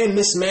 When a man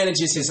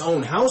mismanages his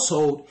own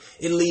household,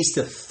 it leads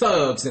to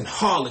thugs and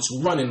harlots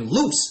running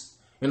loose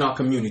in our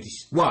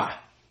communities. Why?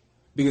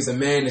 Because a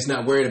man is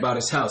not worried about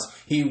his house.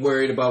 He's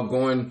worried about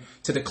going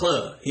to the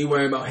club. He's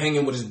worried about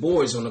hanging with his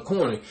boys on the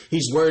corner.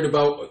 He's worried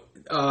about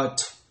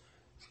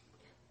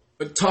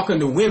talking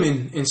to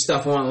women and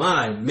stuff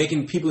online,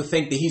 making people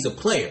think that he's a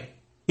player.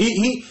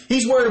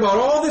 He's worried about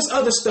all this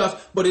other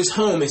stuff, but his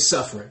home is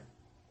suffering.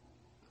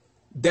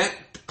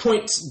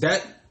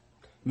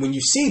 When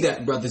you see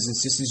that, brothers and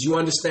sisters, you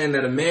understand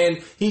that a man,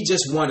 he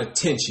just want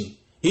attention.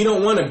 He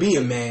don't want to be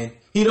a man.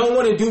 He don't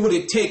want to do what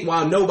it takes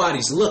while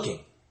nobody's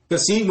looking.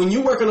 Because see, when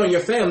you're working on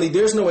your family,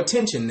 there's no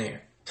attention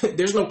there.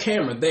 There's no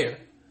camera there.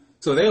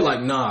 So they're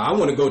like, nah, I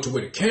want to go to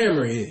where the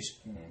camera is.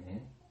 Mm-hmm.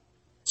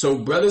 So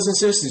brothers and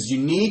sisters, you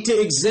need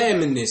to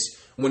examine this.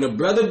 When a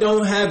brother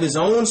don't have his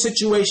own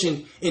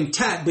situation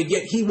intact, but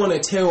yet he want to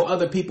tell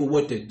other people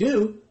what to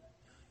do,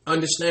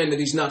 understand that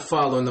he's not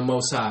following the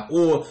Most High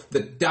or the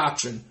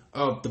doctrine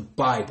of the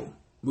Bible.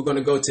 We're going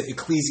to go to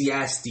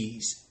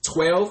Ecclesiastes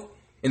 12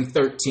 and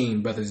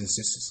 13, brothers and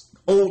sisters.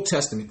 Old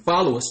Testament.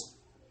 Follow us.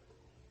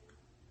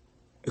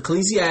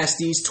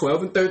 Ecclesiastes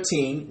 12 and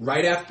 13,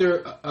 right after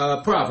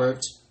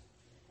Proverbs.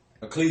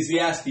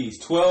 Ecclesiastes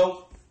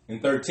 12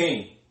 and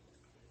 13.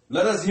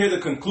 Let us hear the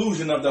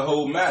conclusion of the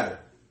whole matter.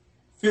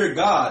 Fear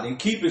God and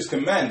keep his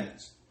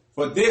commandments,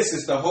 for this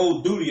is the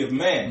whole duty of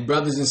man.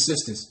 Brothers and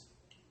sisters,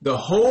 the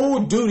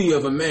whole duty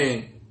of a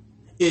man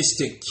is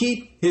to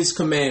keep his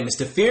commandments,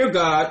 to fear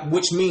God,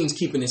 which means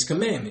keeping his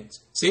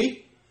commandments.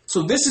 See?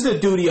 So this is the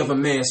duty of a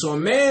man. So a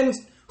man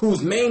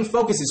whose main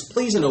focus is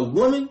pleasing a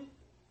woman,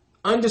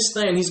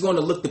 understand he's going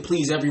to look to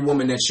please every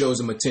woman that shows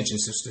him attention,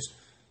 sisters.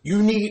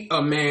 You need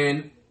a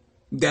man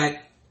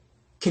that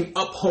can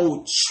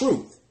uphold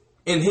truth.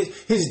 And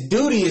his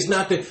duty is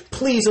not to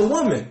please a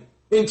woman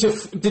and to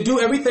do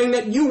everything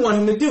that you want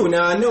him to do.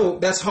 Now, I know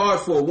that's hard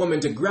for a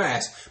woman to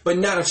grasp, but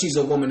not if she's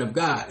a woman of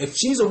God. If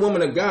she's a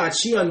woman of God,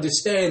 she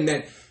understands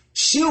that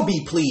she'll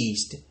be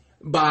pleased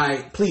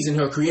by pleasing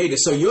her creator.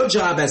 So your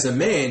job as a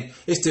man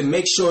is to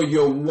make sure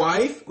your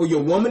wife or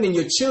your woman and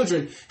your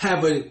children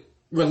have a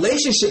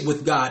relationship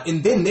with God,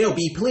 and then they'll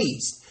be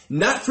pleased.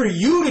 Not for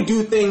you to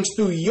do things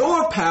through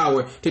your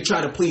power to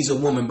try to please a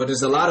woman, but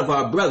there's a lot of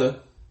our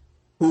brother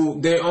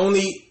who they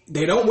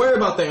don't worry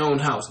about their own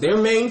house. Their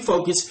main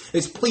focus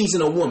is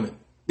pleasing a woman.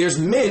 There's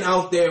men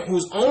out there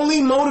whose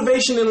only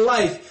motivation in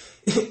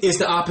life is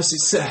the opposite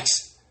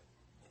sex.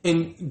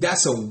 And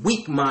that's a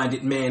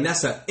weak-minded man.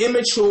 That's an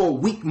immature,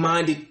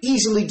 weak-minded,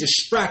 easily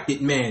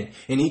distracted man.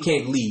 And he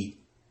can't lead.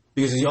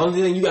 Because the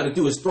only thing you got to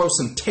do is throw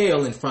some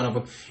tail in front of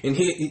him. And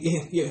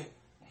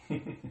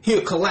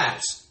he'll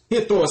collapse.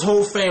 He'll throw his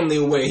whole family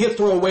away. He'll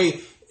throw away,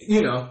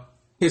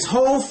 his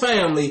whole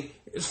family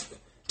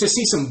to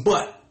see some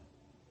butt.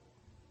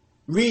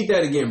 Read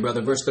that again,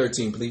 brother. Verse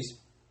 13, please.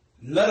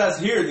 Let us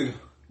hear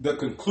the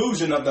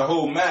conclusion of the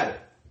whole matter.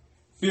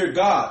 Fear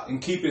God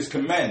and keep his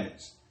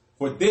commandments,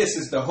 for this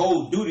is the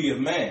whole duty of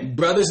man.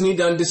 Brothers need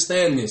to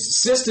understand this.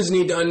 Sisters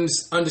need to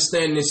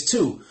understand this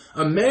too.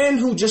 A man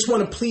who just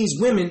want to please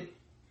women,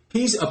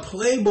 he's a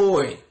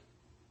playboy.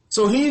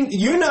 So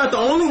you're not the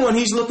only one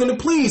he's looking to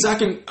please.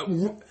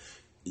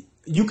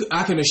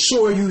 I can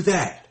assure you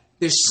that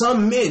there's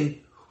some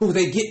men who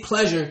they get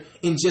pleasure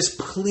in just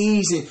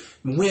pleasing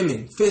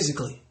women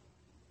physically.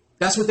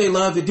 That's what they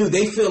love to do.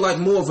 They feel like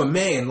more of a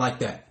man like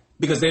that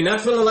because they're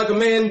not feeling like a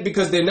man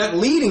because they're not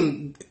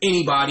leading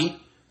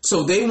anybody.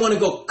 So they want to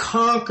go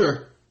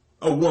conquer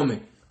a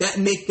woman. That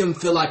make them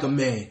feel like a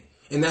man.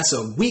 And that's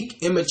a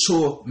weak,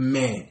 immature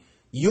man.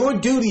 Your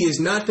duty is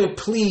not to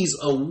please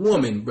a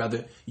woman,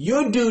 brother.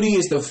 Your duty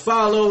is to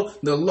follow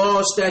the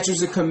laws,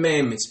 statutes, and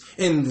commandments.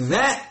 And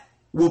that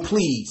will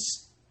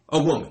please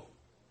a woman.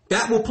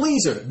 That will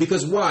please her.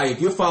 Because why?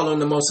 If you're following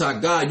the Most High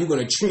God, you're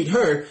going to treat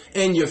her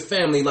and your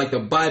family like the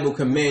Bible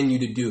commands you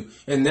to do.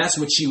 And that's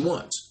what she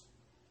wants.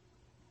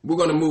 We're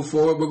going to move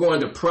forward. We're going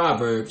to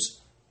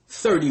Proverbs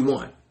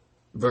 31,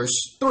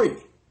 verse 3.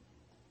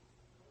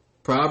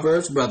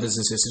 Proverbs, brothers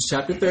and sisters,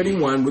 chapter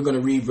 31. We're going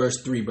to read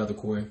verse 3, Brother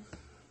Corey.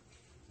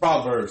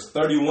 Proverbs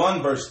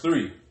 31, verse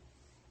 3.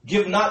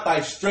 Give not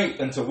thy strength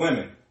unto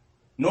women,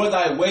 nor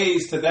thy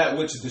ways to that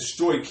which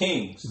destroy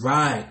kings.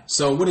 Right.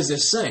 So what is it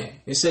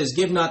saying? It says,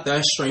 give not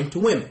thy strength to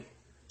women.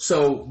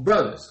 So,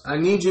 brothers, I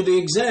need you to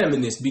examine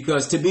this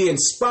because to be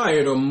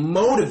inspired or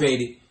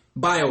motivated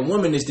by a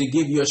woman is to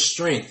give your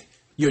strength,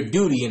 your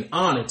duty, and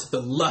honor to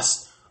the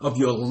lust of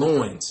your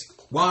loins.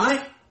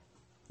 Why?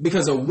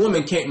 Because a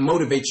woman can't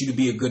motivate you to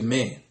be a good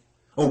man.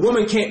 A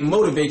woman can't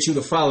motivate you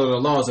to follow the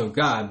laws of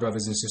God,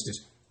 brothers and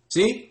sisters.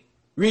 See?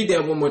 Read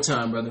that one more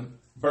time, brother.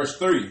 Verse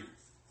 3.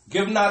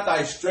 Give not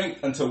thy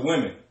strength unto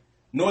women,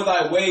 nor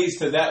thy ways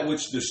to that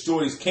which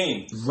destroys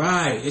kings.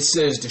 Right. It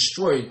says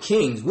destroy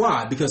kings.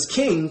 Why? Because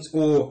kings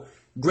or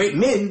great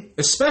men,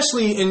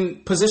 especially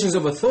in positions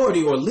of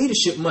authority or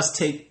leadership, must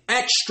take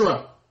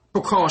extra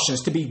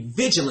precautions to be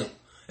vigilant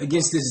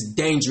against this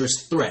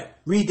dangerous threat.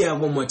 Read that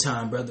one more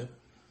time, brother.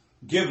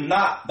 Give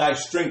not thy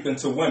strength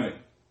unto women,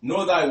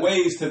 nor thy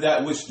ways to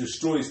that which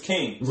destroys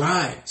kings.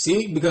 Right.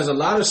 See, because a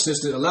lot of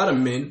sisters, a lot of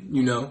men,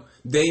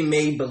 they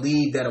may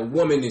believe that a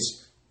woman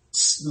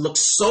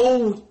looks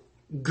so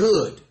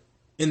good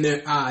in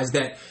their eyes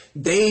that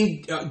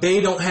they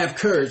don't have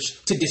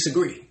courage to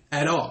disagree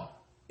at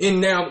all. And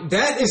now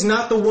that is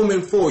not the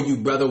woman for you,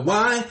 brother.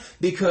 Why?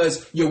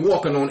 Because you're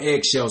walking on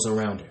eggshells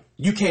around her.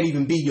 You can't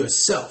even be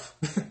yourself.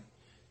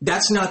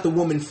 That's not the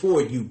woman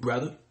for you,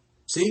 brother.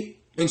 See?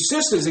 And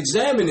sisters,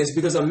 examine this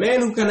because a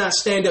man who cannot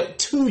stand up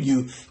to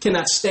you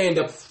cannot stand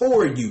up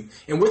for you.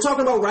 And we're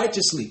talking about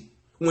righteously.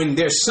 When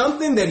there's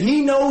something that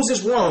he knows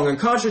is wrong and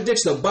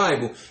contradicts the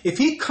Bible, if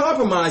he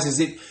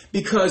compromises it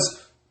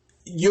because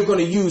you're going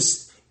to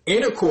use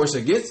intercourse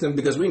against them,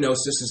 because we know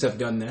sisters have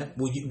done that.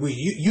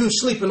 You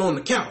sleeping on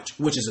the couch,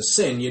 which is a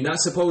sin. You're not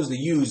supposed to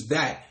use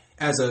that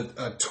as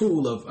a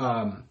tool of,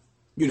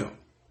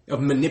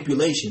 of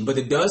manipulation. But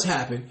it does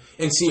happen.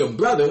 And see a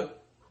brother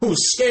who's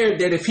scared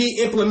that if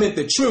he implement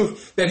the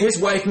truth, that his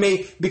wife may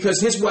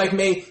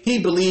he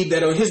believe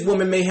that his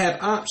woman may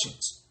have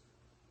options.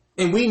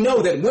 And we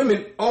know that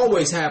women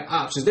always have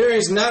options. There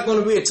is not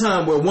going to be a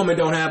time where women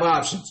don't have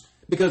options.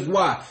 Because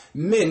why?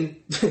 Men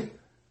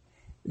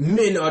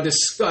are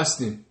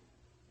disgusting.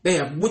 They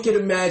have wicked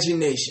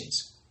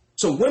imaginations.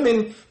 So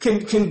women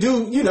can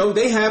do,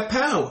 they have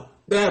power.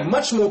 They have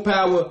much more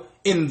power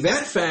in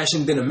that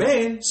fashion than a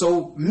man.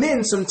 So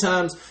men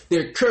sometimes,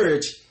 their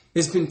courage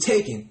has been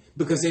taken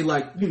because they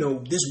like,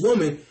 this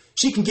woman,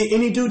 she can get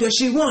any dude that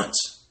she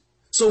wants.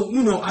 So,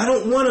 I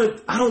don't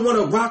want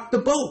to rock the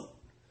boat.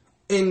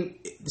 And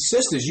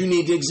sisters, you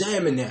need to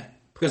examine that.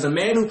 Because a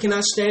man who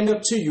cannot stand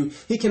up to you,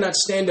 he cannot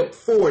stand up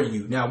for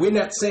you. Now, we're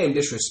not saying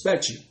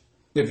disrespect you.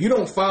 If you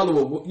don't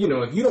follow,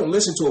 if you don't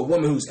listen to a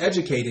woman who's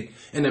educated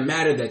in a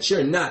matter that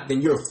you're not,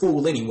 then you're a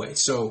fool anyway.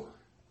 So,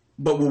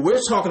 but what we're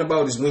talking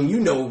about is when you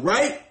know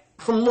right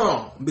from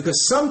wrong.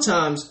 Because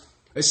sometimes,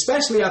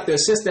 especially after a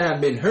sister have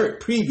been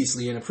hurt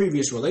previously in a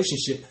previous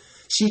relationship,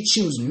 she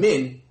choose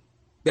men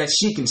that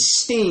she can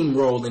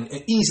steamroll and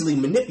easily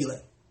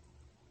manipulate.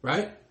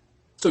 Right?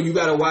 So you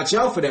got to watch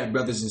out for that,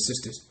 brothers and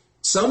sisters.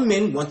 Some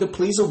men want to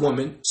please a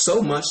woman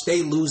so much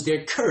they lose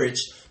their courage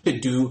to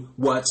do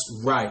what's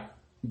right,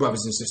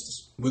 brothers and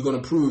sisters. We're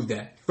going to prove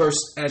that. First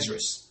Ezra,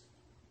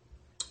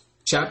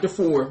 chapter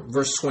 4,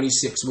 verse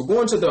 26. We're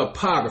going to the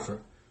apocrypha,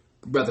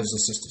 brothers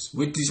and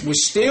sisters. We're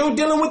still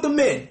dealing with the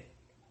men.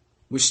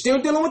 We're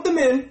still dealing with the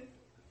men.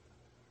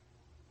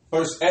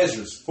 First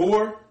Ezra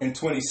 4 and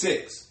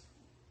 26.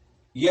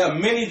 Yeah,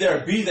 many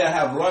there be that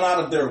have run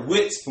out of their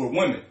wits for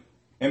women,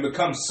 and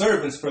become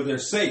servants for their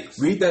sakes.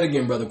 Read that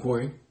again, Brother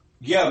Corey.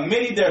 Yeah,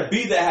 many there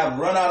be that have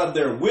run out of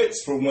their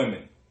wits for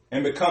women,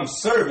 and become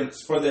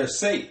servants for their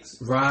sakes.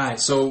 Right.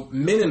 So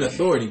men in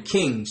authority,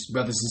 kings,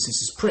 brothers and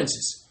sisters,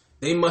 princes,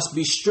 they must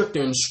be stricter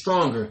and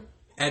stronger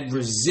at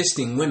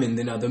resisting women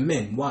than other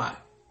men. Why?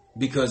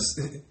 Because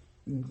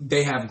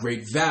they have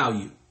great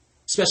value,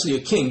 especially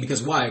a king.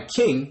 Because why? A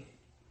king,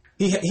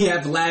 he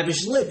have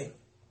lavish living.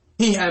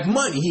 He have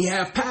money. He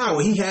have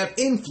power. He have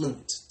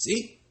influence.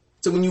 See?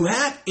 So when you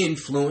have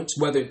influence,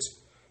 whether it's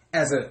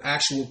as an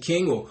actual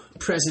king or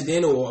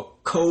president or a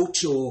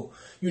coach or,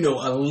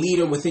 a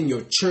leader within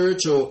your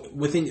church or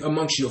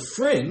amongst your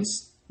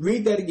friends,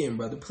 read that again,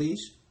 brother,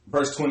 please.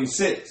 Verse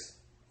 26.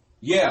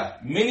 Yeah,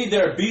 many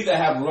there be that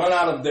have run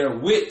out of their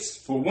wits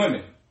for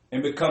women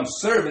and become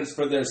servants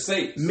for their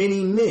sakes.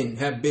 Many men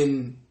have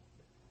been,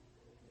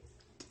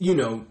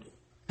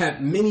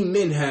 many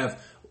men have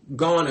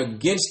gone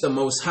against the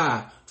Most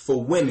High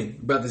for women,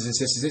 brothers and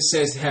sisters. It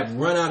says have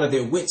run out of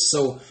their wits.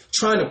 So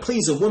trying to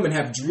please a woman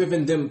have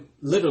driven them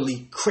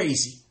literally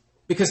crazy,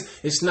 because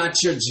it's not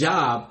your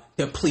job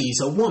to please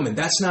a woman.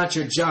 That's not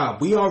your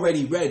job. We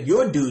already read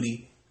your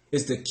duty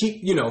is to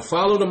keep,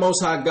 follow the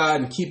Most High God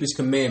and keep his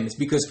commandments,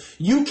 because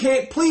you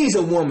can't please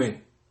a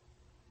woman.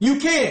 You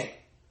can't.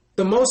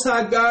 The Most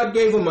High God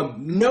gave them a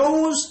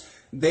nose.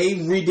 They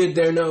redid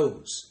their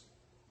nose.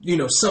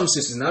 Some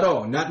sisters, not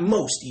all, not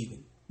most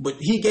even. But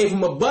he gave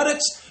them a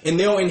buttocks and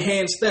they'll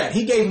enhance that.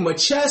 He gave them a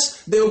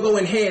chest, they'll go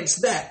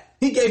enhance that.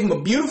 He gave them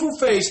a beautiful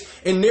face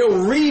and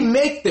they'll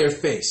remake their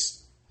face.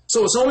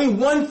 So it's only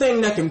one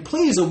thing that can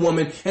please a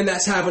woman, and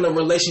that's having a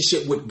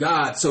relationship with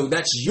God. So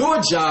that's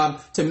your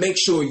job to make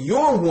sure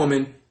your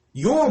woman,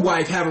 your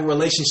wife, have a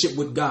relationship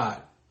with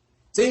God.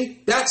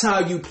 See, that's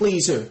how you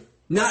please her.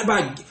 Not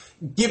by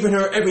giving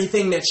her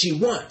everything that she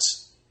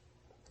wants.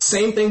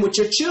 Same thing with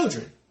your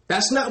children.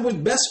 That's not what's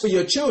best for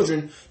your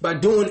children by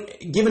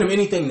giving them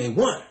anything they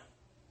want.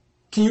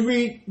 Can you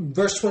read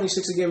verse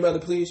 26 again, brother,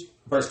 please?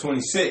 Verse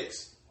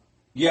 26.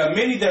 Yeah,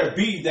 many there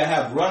be that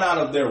have run out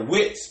of their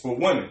wits for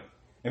women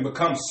and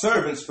become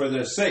servants for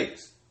their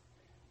sakes.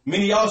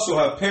 Many also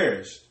have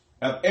perished,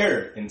 have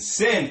erred, and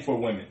sinned for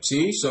women.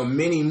 See, so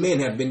many men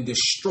have been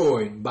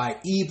destroyed by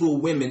evil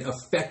women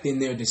affecting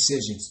their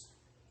decisions.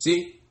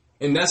 See?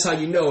 And that's how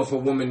you know if a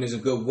woman is a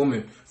good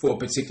woman for a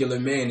particular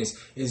man.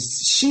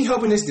 Is she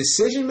helping his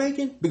decision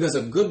making? Because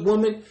a good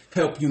woman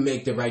help you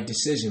make the right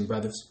decision,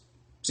 brothers.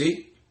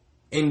 See?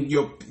 And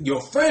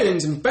your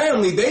friends and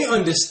family, they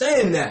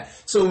understand that.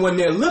 So when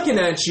they're looking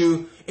at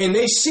you and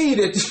they see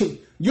that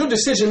your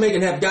decision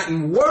making have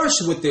gotten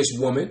worse with this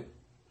woman,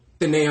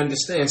 then they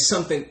understand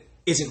something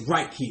isn't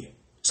right here.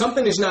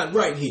 Something is not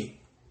right here.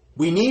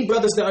 We need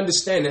brothers to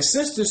understand that.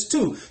 Sisters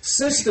too.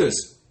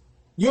 Sisters,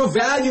 your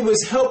value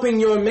is helping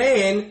your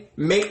man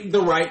make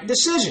the right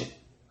decision.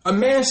 A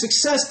man's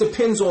success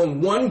depends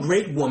on one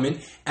great woman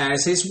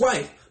as his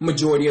wife,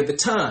 majority of the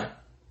time.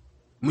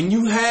 When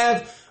you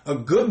have a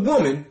good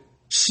woman,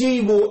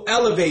 she will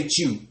elevate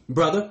you,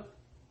 brother,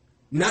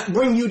 not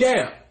bring you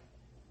down.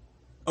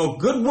 A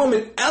good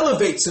woman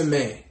elevates a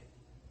man,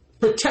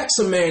 protects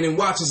a man, and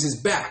watches his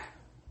back.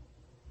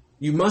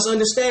 You must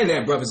understand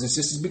that, brothers and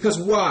sisters, because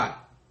why?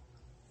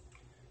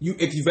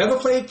 If you've ever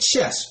played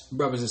chess,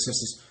 brothers and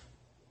sisters,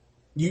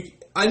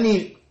 I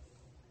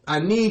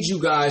need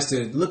you guys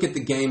to look at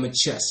the game of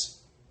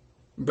chess,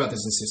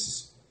 brothers and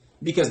sisters,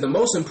 because the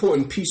most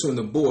important piece on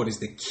the board is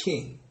the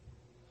king,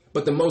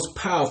 but the most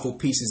powerful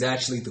piece is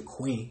actually the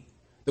queen.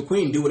 The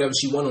queen do whatever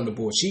she wants on the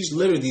board. She's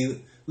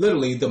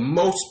literally the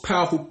most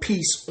powerful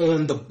piece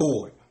on the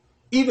board,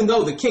 even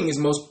though the king is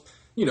most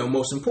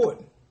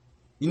important.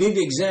 You need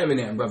to examine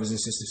that, brothers and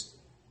sisters.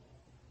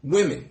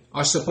 Women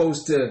are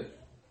supposed to.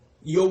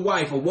 Your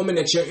wife, a woman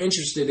that you're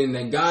interested in,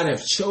 that God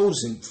has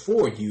chosen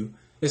for you,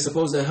 is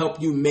supposed to help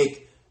you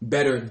make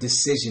better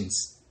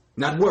decisions,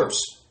 not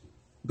worse.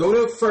 Go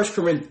to 1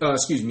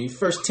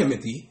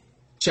 Timothy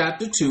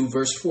chapter 2,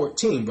 verse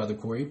 14, Brother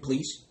Corey,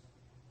 please.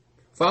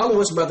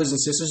 Follow us, brothers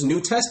and sisters, New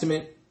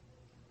Testament.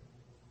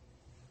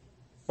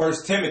 1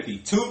 Timothy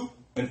 2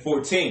 and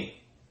 14.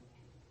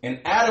 And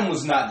Adam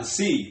was not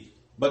deceived,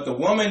 but the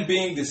woman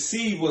being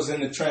deceived was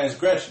in the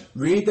transgression.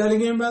 Read that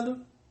again, brother.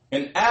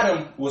 And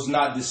Adam was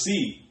not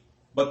deceived,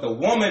 but the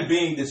woman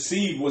being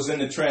deceived was in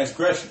the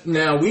transgression.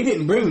 Now, we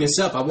didn't bring this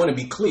up. I want to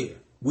be clear.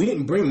 We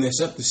didn't bring this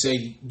up to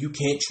say you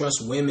can't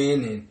trust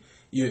women and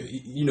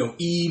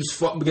Eve's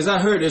fault, because I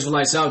heard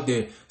Israelites out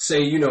there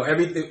say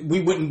everything.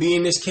 We wouldn't be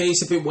in this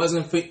case if it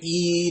wasn't for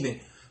Eve,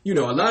 and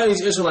a lot of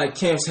these Israelite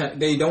camps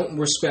they don't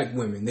respect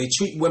women. They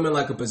treat women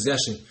like a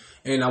possession,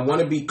 and I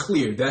want to be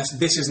clear.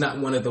 This is not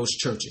one of those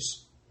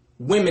churches.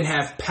 Women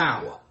have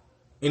power.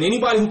 And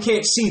anybody who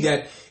can't see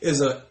that is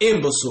an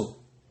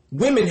imbecile.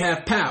 Women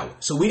have power.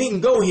 So we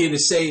didn't go here to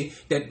say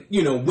that,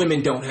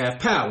 women don't have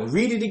power.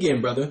 Read it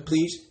again, brother,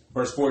 please.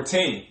 Verse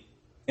 14.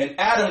 And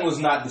Adam was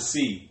not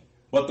deceived,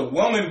 but the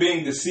woman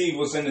being deceived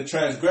was in the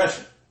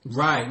transgression.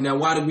 Right. Now,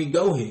 why did we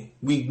go here?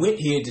 We went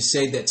here to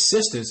say that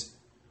sisters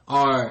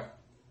are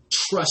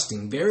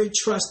trusting, very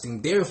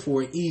trusting,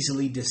 therefore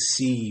easily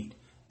deceived.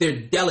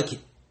 They're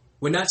delicate.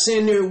 We're not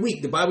saying they're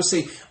weak. The Bible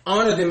says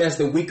honor them as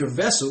the weaker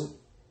vessel.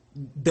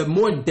 The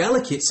more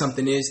delicate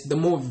something is, the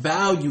more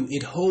value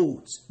it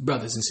holds,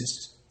 brothers and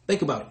sisters.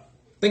 Think about it.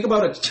 Think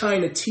about a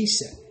China tea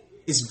set.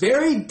 It's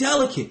very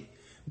delicate,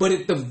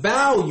 but the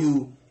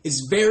value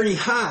is very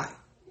high.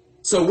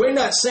 So we're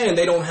not saying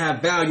they don't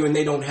have value and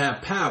they don't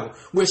have power.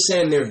 We're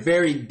saying they're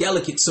very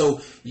delicate.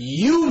 So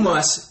you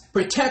must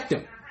protect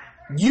them.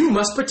 You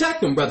must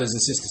protect them, brothers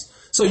and sisters.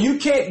 So you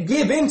can't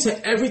give in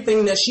to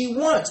everything that she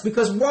wants.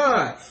 Because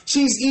why?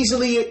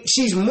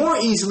 She's more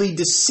easily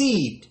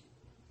deceived.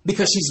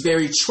 Because she's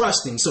very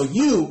trusting. So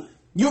you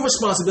Your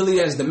responsibility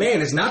as the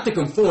man is not to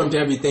conform to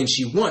everything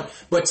she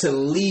wants, but to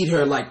lead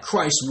her like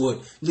Christ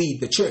would lead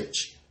the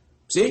church.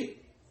 See?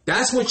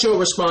 That's what your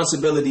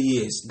responsibility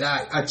is.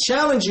 I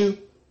challenge you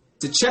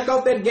to check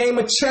out that game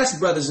of chess,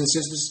 brothers and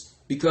sisters,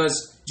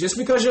 because just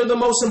because you're the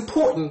most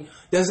important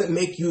doesn't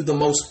make you the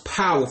most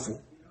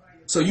powerful.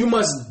 So you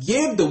must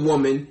give the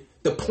woman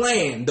the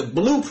plan, the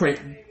blueprint,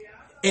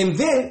 and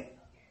then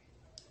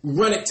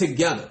run it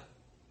together.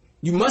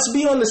 You must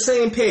be on the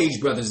same page,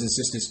 brothers and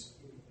sisters.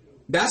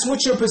 That's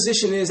what your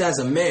position is as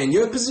a man.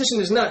 Your position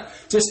is not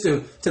just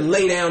to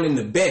lay down in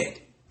the bed.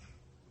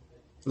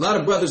 A lot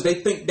of brothers, they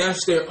think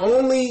that's their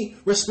only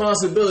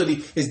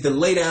responsibility is to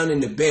lay down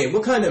in the bed.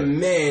 What kind of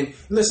man?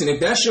 Listen,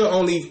 if that's your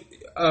only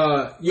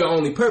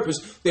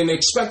purpose, then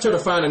expect her to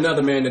find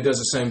another man that does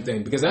the same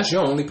thing, because that's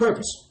your only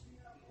purpose.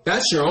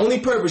 That's your only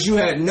purpose. You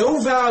had no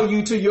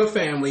value to your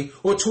family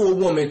or to a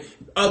woman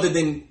other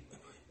than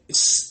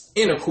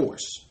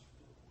intercourse.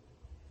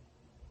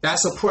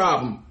 That's a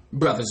problem,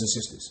 brothers and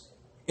sisters.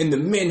 And the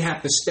men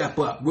have to step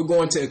up. We're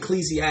going to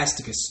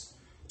Ecclesiasticus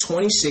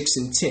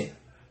 26:10.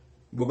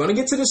 We're going to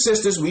get to the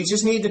sisters. We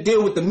just need to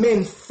deal with the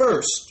men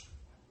first.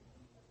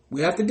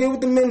 We have to deal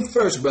with the men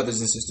first,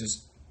 brothers and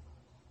sisters.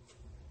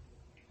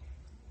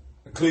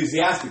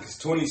 Ecclesiasticus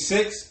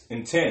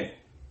 26:10.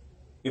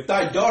 If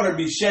thy daughter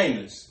be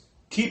shameless,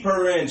 keep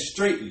her in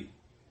straitly,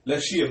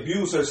 lest she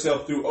abuse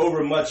herself through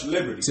overmuch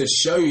liberty. To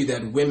show you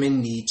that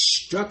women need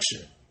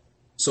structure.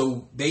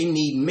 So they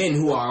need men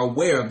who are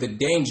aware of the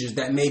dangers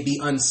that may be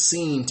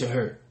unseen to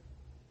her.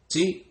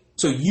 See?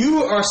 So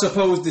you are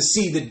supposed to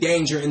see the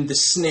danger and the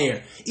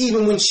snare,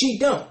 even when she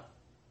don't.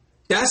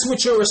 That's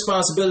what your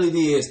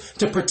responsibility is,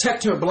 to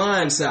protect her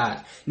blind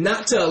side,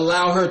 not to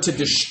allow her to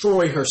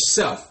destroy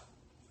herself.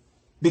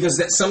 Because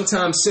that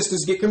sometimes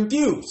sisters get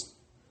confused.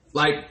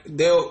 Like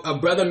a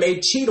brother may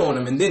cheat on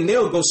them, and then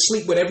they'll go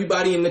sleep with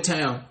everybody in the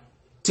town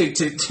to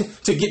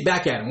get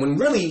back at them, when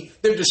really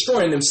they're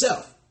destroying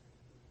themselves.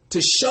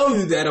 To show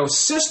you that a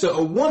sister,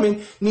 a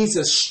woman, needs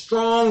a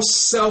strong,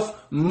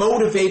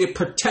 self-motivated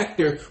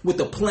protector with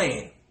a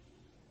plan.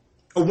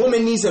 A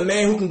woman needs a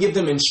man who can give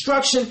them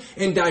instruction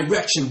and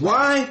direction.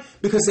 Why?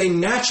 Because they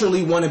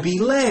naturally want to be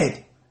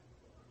led.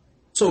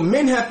 So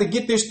men have to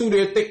get this through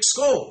their thick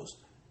skulls.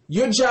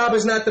 Your job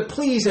is not to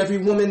please every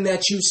woman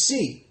that you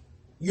see.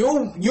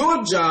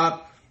 Your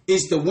job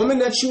is the woman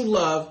that you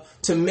love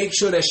to make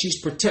sure that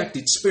she's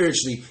protected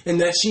spiritually and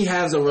that she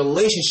has a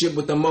relationship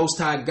with the Most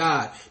High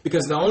God.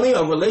 Because only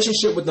a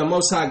relationship with the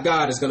Most High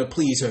God is going to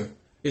please her.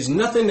 There's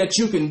nothing that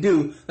you can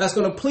do that's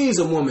going to please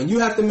a woman. You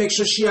have to make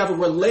sure she have a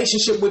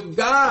relationship with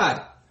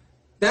God.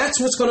 That's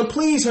what's going to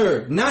please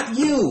her, not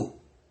you.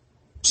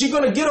 She's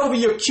going to get over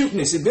your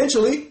cuteness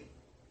eventually.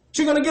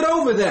 She's going to get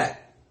over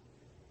that.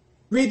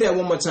 Read that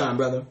one more time,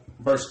 brother.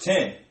 Verse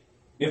 10.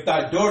 If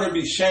thy daughter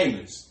be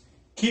shameless,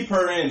 keep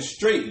her in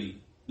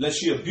straitly, lest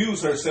she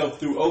abuse herself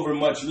through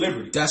overmuch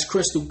liberty. That's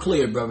crystal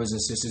clear, brothers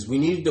and sisters. We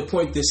need to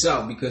point this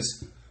out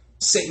because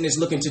Satan is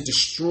looking to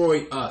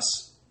destroy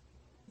us,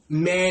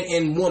 man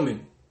and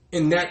woman.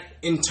 And that,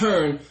 in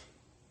turn,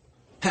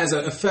 has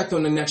an effect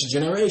on the next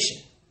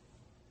generation.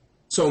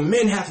 So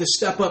men have to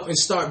step up and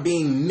start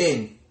being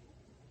men.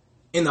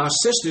 And our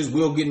sisters,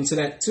 we'll get into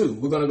that too.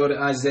 We're going to go to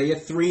Isaiah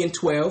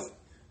 3:12.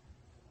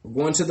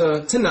 We're going to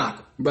the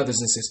Tanakh, brothers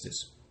and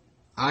sisters.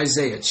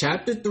 Isaiah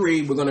chapter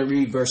 3, we're going to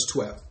read verse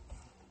 12.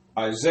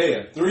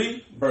 Isaiah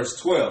 3, verse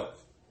 12.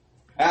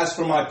 As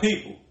for my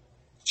people,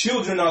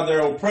 children are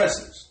their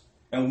oppressors,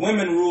 and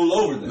women rule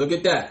over them. Look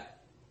at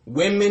that.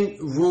 Women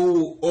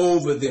rule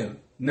over them.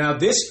 Now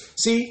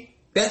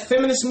that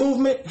feminist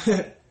movement,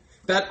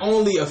 that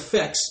only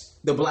affects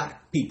the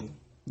black people,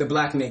 the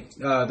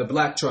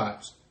black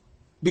tribes.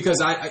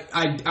 Because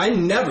I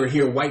never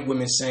hear white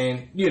women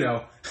saying,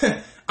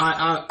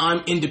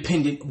 I'm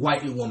independent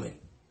white woman.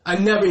 I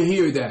never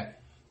hear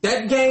that.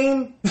 That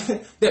game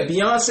that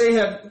Beyonce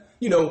have,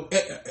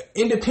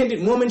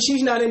 independent woman,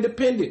 she's not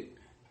independent.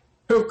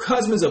 Her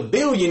husband's a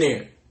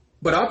billionaire.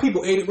 But our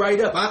people ate it right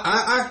up.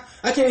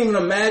 I can't even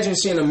imagine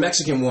seeing a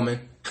Mexican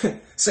woman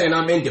saying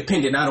I'm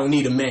independent, I don't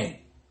need a man.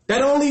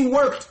 That only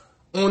worked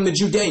on the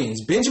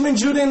Judeans, Benjamin,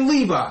 Judah, and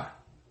Levi.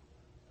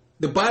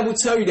 The Bible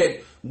tells you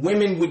that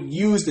women would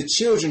use the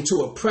children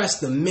to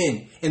oppress the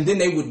men, and then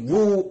they would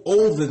rule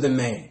over the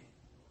man.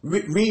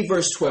 Read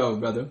verse 12,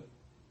 brother.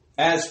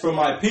 As for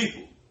my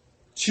people,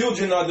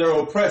 children are their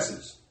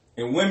oppressors,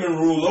 and women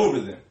rule over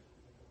them.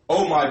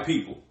 O my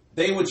people,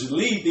 they which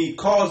lead thee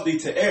cause thee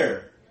to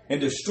err,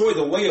 and destroy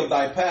the way of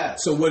thy path.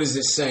 So what is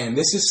it saying?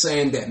 This is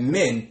saying that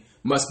men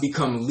must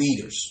become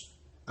leaders.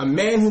 A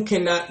man who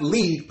cannot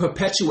lead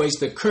perpetuates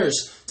the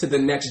curse to the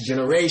next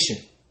generation.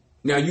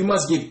 Now you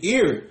must give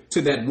ear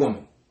to that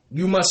woman.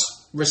 You must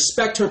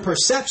respect her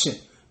perception.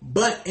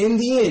 But in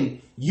the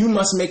end, you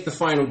must make the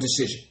final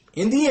decision.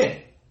 In the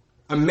end,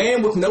 a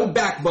man with no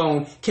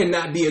backbone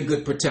cannot be a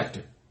good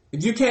protector.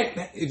 If you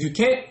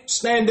can't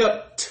stand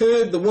up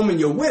to the woman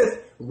you're with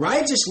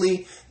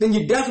righteously, then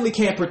you definitely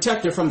can't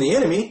protect her from the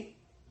enemy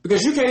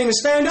because you can't even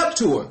stand up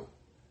to her.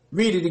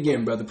 Read it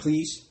again, brother,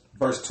 please.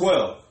 Verse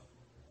 12.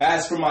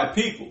 As for my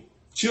people,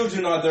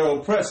 children are their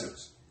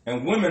oppressors,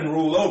 and women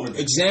rule over them.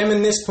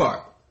 Examine this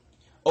part.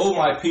 O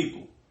my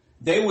people,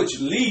 they which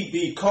lead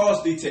thee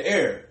cause thee to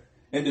err,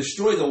 and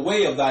destroy the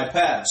way of thy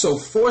path. So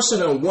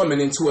forcing a woman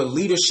into a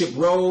leadership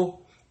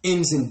role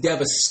ends in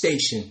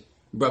devastation,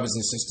 brothers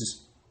and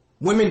sisters.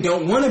 Women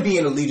don't want to be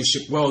in a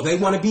leadership role. They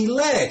want to be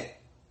led.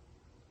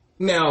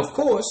 Now, of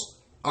course,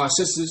 our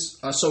sisters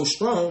are so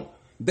strong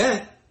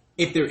that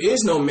if there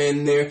is no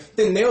man there,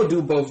 then they'll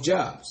do both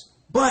jobs.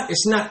 But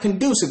it's not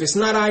conducive. It's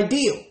not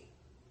ideal.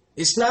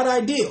 It's not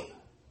ideal.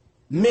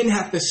 Men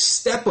have to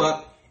step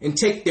up and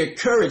take their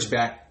courage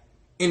back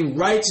and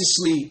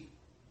righteously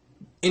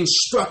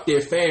instruct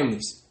their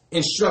families,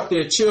 instruct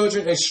their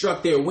children,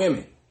 instruct their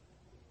women,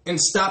 and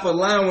stop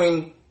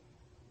allowing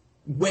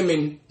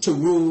women to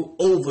rule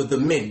over the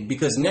men,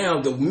 because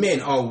now the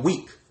men are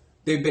weak.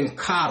 They've been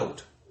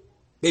coddled.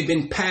 They've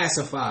been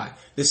pacified.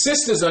 The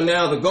sisters are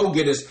now the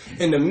go-getters,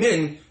 and the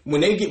men, when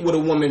they get with a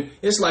woman,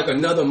 it's like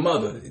another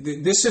mother.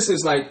 This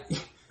sister's like,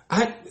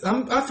 I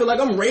feel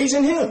like I'm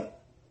raising him.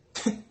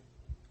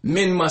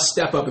 Men must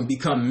step up and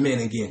become men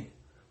again.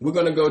 We're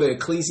going to go to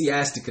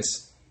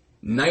Ecclesiasticus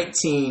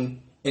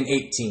 19 and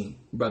 18,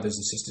 brothers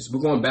and sisters.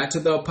 We're going back to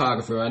the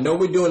Apocrypha. I know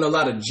we're doing a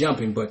lot of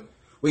jumping, but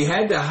we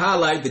had to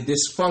highlight the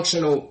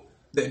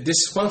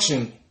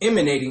dysfunction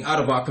emanating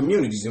out of our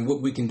communities and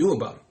what we can do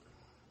about it.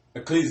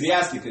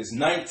 Ecclesiasticus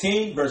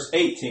 19, verse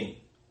 18.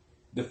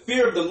 The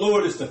fear of the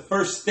Lord is the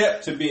first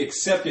step to be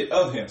accepted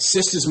of him.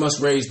 Sisters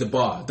must raise the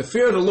bar. The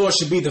fear of the Lord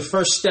should be the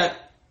first step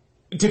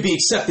to be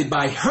accepted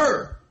by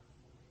her.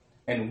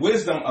 And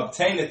wisdom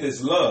obtaineth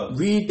his love.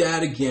 Read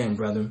that again,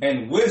 brother.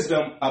 And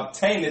wisdom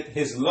obtaineth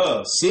his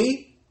love.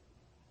 See?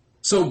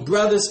 So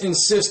brothers and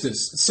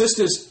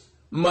sisters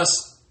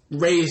must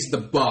raise the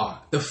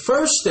bar. The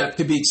first step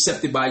to be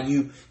accepted by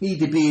you need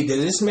to be,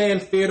 does this man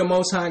fear the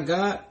Most High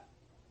God?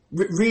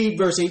 Read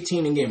verse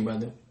 18 again,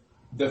 brother.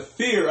 The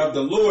fear of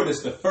the Lord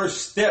is the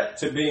first step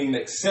to being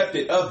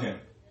accepted of him,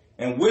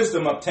 and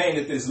wisdom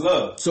obtaineth his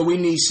love. So we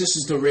need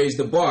sisters to raise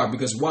the bar,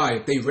 because why?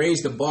 If they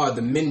raise the bar,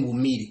 the men will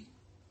meet it.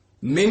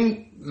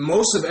 Men,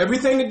 most of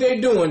everything that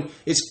they're doing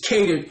is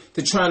catered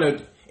to trying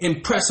to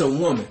impress a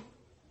woman.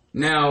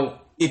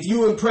 Now, if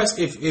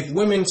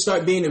women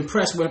start being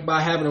impressed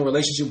by having a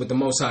relationship with the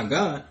Most High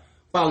God,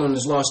 following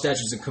his law,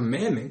 statutes, and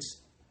commandments,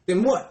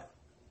 then what?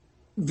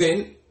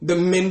 Then the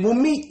men will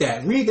meet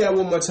that. Read that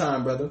one more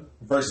time, brother.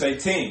 Verse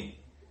 18.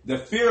 The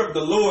fear of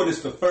the Lord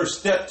is the first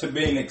step to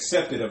being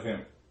accepted of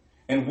him,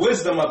 and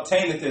wisdom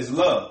obtaineth his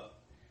love.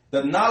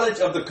 The knowledge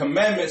of the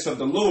commandments of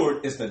the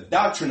Lord is the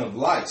doctrine of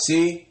life.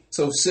 See?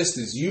 So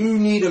sisters, you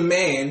need a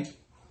man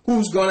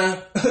who's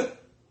gonna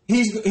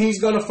he's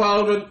gonna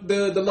follow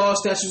the law,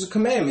 statutes, and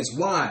commandments.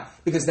 Why?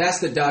 Because that's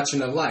the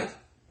doctrine of life.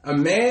 A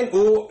man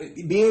or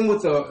being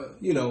with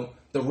the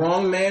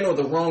wrong man or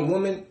the wrong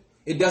woman,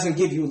 it doesn't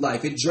give you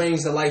life. It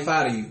drains the life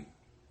out of you.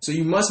 So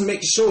you must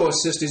make sure,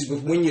 sisters,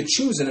 when you're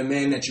choosing a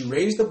man, that you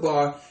raise the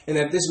bar, and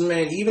that this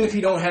man, even if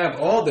he don't have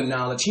all the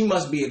knowledge, he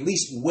must be at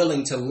least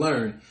willing to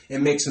learn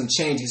and make some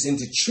changes and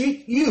to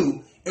treat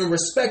you and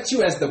respect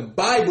you as the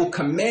Bible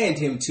command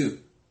him to.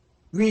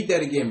 Read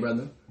that again,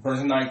 brother.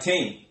 Verse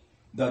 19.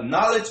 The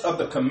knowledge of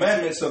the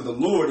commandments of the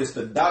Lord is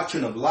the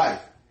doctrine of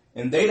life,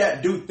 and they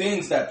that do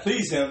things that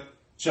please him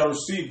shall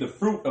receive the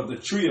fruit of the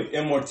tree of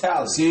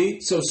immortality. See?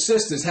 So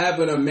sisters,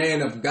 having a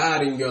man of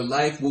God in your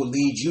life will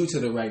lead you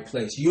to the right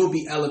place. You'll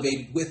be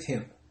elevated with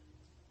him.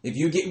 If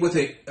you get with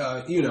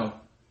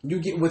you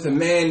get with a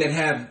man that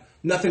have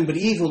nothing but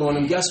evil on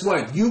him, guess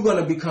what? You're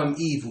going to become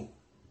evil.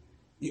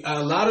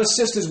 A lot of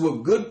sisters were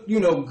good,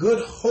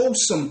 good,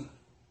 wholesome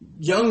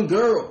young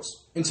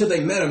girls until they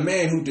met a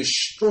man who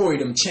destroyed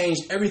them,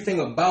 changed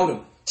everything about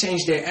them,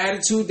 changed their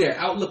attitude, their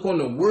outlook on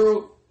the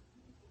world.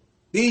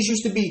 These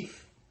used to be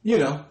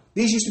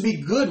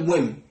good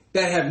women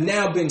that have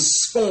now been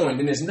scorned,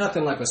 and there's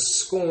nothing like a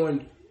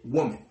scorned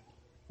woman.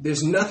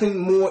 There's nothing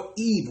more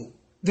evil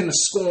than a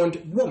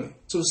scorned woman.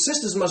 So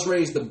sisters must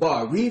raise the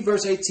bar. Read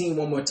verse 18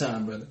 one more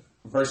time, brother.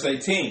 Verse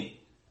 18.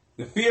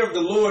 The fear of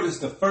the Lord is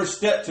the first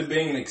step to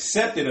being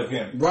accepted of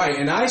him. Right,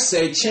 and I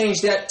say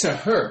change that to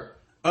her.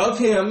 Of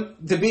him,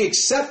 to be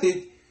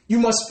accepted, you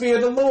must fear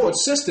the Lord.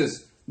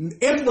 Sisters,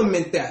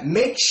 implement that.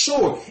 Make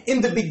sure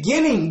in the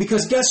beginning,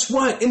 because guess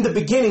what? In the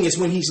beginning is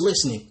when he's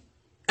listening.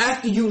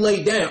 After you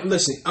lay down,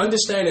 listen,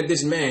 understand that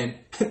this man,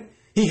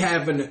 he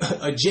have an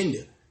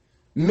agenda.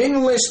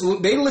 Men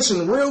listen, they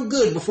listen real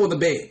good before the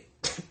bed.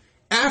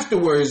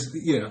 Afterwards,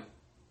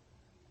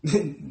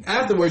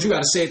 afterwards you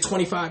got to say it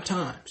 25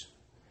 times.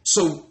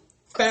 So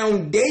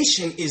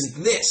foundation is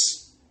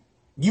this.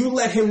 You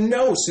let him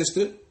know,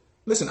 sister.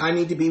 Listen, I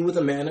need to be with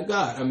a man of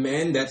God, a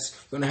man that's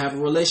going to have a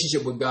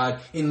relationship with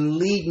God and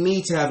lead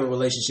me to have a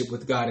relationship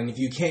with God. And if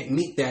you can't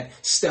meet that,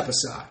 step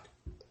aside.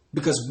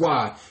 Because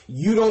why?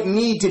 You don't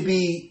need to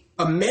be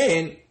a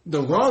man.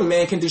 The wrong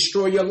man can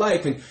destroy your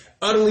life and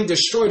utterly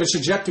destroy the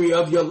trajectory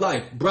of your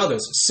life.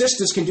 Brothers,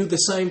 sisters can do the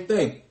same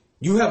thing.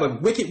 You have a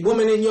wicked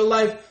woman in your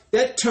life,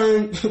 that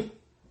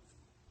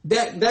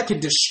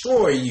could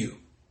destroy you.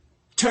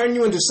 Turn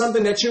you into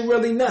something that you're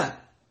really not.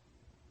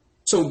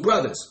 So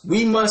brothers,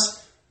 we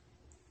must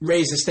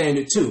raise the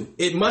standard too.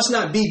 It must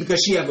not be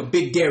because she have a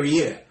big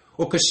derriere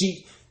or because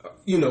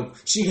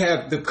she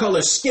have the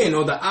color skin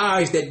or the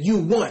eyes that you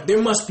want.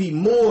 There must be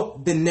more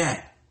than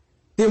that.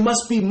 There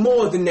must be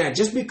more than that.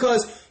 Just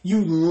because you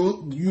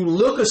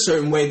look a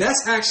certain way,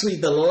 that's actually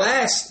the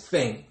last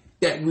thing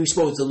that we're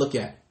supposed to look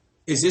at.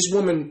 Is this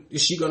woman,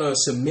 is she going to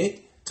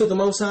submit to the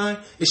Most High?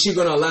 Is she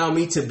going to allow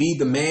me to be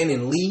the man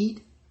and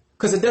lead?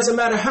 Because it doesn't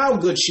matter how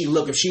good she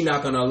look if she's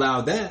not going to allow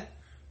that.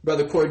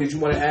 Brother Corey, did you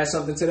want to add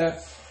something to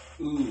that?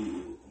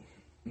 Ooh,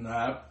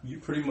 nah, you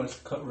pretty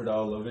much covered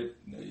all of it.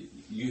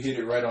 You hit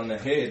it right on the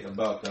head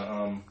about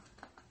the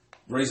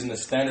raising the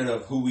standard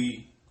of who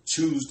we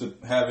choose to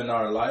have in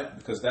our life,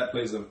 because that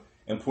plays an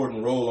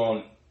important role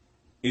on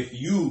if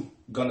you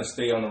gonna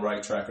stay on the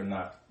right track or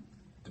not,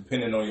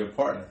 depending on your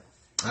partner.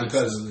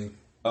 Absolutely.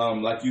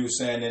 Because, like you were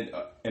saying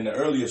in the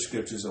earlier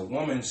scriptures, a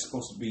woman's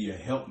supposed to be your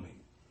helpmate.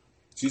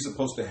 She's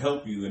supposed to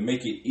help you and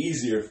make it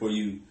easier for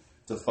you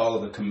to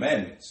follow the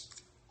commandments.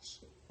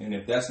 And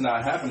if that's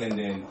not happening,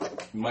 then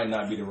it might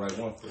not be the right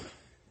one for you.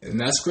 And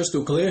that's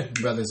crystal clear,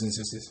 brothers and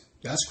sisters.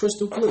 That's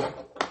crystal clear.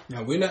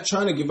 Now, we're not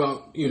trying to give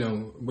out,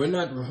 we're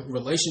not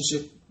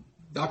relationship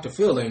Dr.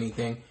 Phil or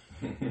anything.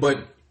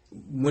 But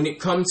when it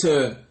comes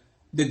to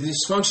the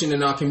dysfunction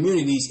in our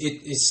communities,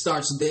 it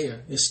starts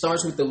there. It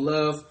starts with the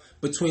love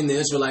between the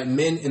Israelite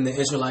men and the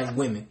Israelite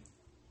women.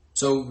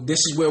 So this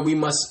is where we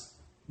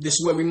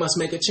must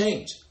make a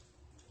change.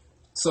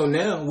 So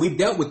now we've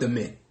dealt with the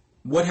men.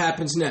 What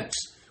happens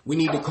next? We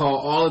need to call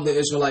all of the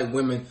Israelite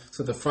women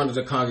to the front of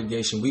the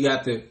congregation. We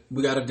got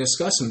to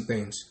discuss some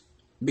things,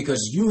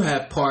 because you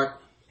have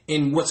part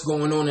in what's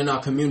going on in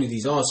our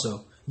communities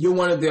also. You're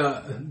one of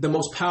the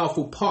most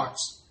powerful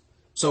parts.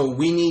 So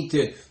we need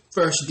to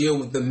first deal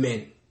with the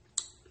men,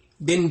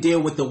 then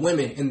deal with the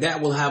women, and that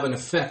will have an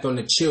effect on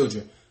the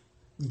children.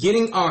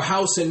 Getting our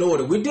house in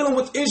order. We're dealing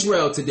with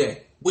Israel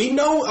today. We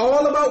know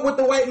all about what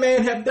the white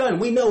man have done.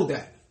 We know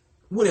that.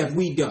 What have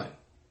we done?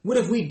 What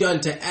have we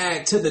done to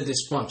add to the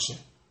dysfunction?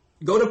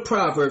 Go to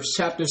Proverbs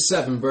chapter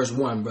 7, verse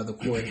 1, Brother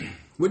Corey.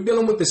 We're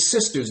dealing with the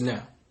sisters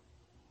now.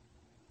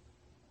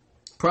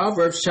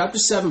 Proverbs chapter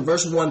 7,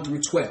 verse 1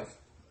 through 12.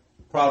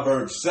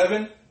 Proverbs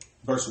 7,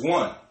 verse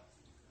 1.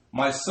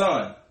 My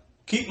son,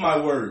 keep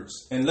my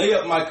words and lay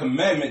up my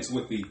commandments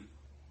with thee.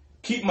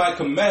 Keep my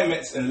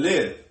commandments and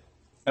live,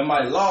 and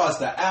my laws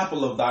the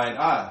apple of thine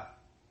eye.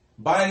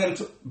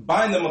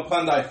 Bind them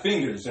upon thy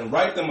fingers and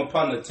write them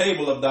upon the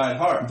table of thine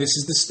heart. This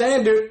is the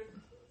standard.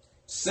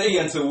 Say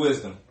unto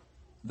wisdom,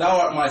 thou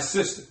art my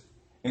sister,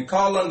 and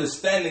call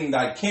understanding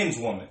thy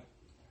kinswoman,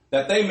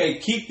 that they may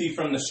keep thee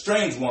from the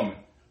strange woman,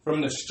 from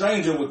the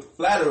stranger which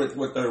flattereth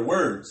with their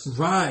words.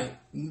 Right,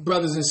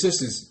 brothers and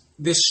sisters.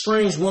 This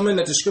strange woman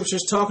that the scripture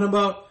is talking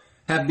about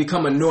have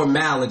become a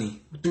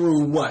normality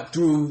through what?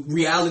 Through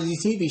reality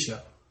TV show.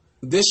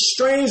 This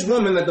strange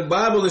woman that the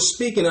Bible is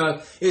speaking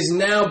of is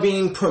now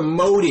being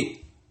promoted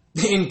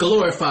and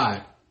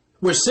glorified.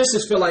 Where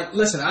sisters feel like,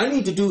 listen, I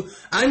need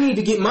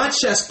to get my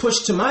chest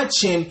pushed to my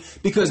chin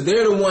because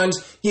they're the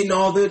ones getting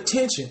all the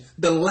attention.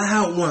 The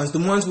loud ones, the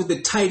ones with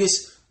the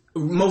tightest,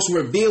 most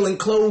revealing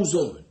clothes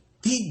on.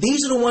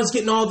 These are the ones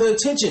getting all the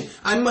attention.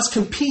 I must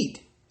compete.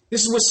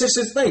 This is what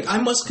sisters think.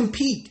 I must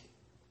compete.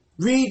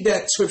 Read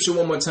that scripture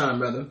one more time,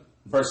 brother.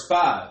 Verse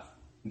 5.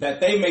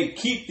 That they may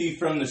keep thee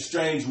from the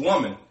strange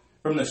woman,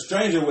 from the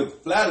stranger which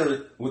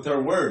flattereth with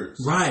her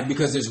words. Right,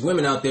 because there's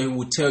women out there who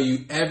will tell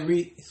you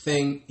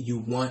everything you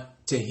want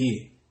to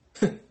hear.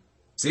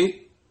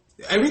 See?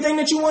 Everything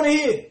that you want to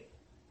hear.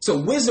 So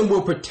wisdom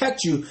will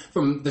protect you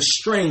from the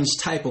strange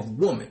type of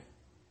woman.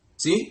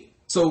 See?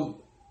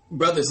 So,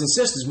 brothers and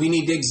sisters, we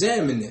need to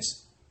examine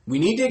this. We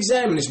need to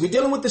examine this. We're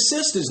dealing with the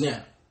sisters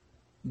now.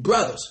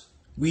 Brothers,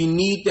 we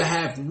need to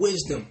have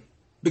wisdom,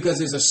 because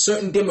there's a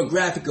certain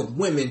demographic of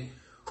women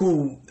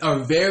who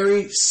are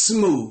very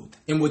smooth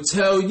and will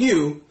tell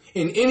you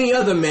and any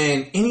other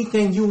man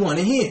anything you want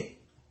to hear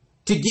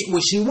to get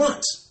what she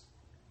wants.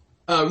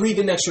 Read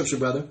the next scripture,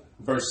 brother.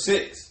 Verse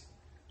 6.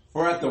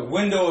 For at the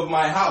window of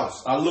my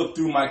house I looked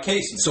through my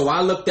casement. So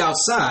I looked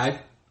outside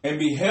and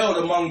beheld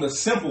among the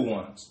simple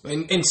ones.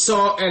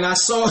 And I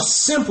saw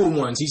simple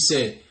ones, he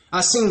said.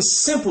 I seen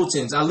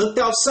simpletons. I looked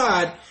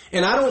outside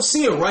and I don't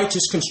see a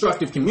righteous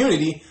constructive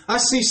community. I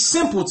see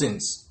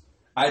simpletons.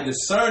 I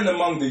discerned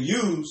among the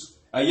youths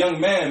a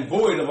young man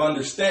void of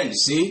understanding.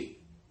 See?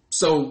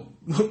 So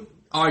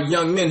our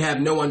young men have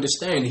no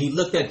understanding. He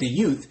looked at the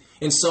youth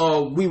and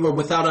saw we were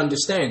without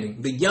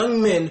understanding. The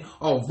young men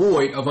are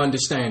void of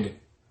understanding.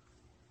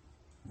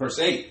 Verse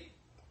 8.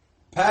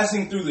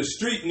 Passing through the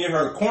street near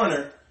her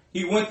corner,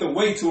 he went the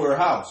way to her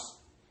house.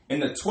 In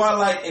the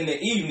twilight, in the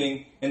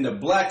evening, in the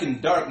black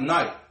and dark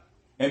night.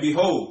 And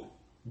behold,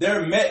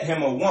 there met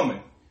him a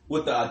woman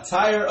with the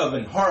attire of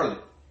an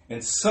harlot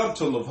and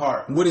subtle of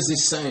heart. What is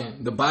this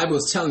saying? The Bible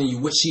is telling you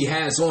what she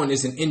has on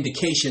is an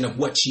indication of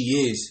what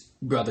she is,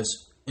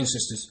 brothers and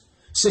sisters.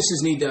 Sisters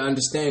need to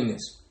understand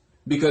this.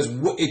 Because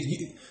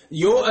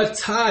your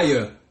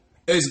attire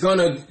is going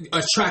to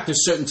attract a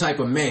certain type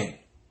of man.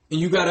 And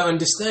you got to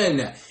understand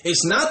that.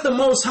 It's not the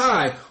Most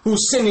High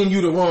who's sending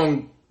you the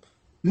wrong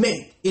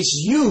mate.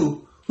 It's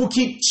you who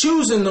keep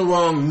choosing the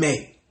wrong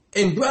mate.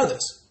 And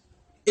brothers,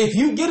 if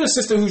you get a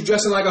sister who's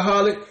dressing like a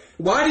harlot,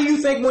 why do you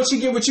think when she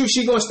get with you,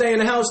 she going to stay in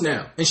the house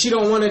now? And she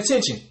don't want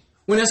attention.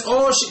 When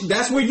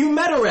that's where you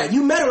met her at.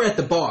 You met her at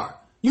the bar.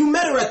 You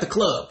met her at the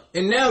club.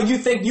 And now you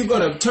think you're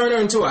going to turn her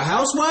into a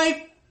housewife?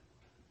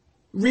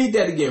 Read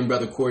that again,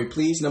 Brother Corey,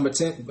 please. Number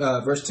 10,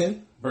 verse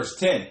 10. Verse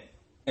 10.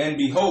 And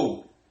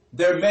behold,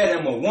 there met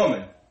him a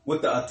woman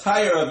with the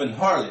attire of an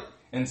harlot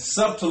and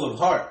subtle of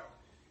heart.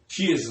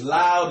 She is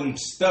loud and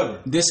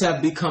stubborn. This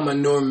have become a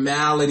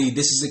normality.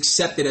 This is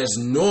accepted as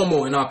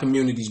normal in our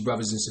communities,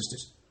 brothers and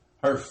sisters.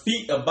 Her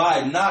feet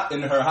abide not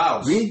in her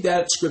house. Read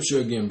that scripture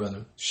again,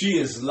 brother. She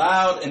is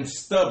loud and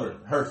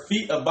stubborn. Her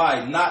feet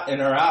abide not in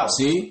her house.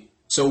 See?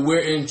 So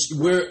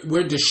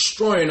we're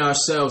destroying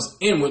ourselves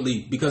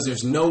inwardly because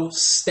there's no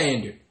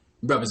standard,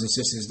 brothers and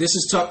sisters. This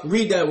is talk.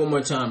 Read that one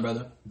more time,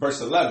 brother.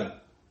 Verse 11.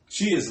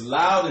 She is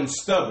loud and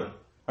stubborn.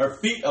 Her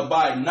feet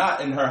abide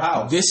not in her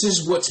house. This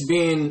is what's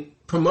being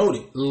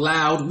promoted.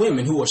 Loud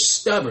women who are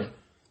stubborn.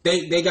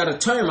 They got a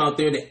term out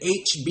there, the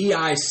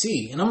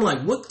HBIC. And I'm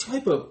like, what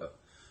type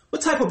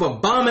of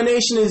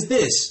abomination is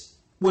this?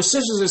 Where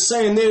sisters are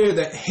saying they're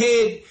the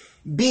head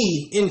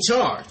B in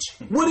charge.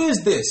 What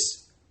is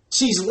this?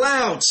 She's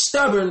loud,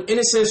 stubborn, and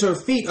it says her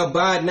feet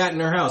abide not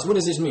in her house. What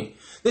does this mean?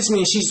 This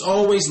means she's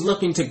always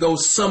looking to go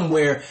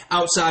somewhere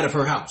outside of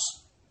her house.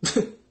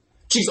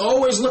 She's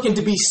always looking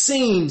to be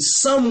seen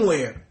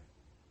somewhere.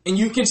 And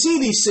you can see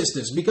these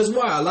sisters because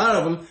why? A lot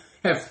of them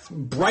have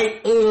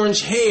bright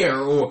orange hair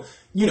or,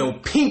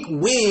 pink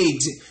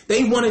wigs.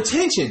 They want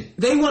attention.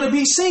 They want to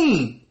be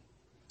seen.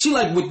 She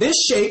like, with this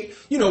shape,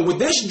 with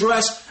this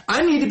dress,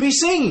 I need to be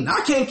seen. I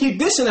can't keep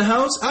this in the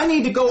house. I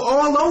need to go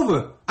all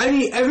over. I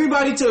need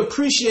everybody to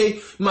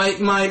appreciate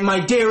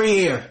my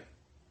derriere.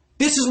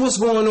 This is what's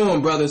going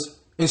on, brothers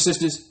and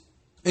sisters.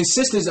 And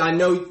sisters, I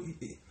know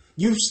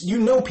you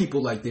know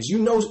people like this. You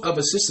know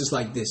other sisters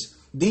like this.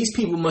 These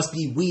people must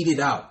be weeded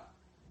out.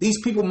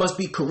 These people must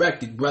be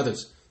corrected,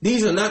 brothers.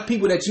 These are not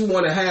people that you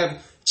want to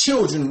have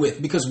children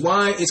with because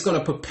why? It's going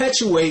to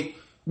perpetuate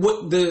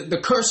what the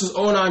curses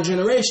on our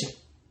generation.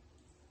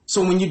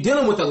 So when you're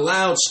dealing with a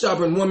loud,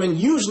 stubborn woman,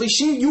 usually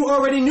you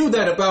already knew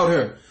that about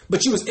her,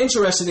 but you was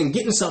interested in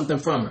getting something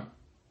from her.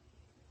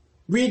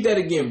 Read that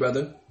again,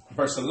 brother.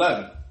 Verse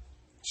 11.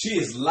 She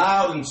is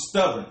loud and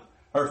stubborn.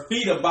 Her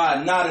feet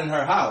abide not in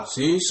her house.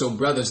 See, so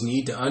brothers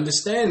need to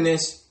understand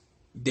this.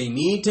 They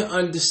need to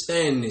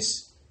understand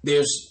this.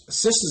 There's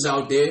sisters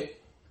out there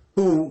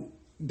who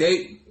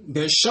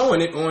they're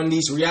showing it on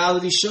these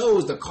reality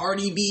shows, the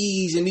Cardi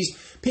B's and these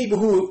people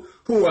who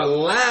are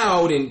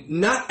loud and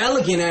not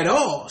elegant at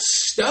all,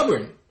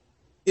 stubborn.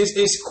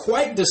 It's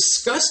quite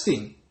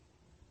disgusting.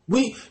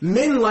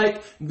 Men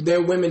like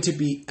their women to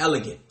be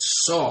elegant,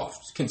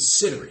 soft,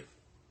 considerate,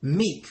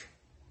 meek.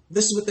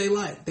 This is what they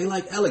like. They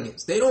like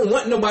elegance. They don't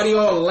want nobody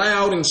all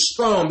loud and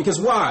strong because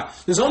why?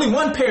 There's only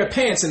one pair of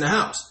pants in the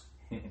house.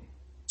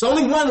 There's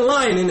only one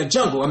lion in the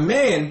jungle. A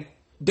man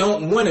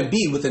don't want to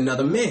be with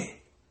another man.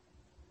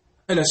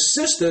 And a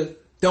sister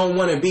don't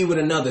want to be with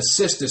another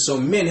sister. So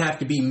men have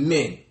to be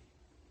men.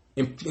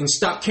 And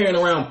stop carrying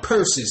around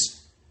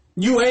purses.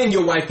 You and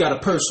your wife got a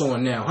purse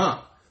on now,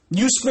 huh?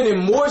 You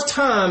spending more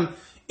time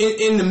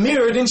in the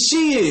mirror than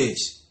she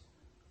is.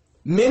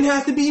 Men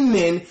have to be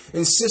men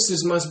and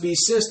sisters must be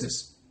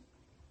sisters.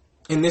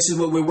 And this is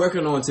what we're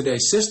working on today.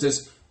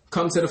 Sisters,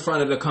 come to the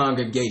front of the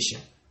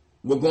congregation.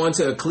 We're going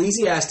to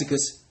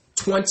Ecclesiasticus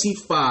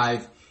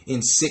 25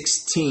 and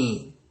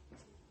 16.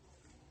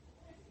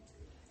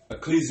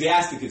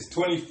 Ecclesiasticus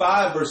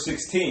 25 verse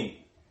 16.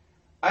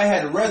 I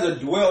had rather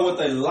dwell with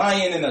a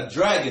lion and a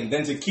dragon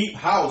than to keep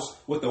house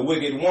with a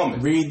wicked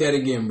woman. Read that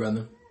again,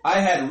 brother.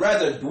 I had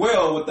rather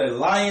dwell with a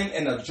lion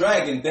and a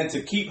dragon than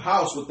to keep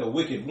house with a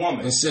wicked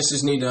woman. And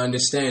sisters need to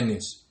understand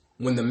this.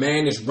 When the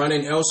man is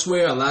running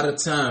elsewhere, a lot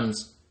of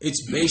times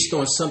it's based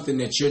on something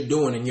that you're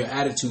doing and your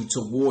attitude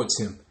towards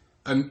him,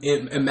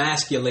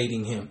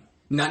 emasculating him,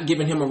 not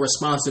giving him a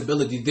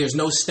responsibility. There's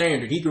no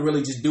standard. He can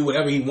really just do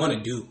whatever he want to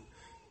do.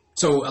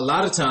 So a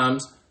lot of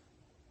times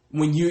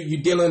when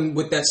you're dealing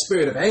with that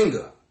spirit of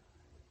anger,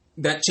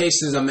 that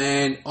chases a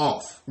man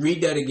off.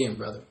 Read that again,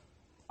 brother.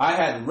 I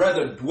had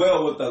rather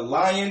dwell with a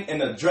lion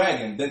and a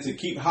dragon than to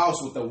keep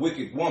house with a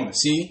wicked woman.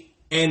 See?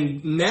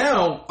 And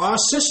now our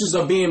sisters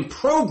are being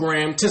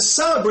programmed to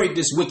celebrate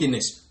this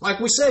wickedness. Like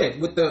we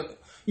said, with the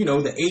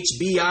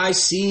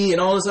HBIC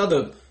and all this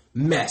other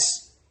mess.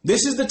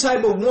 This is the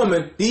type of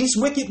woman, these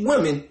wicked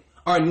women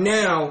are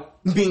now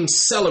being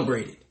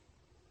celebrated.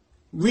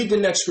 Read the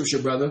next scripture,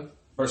 brother.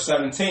 Verse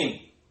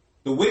 17.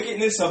 The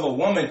wickedness of a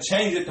woman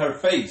changeth her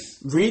face.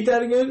 Read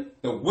that again.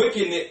 The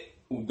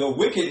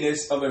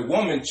wickedness of a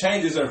woman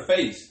changes her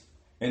face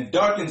and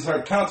darkens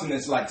her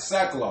countenance like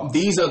sackcloth.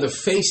 These are the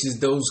faces,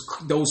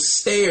 those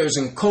stares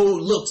and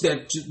cold looks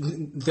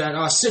that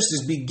our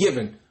sisters be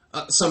given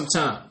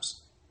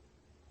sometimes.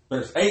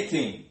 Verse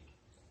 18.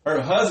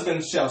 Her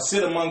husband shall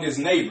sit among his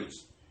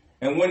neighbors,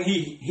 and when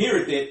he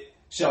heareth it,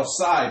 shall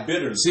sigh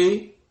bitterly.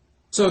 See?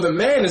 So the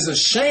man is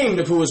ashamed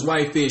of who his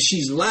wife is.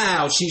 She's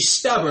loud, she's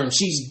stubborn,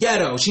 she's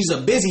ghetto, she's a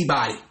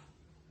busybody.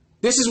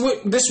 This is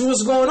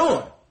what's going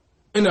on.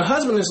 And the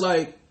husband is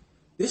like,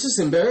 this is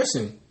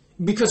embarrassing.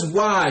 Because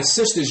why?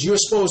 Sisters, you're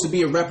supposed to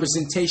be a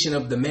representation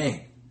of the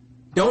man.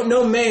 Don't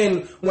no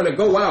man want to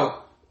go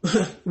out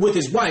with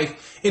his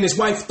wife and his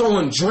wife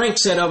throwing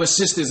drinks at other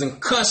sisters and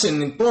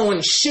cussing and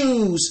throwing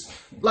shoes.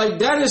 Like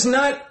that's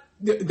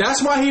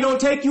why he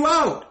don't take you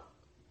out.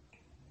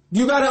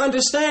 You got to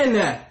understand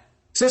that.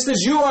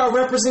 Sisters, you are a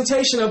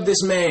representation of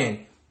this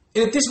man.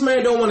 And if this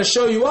man don't want to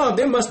show you off,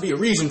 there must be a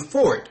reason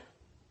for it.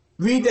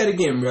 Read that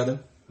again,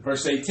 brother.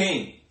 Verse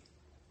 18.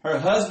 Her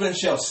husband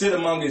shall sit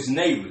among his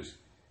neighbors,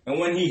 and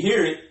when he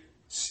hear it,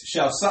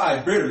 shall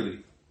sigh bitterly.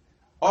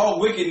 All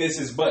wickedness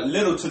is but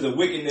little to the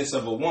wickedness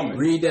of a woman.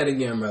 Read that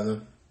again,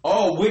 brother.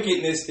 All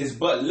wickedness is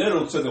but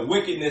little to the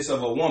wickedness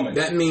of a woman.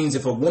 That means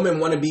if a woman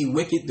want to be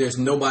wicked, there's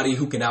nobody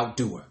who can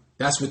outdo her.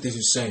 That's what this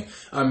is saying.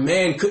 A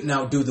man couldn't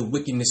outdo the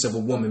wickedness of a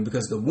woman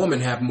because the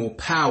woman have more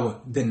power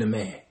than the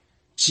man.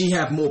 She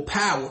have more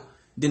power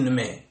than the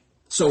man.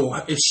 So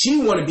if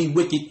she want to be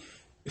wicked,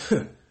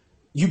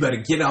 you better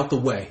get out the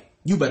way.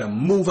 You better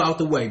move out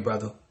the way,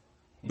 brother.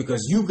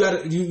 Because you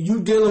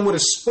dealing with a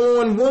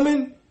scorned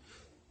woman,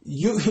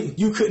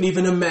 you couldn't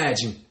even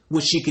imagine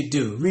what she could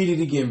do. Read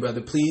it again, brother,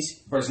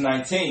 please. Verse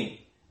 19.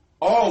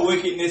 All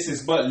wickedness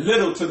is but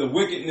little to the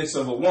wickedness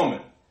of a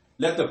woman.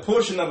 Let the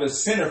portion of a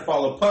sinner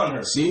fall upon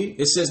her. See,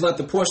 it says let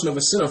the portion of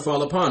a sinner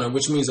fall upon her,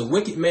 which means a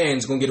wicked man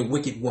is going to get a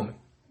wicked woman.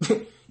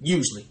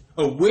 Usually.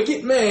 A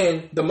wicked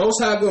man, the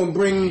Most High going to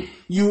bring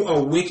you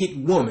a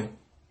wicked woman.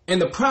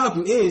 And the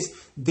problem is,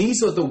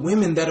 these are the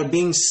women that are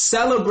being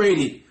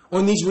celebrated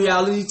on these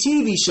reality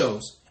TV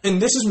shows.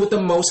 And this is what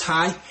the Most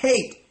High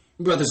hate,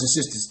 brothers and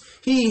sisters.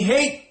 He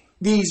hate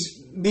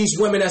these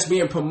women that's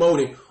being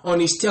promoted on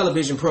these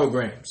television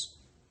programs.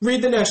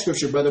 Read the next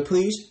scripture, brother,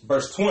 please.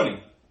 Verse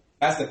 20.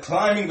 As the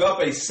climbing up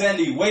a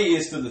sandy way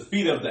is to the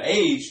feet of the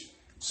aged,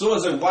 so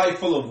is a wife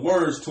full of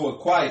words to a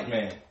quiet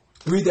man.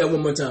 Read that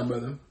one more time,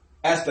 brother.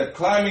 As the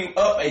climbing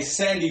up a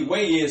sandy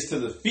way is to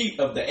the feet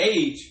of the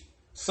aged,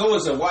 so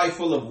is a wife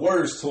full of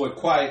words to a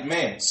quiet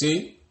man.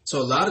 See?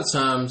 So a lot of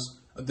times,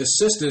 the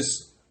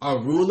sisters are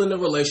ruling the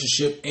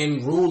relationship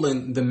and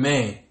ruling the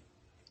man.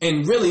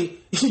 And really,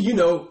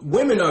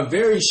 women are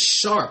very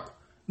sharp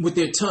with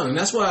their tongue.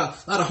 That's why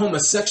a lot of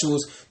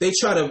homosexuals, they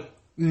try to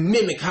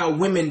mimic how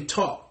women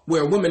talk.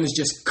 Where a woman is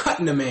just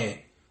cutting a man,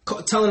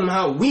 telling him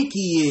how weak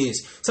he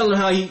is, telling him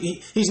how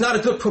he's not a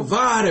good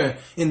provider,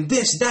 and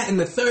this, that, and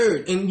the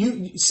third.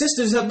 And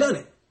sisters have done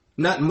it.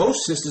 Not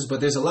most sisters,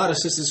 but there's a lot of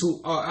sisters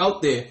who are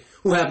out there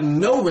who have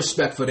no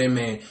respect for their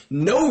man,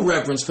 no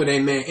reverence for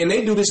their man, and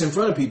they do this in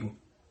front of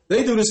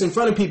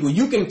people.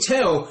 You can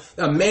tell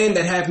a man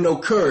that have no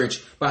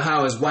courage by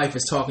how his wife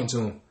is talking to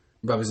him,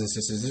 brothers and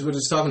sisters. This is what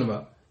it's talking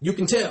about. You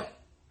can tell.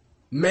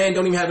 Man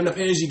don't even have enough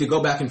energy to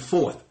go back and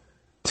forth.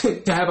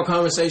 To have a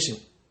conversation.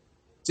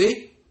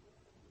 See?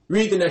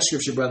 Read the next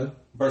scripture, brother.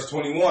 Verse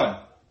 21.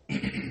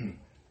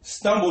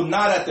 Stumble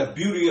not at the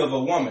beauty of a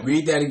woman.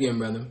 Read that again,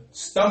 brother.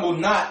 Stumble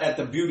not at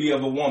the beauty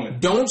of a woman.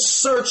 Don't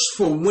search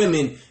for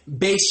women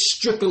based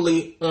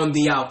strictly on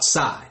the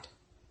outside.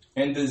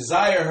 And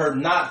desire her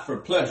not for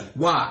pleasure.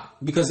 Why?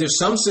 Because there's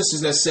some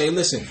sisters that say,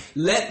 listen,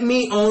 let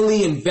me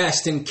only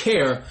invest and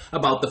care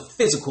about the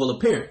physical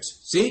appearance.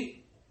 See?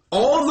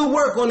 All the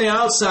work on the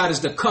outside is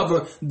to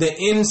cover the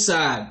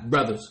inside,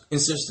 brothers and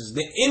sisters.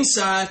 The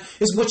inside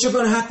is what you're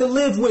going to have to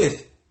live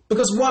with.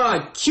 Because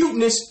why?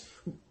 Cuteness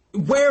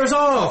wears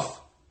off.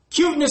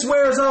 Cuteness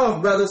wears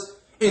off, brothers.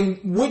 And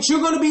what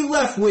you're going to be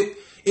left with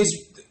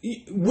is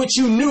what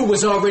you knew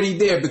was already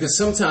there. Because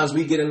sometimes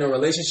we get in a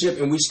relationship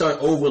and we start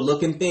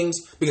overlooking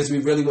things because we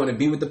really want to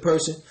be with the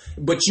person.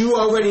 But you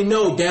already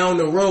know down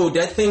the road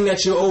that thing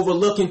that you're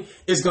overlooking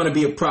is going to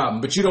be a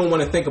problem. But you don't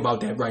want to think about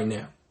that right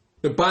now.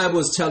 The Bible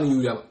is telling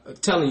you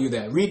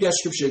that. Read that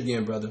scripture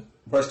again, brother.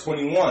 Verse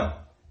 21.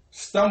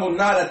 Stumble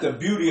not at the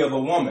beauty of a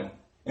woman,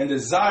 and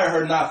desire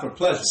her not for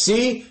pleasure.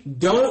 See?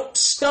 Don't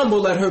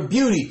stumble at her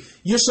beauty.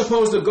 You're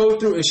supposed to go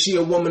through, is she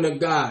a woman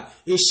of God?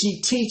 Is she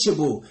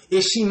teachable?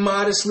 Is she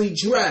modestly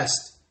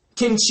dressed?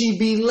 Can she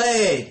be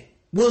led?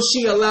 Will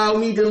she allow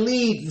me to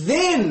lead?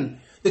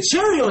 Then, the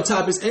cherry on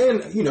top is,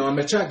 and, I'm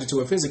attracted to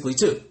her physically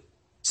too.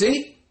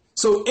 See?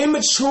 So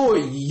immature,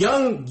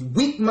 young,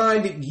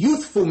 weak-minded,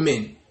 youthful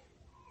men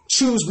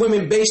choose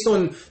women based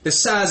on the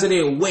size of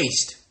their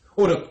waist,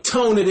 or the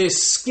tone of their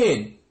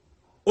skin,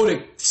 or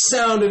the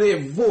sound of their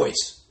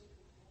voice.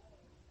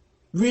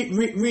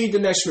 Read the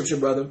next scripture,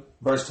 brother.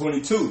 Verse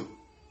 22.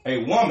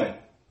 A woman,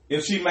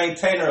 if she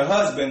maintain her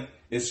husband,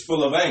 is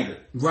full of anger.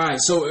 Right,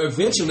 so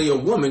eventually a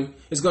woman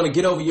is going to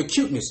get over your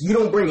cuteness. You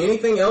don't bring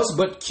anything else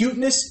but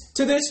cuteness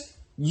to this,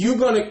 you're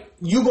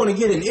gonna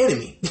get an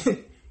enemy.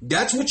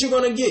 That's what you're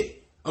going to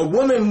get. A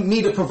woman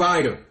need a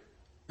provider.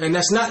 And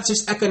that's not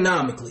just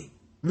economically.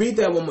 Read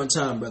that one more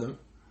time, brother.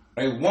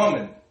 A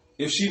woman,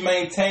 if she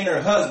maintain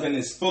her husband,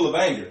 is full of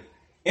anger,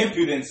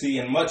 impudency,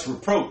 and much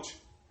reproach.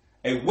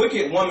 A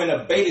wicked woman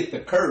abateth the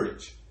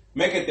courage,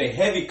 maketh a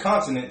heavy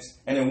countenance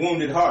and a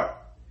wounded heart.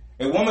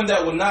 A woman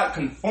that will not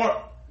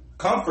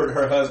comfort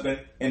her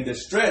husband in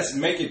distress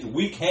maketh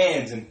weak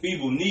hands and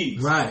feeble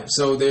knees. Right.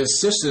 So there's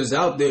sisters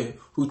out there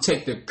who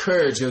take the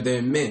courage of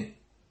their men.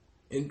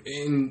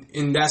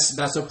 And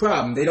that's a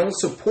problem. They don't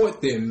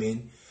support their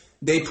men.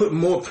 They put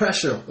more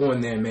pressure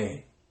on their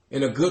man.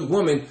 And a good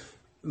woman,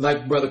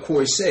 like Brother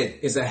Corey said,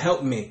 is a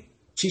helpmate.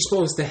 She's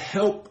supposed to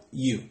help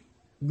you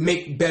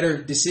make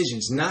better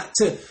decisions, not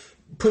to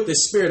put the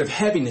spirit of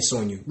heaviness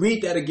on you.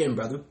 Read that again,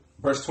 brother.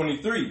 Verse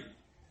 23.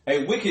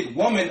 A wicked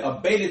woman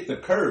abateth the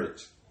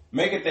courage,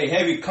 maketh a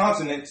heavy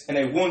countenance and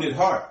a wounded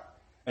heart.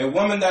 A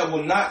woman that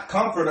will not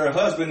comfort her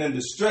husband in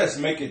distress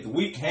maketh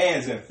weak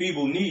hands and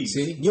feeble knees.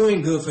 See, you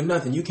ain't good for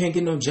nothing. You can't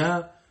get no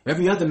job.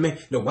 Every other man,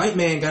 the white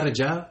man got a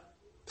job.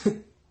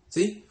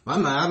 See, I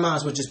might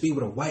as well just be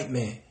with a white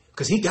man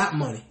because he got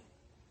money.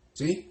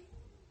 See,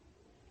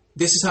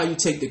 this is how you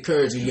take the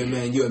courage of your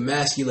man. You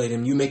emasculate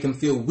him. You make him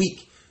feel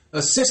weak.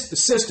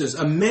 Sisters,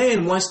 a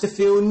man wants to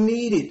feel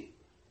needed.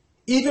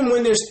 Even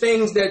when there's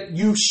things that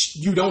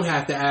you don't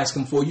have to ask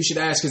him for, you should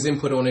ask his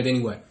input on it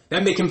anyway.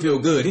 That make him feel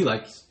good. He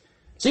like,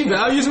 she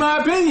values my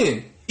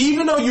opinion.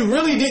 Even though you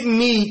really didn't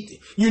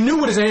you knew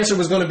what his answer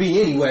was going to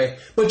be anyway.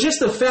 But just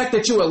the fact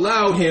that you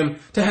allowed him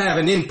to have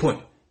an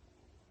input.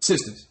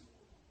 Sisters,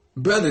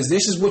 brothers,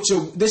 this is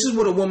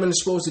what a woman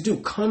is supposed to do.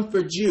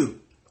 Comfort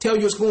you. Tell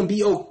you it's going to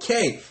be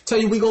okay. Tell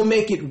you we're going to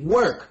make it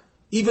work.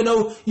 Even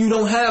though you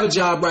don't have a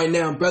job right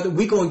now, brother,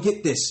 we're going to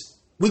get this.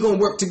 We're going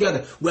to work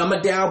together. Well, I'm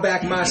going to dial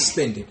back my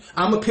spending.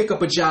 I'm going to pick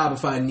up a job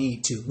if I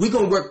need to. We're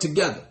going to work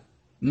together.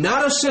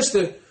 Not a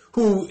sister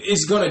who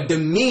is going to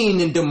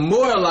demean and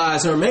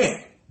demoralize her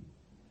man.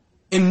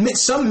 And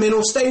some men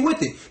will stay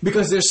with it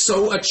because they're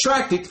so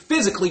attracted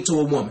physically to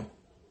a woman.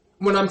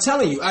 When I'm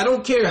telling you, I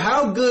don't care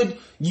how good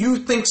you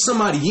think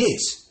somebody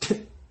is.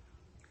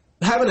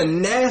 Having a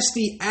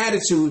nasty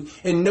attitude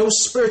and no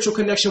spiritual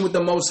connection with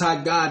the Most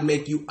High God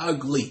make you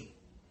ugly.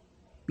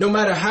 No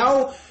matter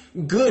how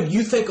good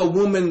you think a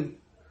woman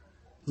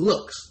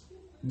looks,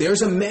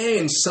 there's a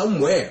man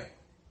somewhere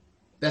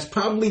that's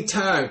probably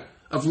tired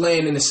of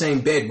laying in the same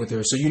bed with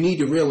her. So you need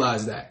to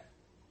realize that.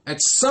 At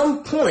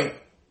some point,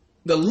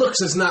 the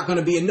looks is not going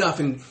to be enough.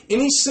 And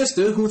any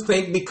sister who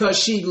think because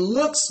she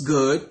looks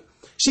good,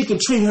 she can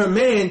treat her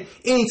man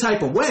any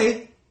type of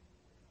way,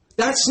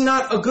 that's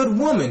not a good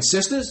woman,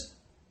 sisters.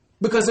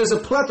 Because there's a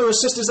plethora of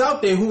sisters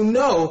out there who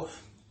know,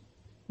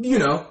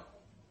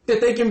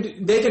 that they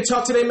can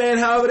talk to their man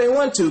however they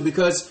want to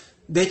because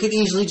they could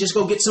easily just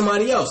go get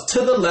somebody else.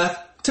 To the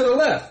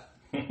left.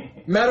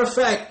 Matter of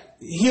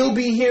fact, he'll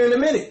be here in a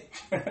minute.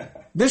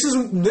 This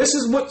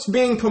is what's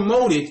being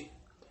promoted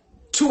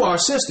to our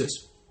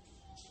sisters.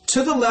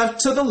 To the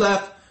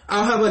left.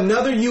 I'll have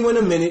another you in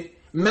a minute.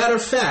 Matter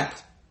of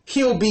fact,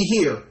 he'll be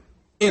here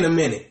in a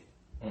minute.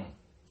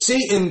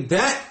 See, and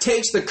that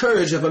takes the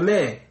courage of a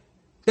man.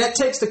 That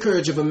takes the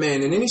courage of a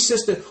man. And any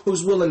sister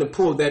who's willing to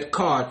pull that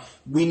card,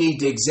 we need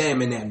to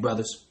examine that,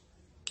 brothers.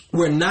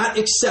 We're not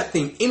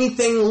accepting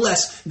anything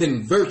less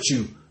than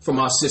virtue from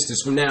our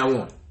sisters from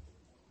now on.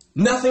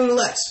 Nothing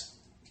less.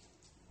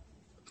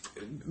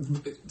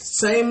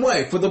 Same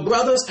way for the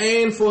brothers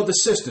and for the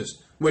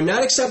sisters. We're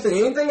not accepting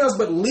anything else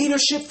but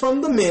leadership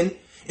from the men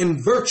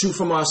and virtue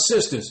from our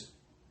sisters.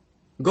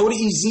 Go to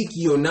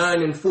Ezekiel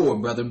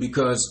 9:4, brother,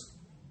 because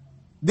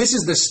this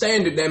is the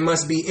standard that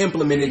must be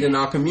implemented in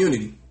our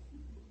community.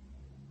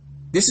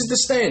 This is the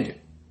standard.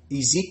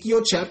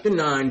 Ezekiel chapter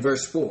 9,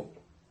 verse 4.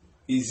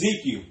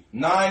 Ezekiel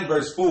 9,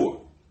 verse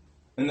 4.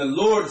 And the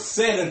Lord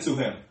said unto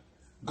him,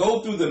 Go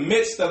through the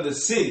midst of the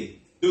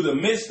city, through the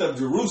midst of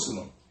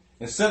Jerusalem,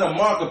 and set a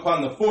mark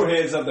upon the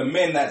foreheads of the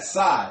men that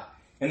sigh,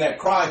 and that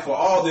cry for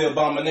all the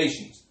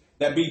abominations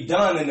that be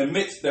done in the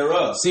midst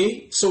thereof.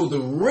 See, so the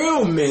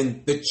real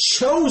men, the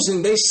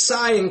chosen, they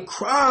sigh and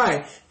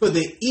cry for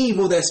the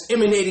evil that's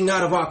emanating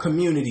out of our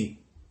community.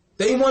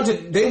 They want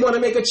to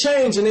make a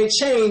change, and they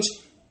change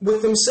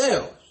with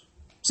themselves.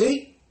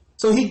 See?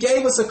 So he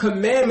gave us a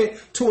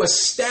commandment to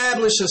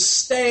establish a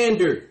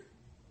standard.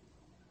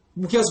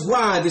 Because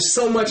why? There's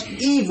so much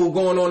evil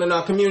going on in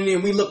our community,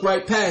 and we look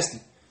right past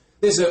it.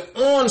 There's an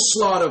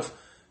onslaught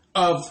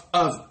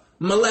of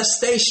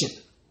molestation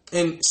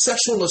and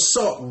sexual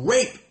assault,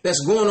 rape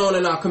that's going on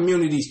in our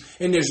communities.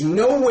 And there's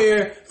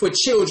nowhere for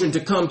children to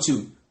come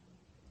to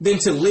than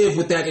to live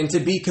with that and to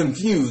be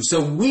confused.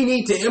 So we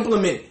need to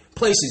implement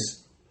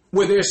places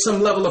where there's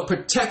some level of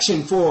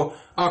protection for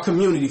our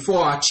community, for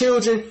our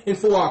children, and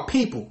for our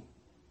people.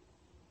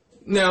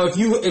 Now,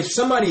 if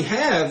somebody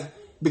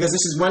because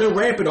this is running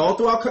rampant all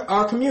through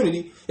our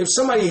community, if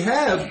somebody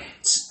have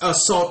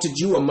assaulted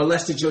you or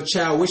molested your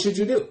child, what should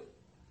you do?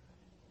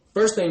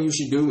 First thing you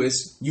should do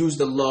is use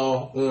the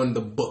law on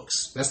the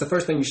books. That's the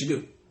first thing you should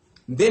do.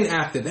 Then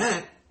after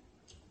that,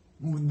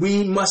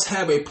 we must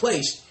have a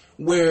place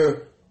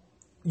where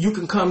you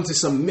can come to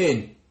some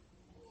men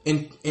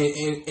and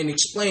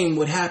explain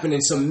what happened,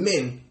 and some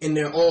men, and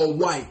they're all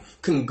white,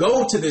 can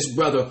go to this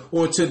brother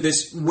or to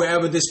this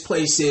wherever this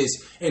place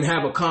is and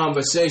have a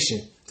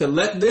conversation to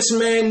let this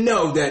man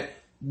know that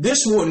This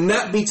will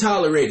not be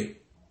tolerated.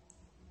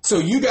 So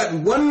you got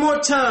one more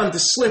time to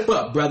slip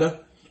up, brother.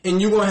 And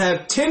you're going to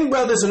have 10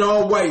 brothers in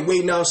all white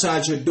waiting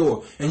outside your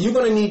door. And you're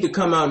going to need to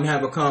come out and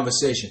have a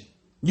conversation.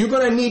 You're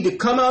going to need to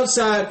come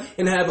outside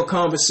and have a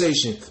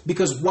conversation.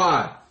 Because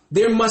why?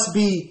 There must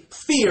be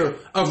fear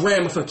of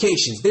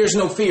ramifications. There's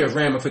no fear of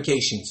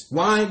ramifications.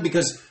 Why?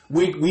 Because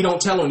we don't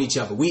tell on each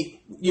other. We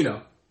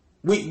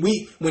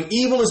when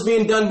evil is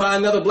being done by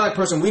another black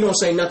person, we don't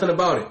say nothing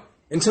about it.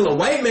 Until a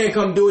white man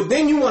come do it,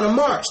 then you want to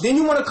march. Then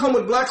you want to come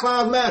with Black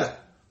Lives Matter.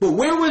 But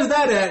where was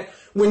that at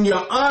when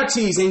your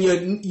aunties and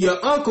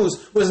your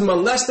uncles was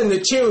molesting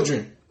the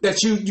children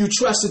that you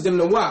trusted them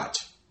to watch?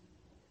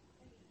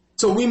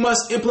 So we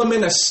must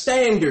implement a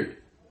standard,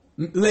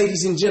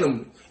 ladies and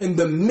gentlemen. And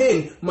the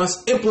men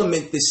must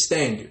implement this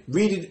standard.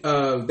 Read it,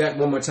 that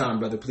one more time,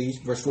 brother, please.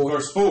 Verse 4.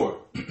 Verse 4.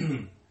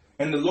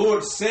 And the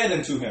Lord said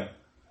unto him,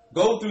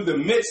 Go through the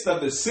midst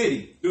of the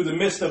city, through the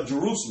midst of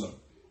Jerusalem,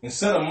 and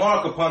set a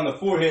mark upon the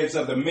foreheads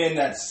of the men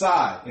that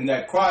sigh and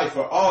that cry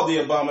for all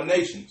the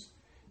abominations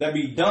that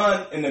be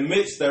done in the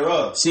midst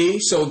thereof. See,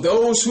 so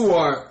those who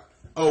are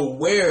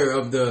aware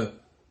of the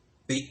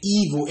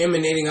evil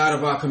emanating out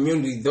of our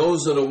community,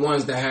 those are the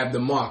ones that have the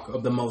mark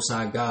of the Most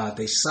High God.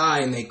 They sigh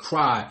and they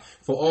cry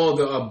for all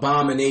the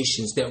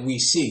abominations that we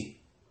see.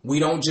 We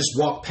don't just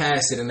walk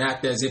past it and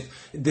act as if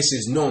this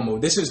is normal.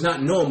 This is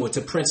not normal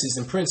to princes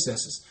and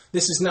princesses.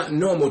 This is not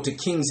normal to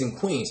kings and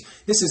queens.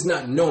 This is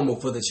not normal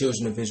for the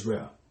children of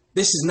Israel.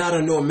 This is not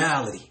a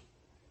normality.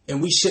 And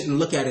we shouldn't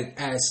look at it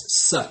as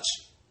such.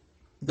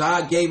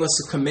 God gave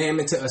us a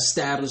commandment to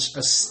establish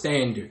a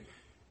standard.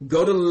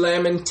 Go to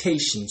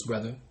Lamentations,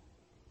 brother.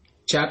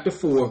 Chapter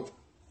 4,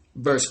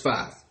 verse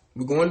 5.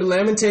 We're going to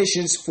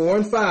Lamentations 4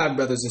 and 5,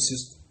 brothers and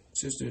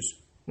sisters.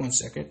 1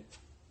 second.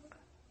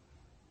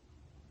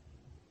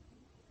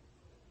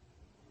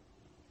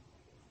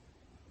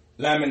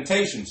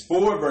 Lamentations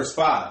 4, verse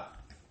 5.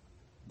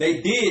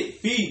 They did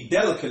feed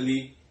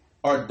delicately,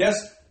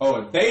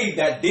 they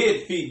that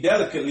did feed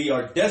delicately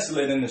are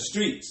desolate in the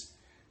streets.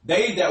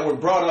 They that were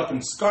brought up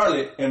in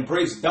scarlet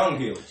embrace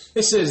dunghills.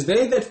 It says,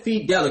 they that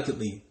feed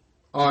delicately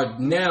are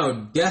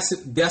now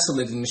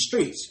desolate in the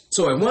streets.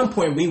 So at one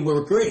point we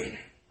were great,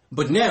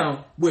 but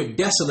now we're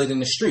desolate in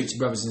the streets,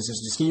 brothers and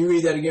sisters. Can you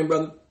read that again,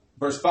 brother?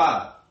 Verse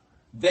 5.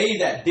 They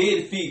that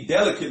did feed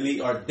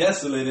delicately are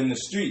desolate in the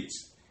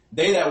streets.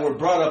 They that were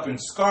brought up in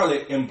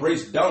scarlet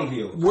embrace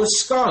dunghills.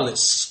 What's scarlet?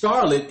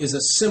 Scarlet is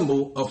a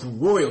symbol of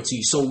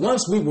royalty. So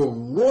once we were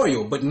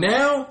royal, but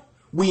now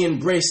we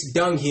embrace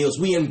dunghills.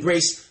 We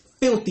embrace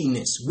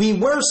filthiness. We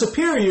were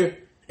superior,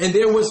 and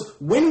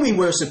when we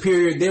were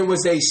superior, there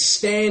was a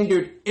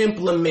standard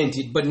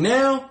implemented. But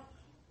now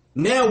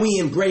we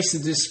embrace the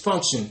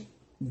dysfunction.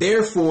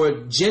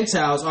 Therefore,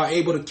 Gentiles are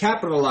able to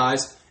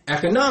capitalize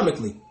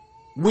economically.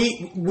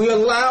 We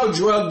allow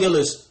drug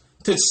dealers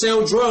to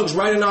sell drugs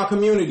right in our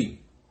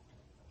community.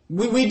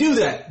 We do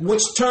that,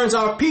 which turns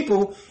our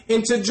people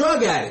into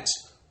drug addicts,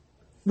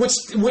 which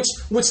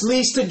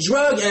leads to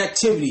drug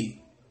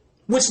activity,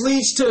 which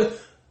leads to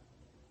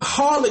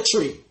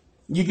harlotry.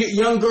 You get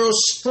young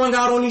girls strung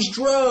out on these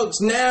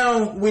drugs.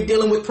 Now we're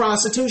dealing with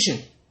prostitution.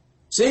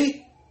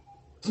 See?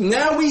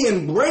 Now we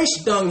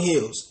embrace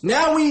dunghills.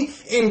 Now we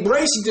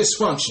embrace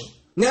dysfunction.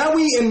 Now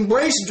we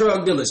embrace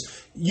drug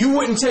dealers. You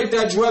wouldn't take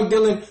that drug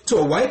dealing to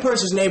a white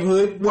person's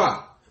neighborhood.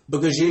 Why?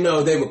 Because you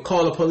know they would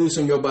call the police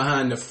on your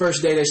behind the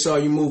first day they saw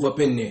you move up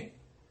in there.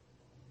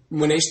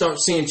 When they start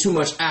seeing too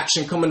much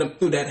action coming up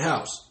through that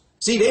house.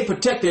 See, they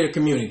protect their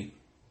community.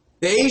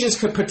 The Asians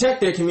could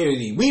protect their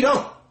community. We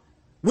don't.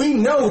 We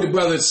know the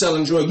brother's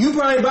selling drugs. You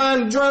probably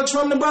buying drugs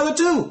from the brother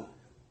too.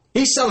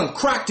 He's selling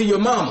crack to your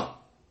mama.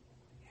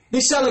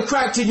 He's selling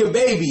crack to your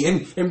baby.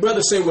 And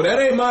brothers say, well, that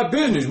ain't my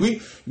business. We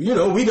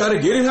got to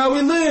get it how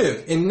we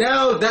live. And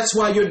now that's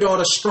why your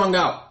daughter's strung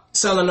out,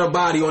 selling her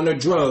body on her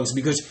drugs,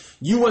 because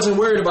you wasn't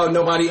worried about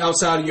nobody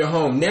outside of your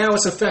home. Now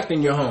it's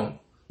affecting your home.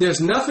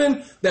 There's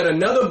nothing that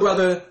another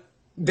brother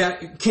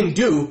that can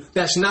do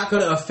that's not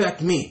going to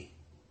affect me.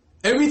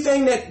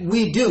 Everything that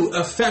we do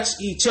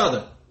affects each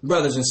other,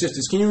 brothers and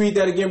sisters. Can you read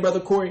that again, Brother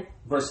Corey?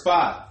 Verse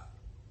 5.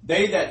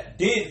 They that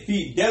did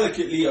feed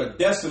delicately are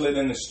desolate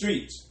in the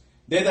streets.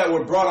 They that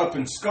were brought up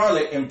in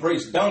scarlet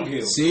embrace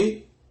dunghills.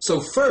 See?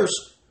 So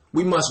first,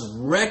 we must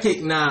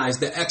recognize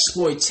the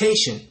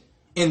exploitation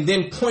and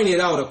then point it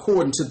out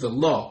according to the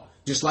law.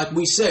 Just like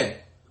we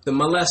said, the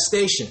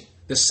molestation,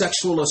 the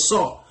sexual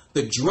assault,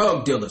 the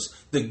drug dealers,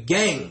 the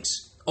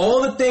gangs,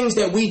 all the things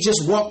that we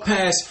just walk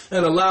past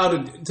and allow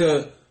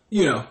to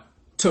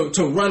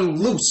run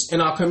loose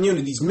in our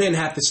communities. Men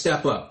have to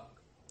step up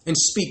and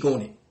speak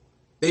on it.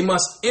 They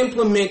must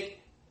implement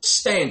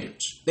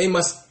standards. They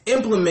must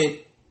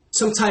implement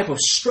some type of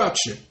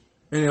structure.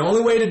 And the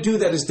only way to do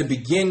that is to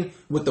begin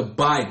with the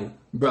Bible,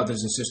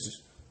 brothers and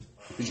sisters.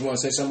 Did you want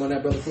to say something on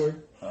that, Brother Corey?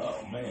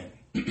 Oh, man.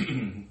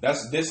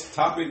 This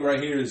topic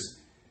right here is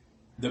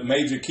the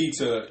major key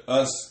to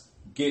us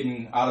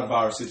getting out of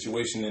our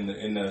situation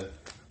in the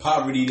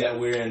poverty that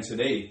we're in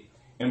today.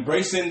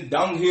 Embracing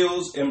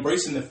dunghills,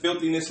 embracing the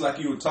filthiness like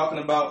you were talking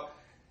about.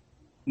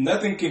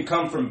 Nothing can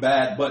come from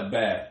bad but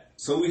bad.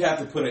 So we have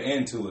to put an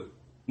end to it.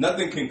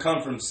 Nothing can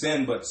come from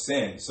sin but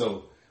sin.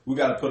 So we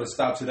got to put a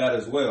stop to that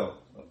as well.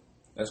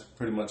 That's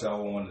pretty much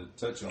all I wanted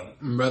to touch on.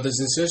 Brothers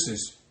and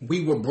sisters,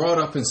 we were brought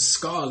up in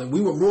scarlet. We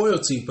were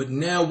royalty, but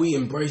now we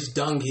embrace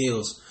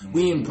dunghills. Mm-hmm.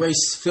 We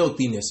embrace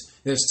filthiness.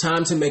 There's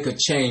time to make a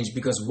change,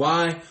 because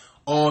why?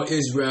 All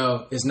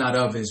Israel is not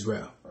of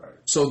Israel. Right.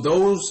 So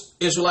those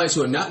Israelites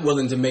who are not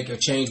willing to make a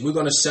change, we're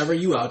going to sever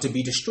you out to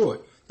be destroyed.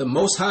 The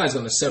Most High is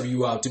going to sever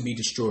you out to be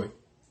destroyed.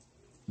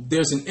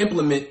 There's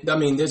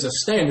a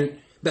standard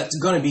that's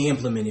going to be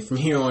implemented from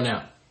here on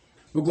out.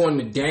 We're going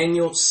to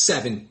Daniel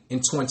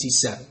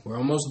 7:27. We're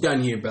almost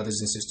done here, brothers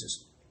and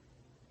sisters.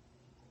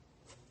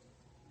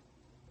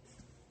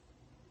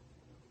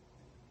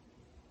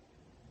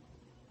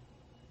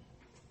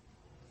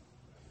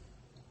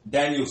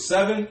 Daniel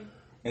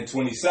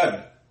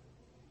 7:27.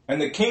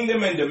 And the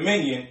kingdom and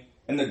dominion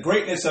and the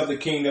greatness of the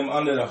kingdom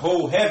under the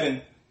whole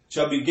heaven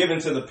shall be given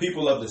to the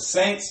people of the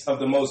saints of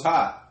the Most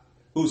High,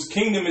 whose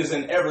kingdom is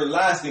an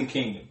everlasting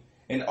kingdom,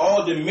 and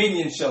all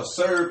dominions shall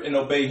serve and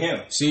obey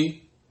him.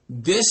 See,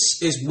 this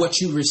is what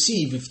you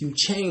receive if you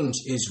change,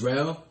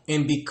 Israel.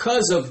 And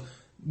because of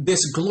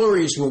this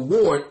glorious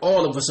reward,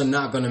 all of us are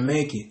not going to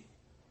make it.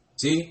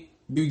 See,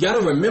 you got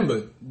to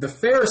remember, the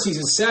Pharisees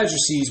and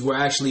Sadducees were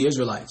actually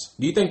Israelites.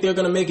 Do you think they're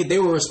going to make it? They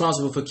were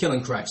responsible for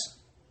killing Christ.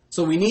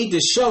 So we need to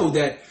show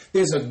that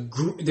there's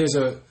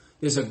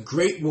a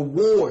great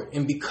reward.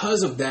 And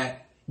because of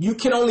that, you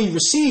can only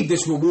receive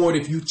this reward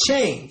if you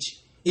change.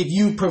 If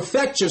you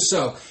perfect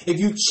yourself, if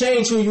you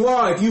change who you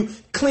are, if you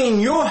clean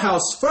your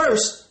house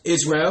first,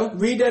 Israel.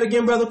 Read that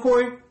again, Brother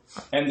Corey.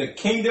 And the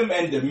kingdom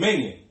and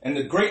dominion and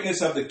the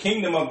greatness of the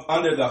kingdom of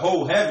under the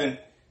whole heaven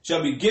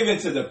shall be given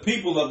to the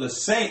people of the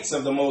saints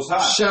of the Most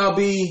High. Shall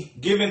be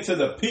given to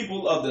the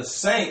people of the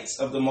saints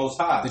of the Most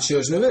High. The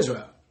children of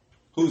Israel.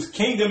 Whose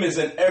kingdom is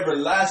an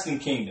everlasting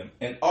kingdom,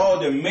 and all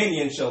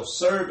dominion shall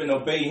serve and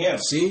obey him.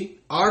 See,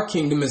 our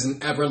kingdom is an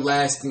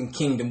everlasting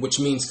kingdom, which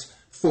means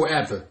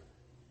forever.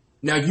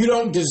 Now, you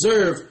don't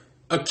deserve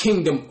a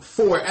kingdom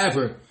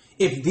forever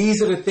if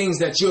these are the things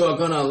that you are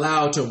going to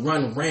allow to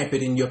run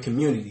rampant in your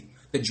community.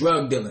 The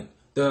drug dealing,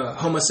 the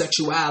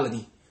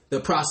homosexuality, the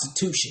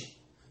prostitution,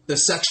 the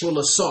sexual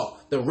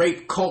assault, the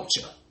rape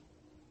culture.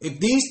 If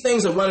these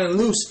things are running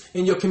loose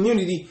in your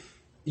community,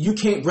 you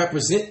can't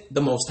represent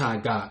the Most High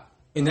God.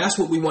 And that's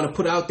what we want to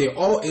put out there.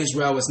 All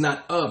Israel is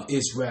not of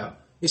Israel.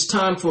 It's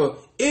time for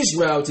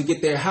Israel to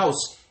get their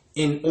house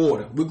in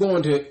order. We're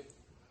going to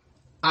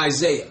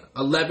Isaiah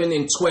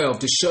 11:12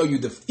 to show you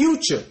the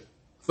future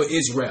for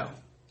Israel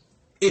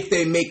if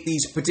they make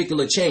these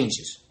particular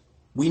changes.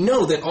 We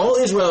know that all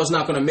Israel is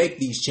not going to make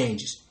these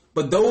changes,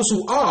 but those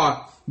who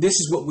are, this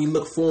is what we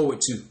look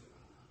forward to.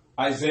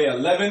 Isaiah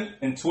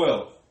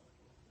 11:12.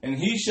 And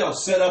he shall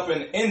set up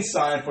an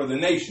ensign for the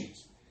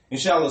nations, and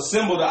shall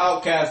assemble the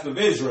outcast of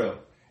Israel,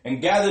 and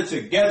gather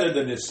together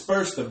the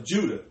dispersed of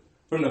Judah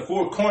from the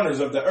four corners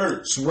of the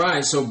earth. That's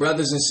right. So,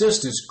 brothers and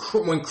sisters,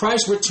 when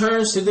Christ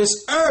returns to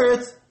this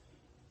earth,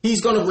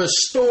 he's going to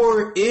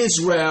restore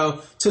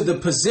Israel to the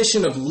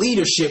position of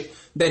leadership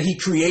that he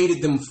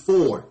created them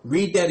for.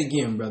 Read that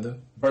again, brother.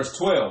 Verse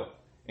 12.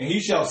 And he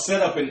shall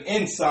set up an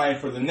ensign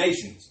for the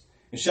nations,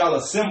 and shall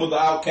assemble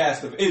the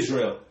outcast of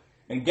Israel,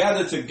 and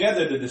gather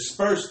together the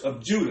dispersed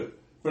of Judah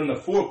from the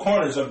four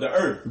corners of the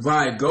earth.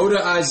 Right. Go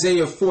to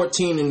Isaiah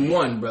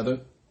 14:1,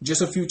 brother.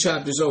 Just a few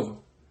chapters over.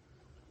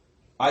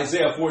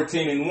 Isaiah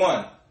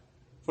 14:1.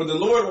 For the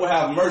Lord will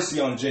have mercy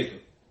on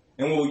Jacob,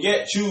 and will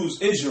yet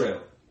choose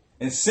Israel,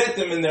 and set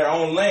them in their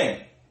own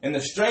land, and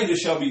the stranger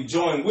shall be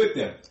joined with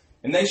them,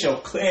 and they shall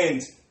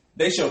cleave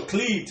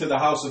to the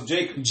house of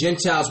Jacob.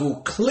 Gentiles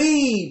will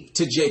cleave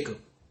to Jacob.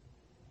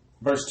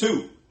 Verse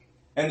 2.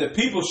 And the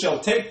people shall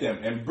take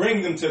them and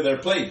bring them to their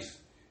place,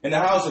 and the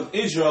house of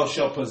Israel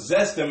shall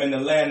possess them in the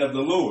land of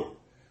the Lord,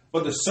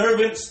 for the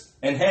servants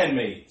and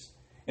handmaids,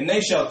 and they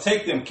shall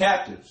take them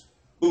captives,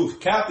 whose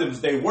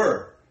captives they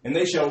were, and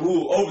they shall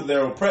rule over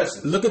their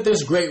oppressors. Look at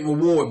this great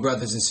reward,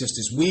 brothers and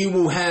sisters. We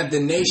will have the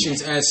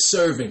nations as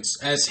servants,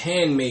 as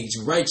handmaids,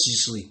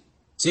 righteously.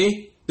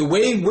 See? The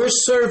way we're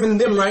serving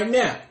them right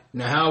now.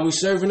 Now, how are we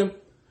serving them?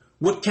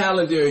 What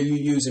calendar are you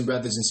using,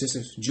 brothers and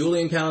sisters?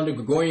 Julian calendar,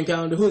 Gregorian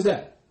calendar? Who is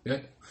that? Yeah.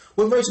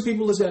 What race of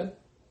people is that?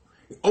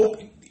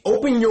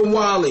 Open your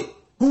wallet.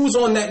 Who's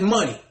on that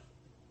money?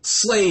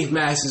 Slave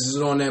masters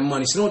is on that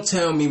money. So don't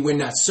tell me we're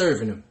not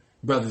serving them,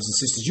 brothers and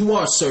sisters. You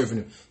are serving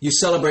them. You're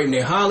celebrating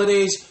their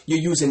holidays. You're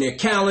using their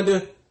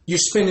calendar. You're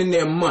spending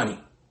their money.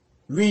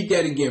 Read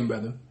that again,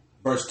 brother.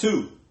 Verse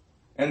 2.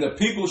 And the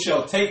people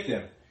shall take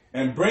them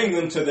and bring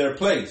them to their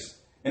place,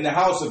 and the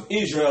house of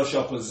Israel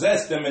shall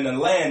possess them in the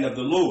land of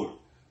the Lord,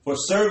 for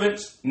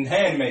servants and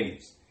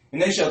handmaids,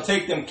 and they shall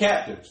take them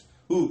captives,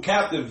 who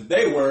captives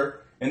they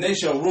were, and they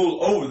shall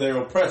rule over their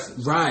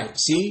oppressors. Right.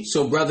 See?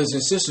 So, brothers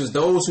and sisters,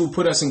 those who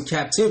put us in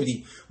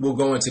captivity will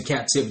go into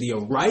captivity, a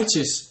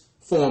righteous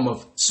form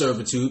of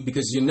servitude,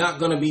 because you're not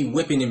going to be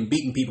whipping and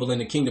beating people in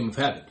the kingdom of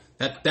heaven.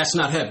 That's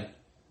not heaven.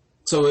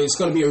 So it's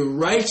going to be a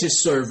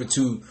righteous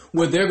servitude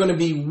where they're going to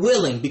be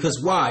willing,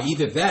 because why?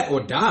 Either that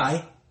or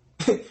die.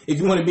 If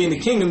you want to be in the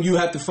kingdom, you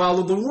have to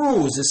follow the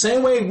rules, the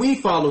same way we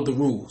follow the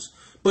rules.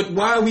 But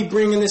why are we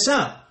bringing this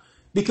out?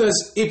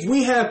 Because if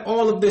we have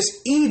all of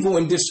this evil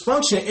and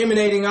dysfunction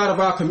emanating out of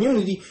our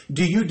community,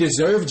 do you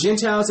deserve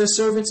Gentiles as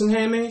servants and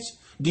handmaids?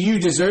 Do you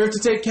deserve to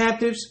take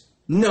captives?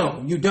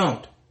 No, you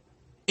don't.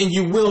 And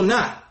you will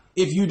not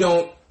if you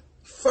don't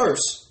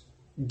first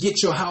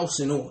get your house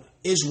in order.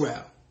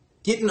 Israel,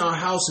 getting our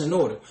house in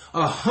order.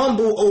 A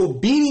humble,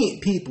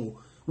 obedient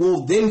people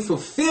will then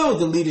fulfill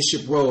the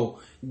leadership role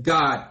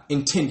God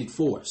intended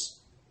for us.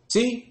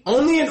 See,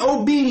 only an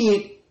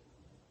obedient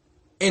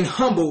and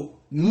humble,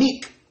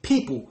 meek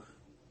people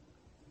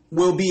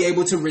will be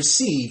able to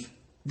receive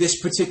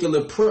this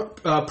particular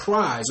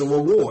prize or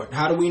reward.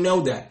 How do we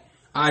know that?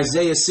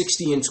 Isaiah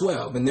 60 and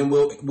 12, and then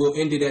we'll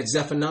end it at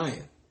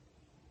Zephaniah.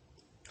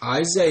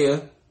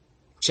 Isaiah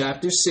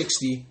chapter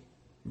 60,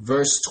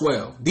 verse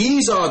 12.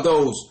 These are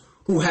those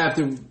who have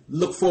to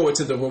look forward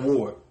to the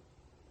reward.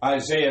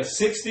 Isaiah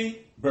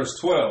 60, verse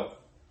 12.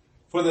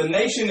 For the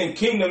nation and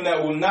kingdom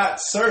that will not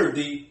serve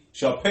thee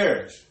shall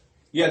perish.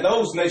 Yet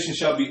those nations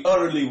shall be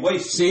utterly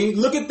wasted. See,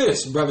 look at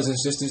this, brothers and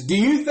sisters. Do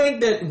you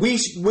think that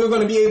we're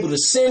going to be able to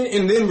sin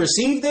and then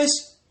receive this?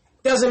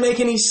 Doesn't make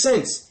any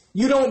sense.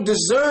 You don't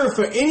deserve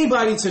for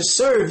anybody to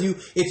serve you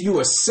if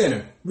you're a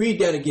sinner. Read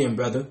that again,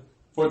 brother.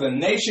 For the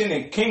nation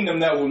and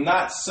kingdom that will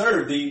not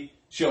serve thee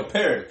shall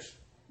perish.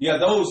 Yet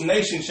those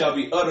nations shall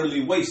be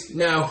utterly wasted.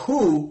 Now,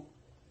 who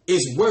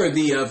is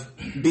worthy of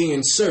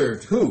being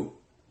served? Who?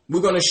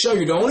 We're going to show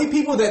you the only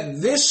people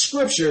that this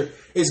scripture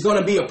is going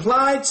to be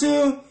applied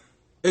to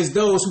is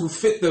those who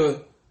fit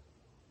the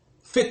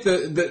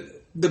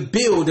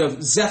build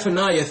of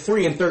Zephaniah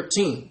 3 and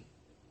 13.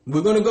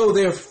 We're going to go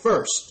there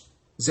first.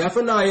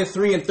 Zephaniah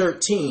 3 and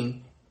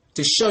 13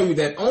 to show you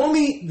that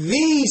only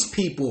these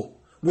people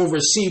will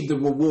receive the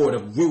reward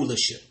of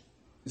rulership.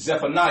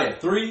 Zephaniah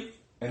 3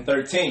 and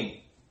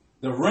 13.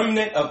 The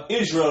remnant of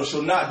Israel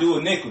shall not do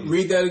iniquity.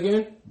 Read that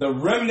again. The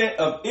remnant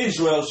of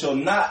Israel shall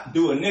not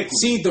do iniquity.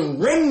 See, the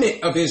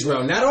remnant of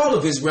Israel, not all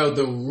of Israel,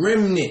 the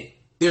remnant.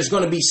 There's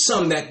going to be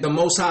some that the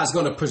Most High is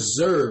going to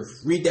preserve.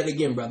 Read that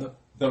again, brother.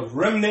 The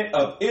remnant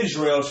of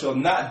Israel shall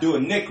not do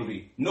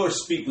iniquity, nor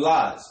speak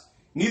lies.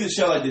 Neither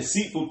shall a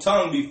deceitful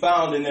tongue be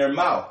found in their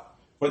mouth.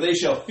 For they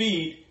shall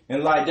feed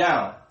and lie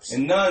down,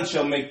 and none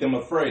shall make them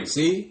afraid.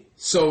 See?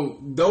 So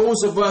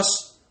those of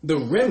us, the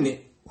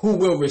remnant, who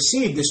will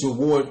receive this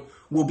reward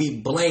will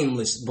be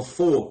blameless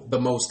before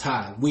the Most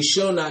High. We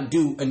shall not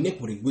do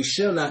iniquity. We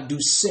shall not do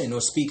sin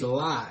or speak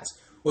lies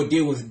or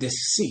deal with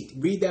deceit.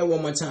 Read that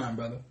one more time,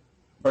 brother.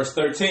 Verse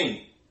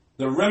 13.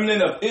 The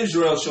remnant of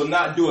Israel shall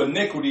not do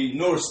iniquity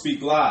nor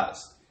speak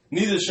lies.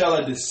 Neither shall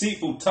a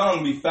deceitful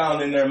tongue be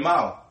found in their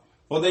mouth.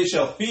 For they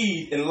shall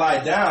feed and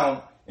lie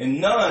down,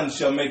 and none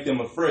shall make them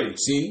afraid.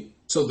 See?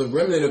 So the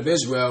remnant of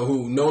Israel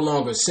who no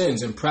longer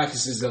sins and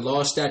practices the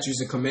law,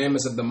 statutes, and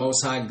commandments of the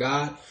Most High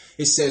God,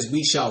 it says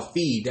we shall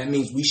feed. That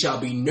means we shall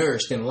be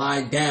nourished and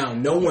lie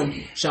down. No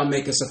one shall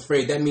make us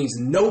afraid. That means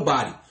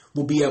nobody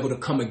will be able to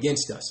come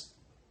against us.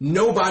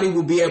 Nobody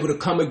will be able to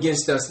come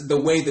against us the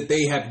way that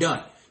they have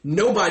done.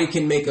 Nobody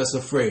can make us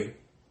afraid.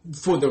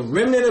 For the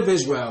remnant of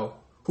Israel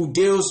who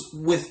deals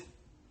with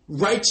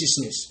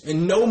righteousness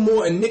and no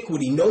more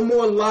iniquity, no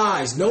more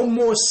lies, no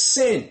more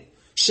sin,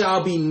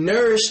 shall be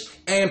nourished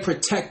and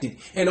protected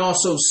and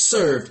also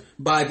served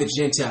by the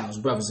Gentiles,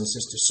 brothers and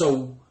sisters.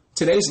 So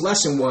today's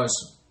lesson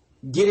was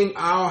getting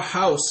our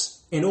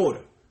house in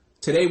order.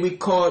 Today we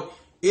called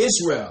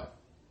Israel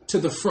to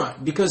the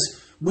front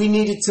because we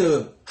needed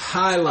to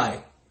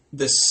highlight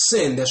the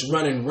sin that's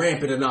running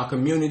rampant in our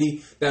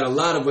community that a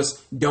lot of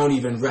us don't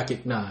even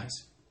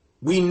recognize.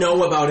 We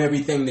know about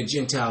everything the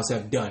Gentiles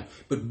have done,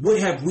 but what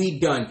have we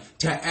done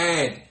to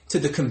add to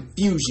the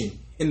confusion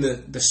in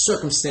the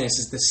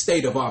circumstances, the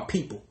state of our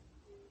people,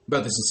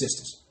 brothers and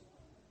sisters?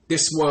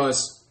 This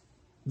was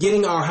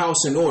getting our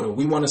house in order.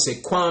 We want to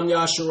say, Kwam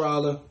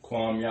Yasharala.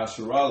 Kwam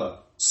Yasharala.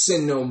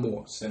 Sin no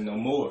more. Sin no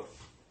more.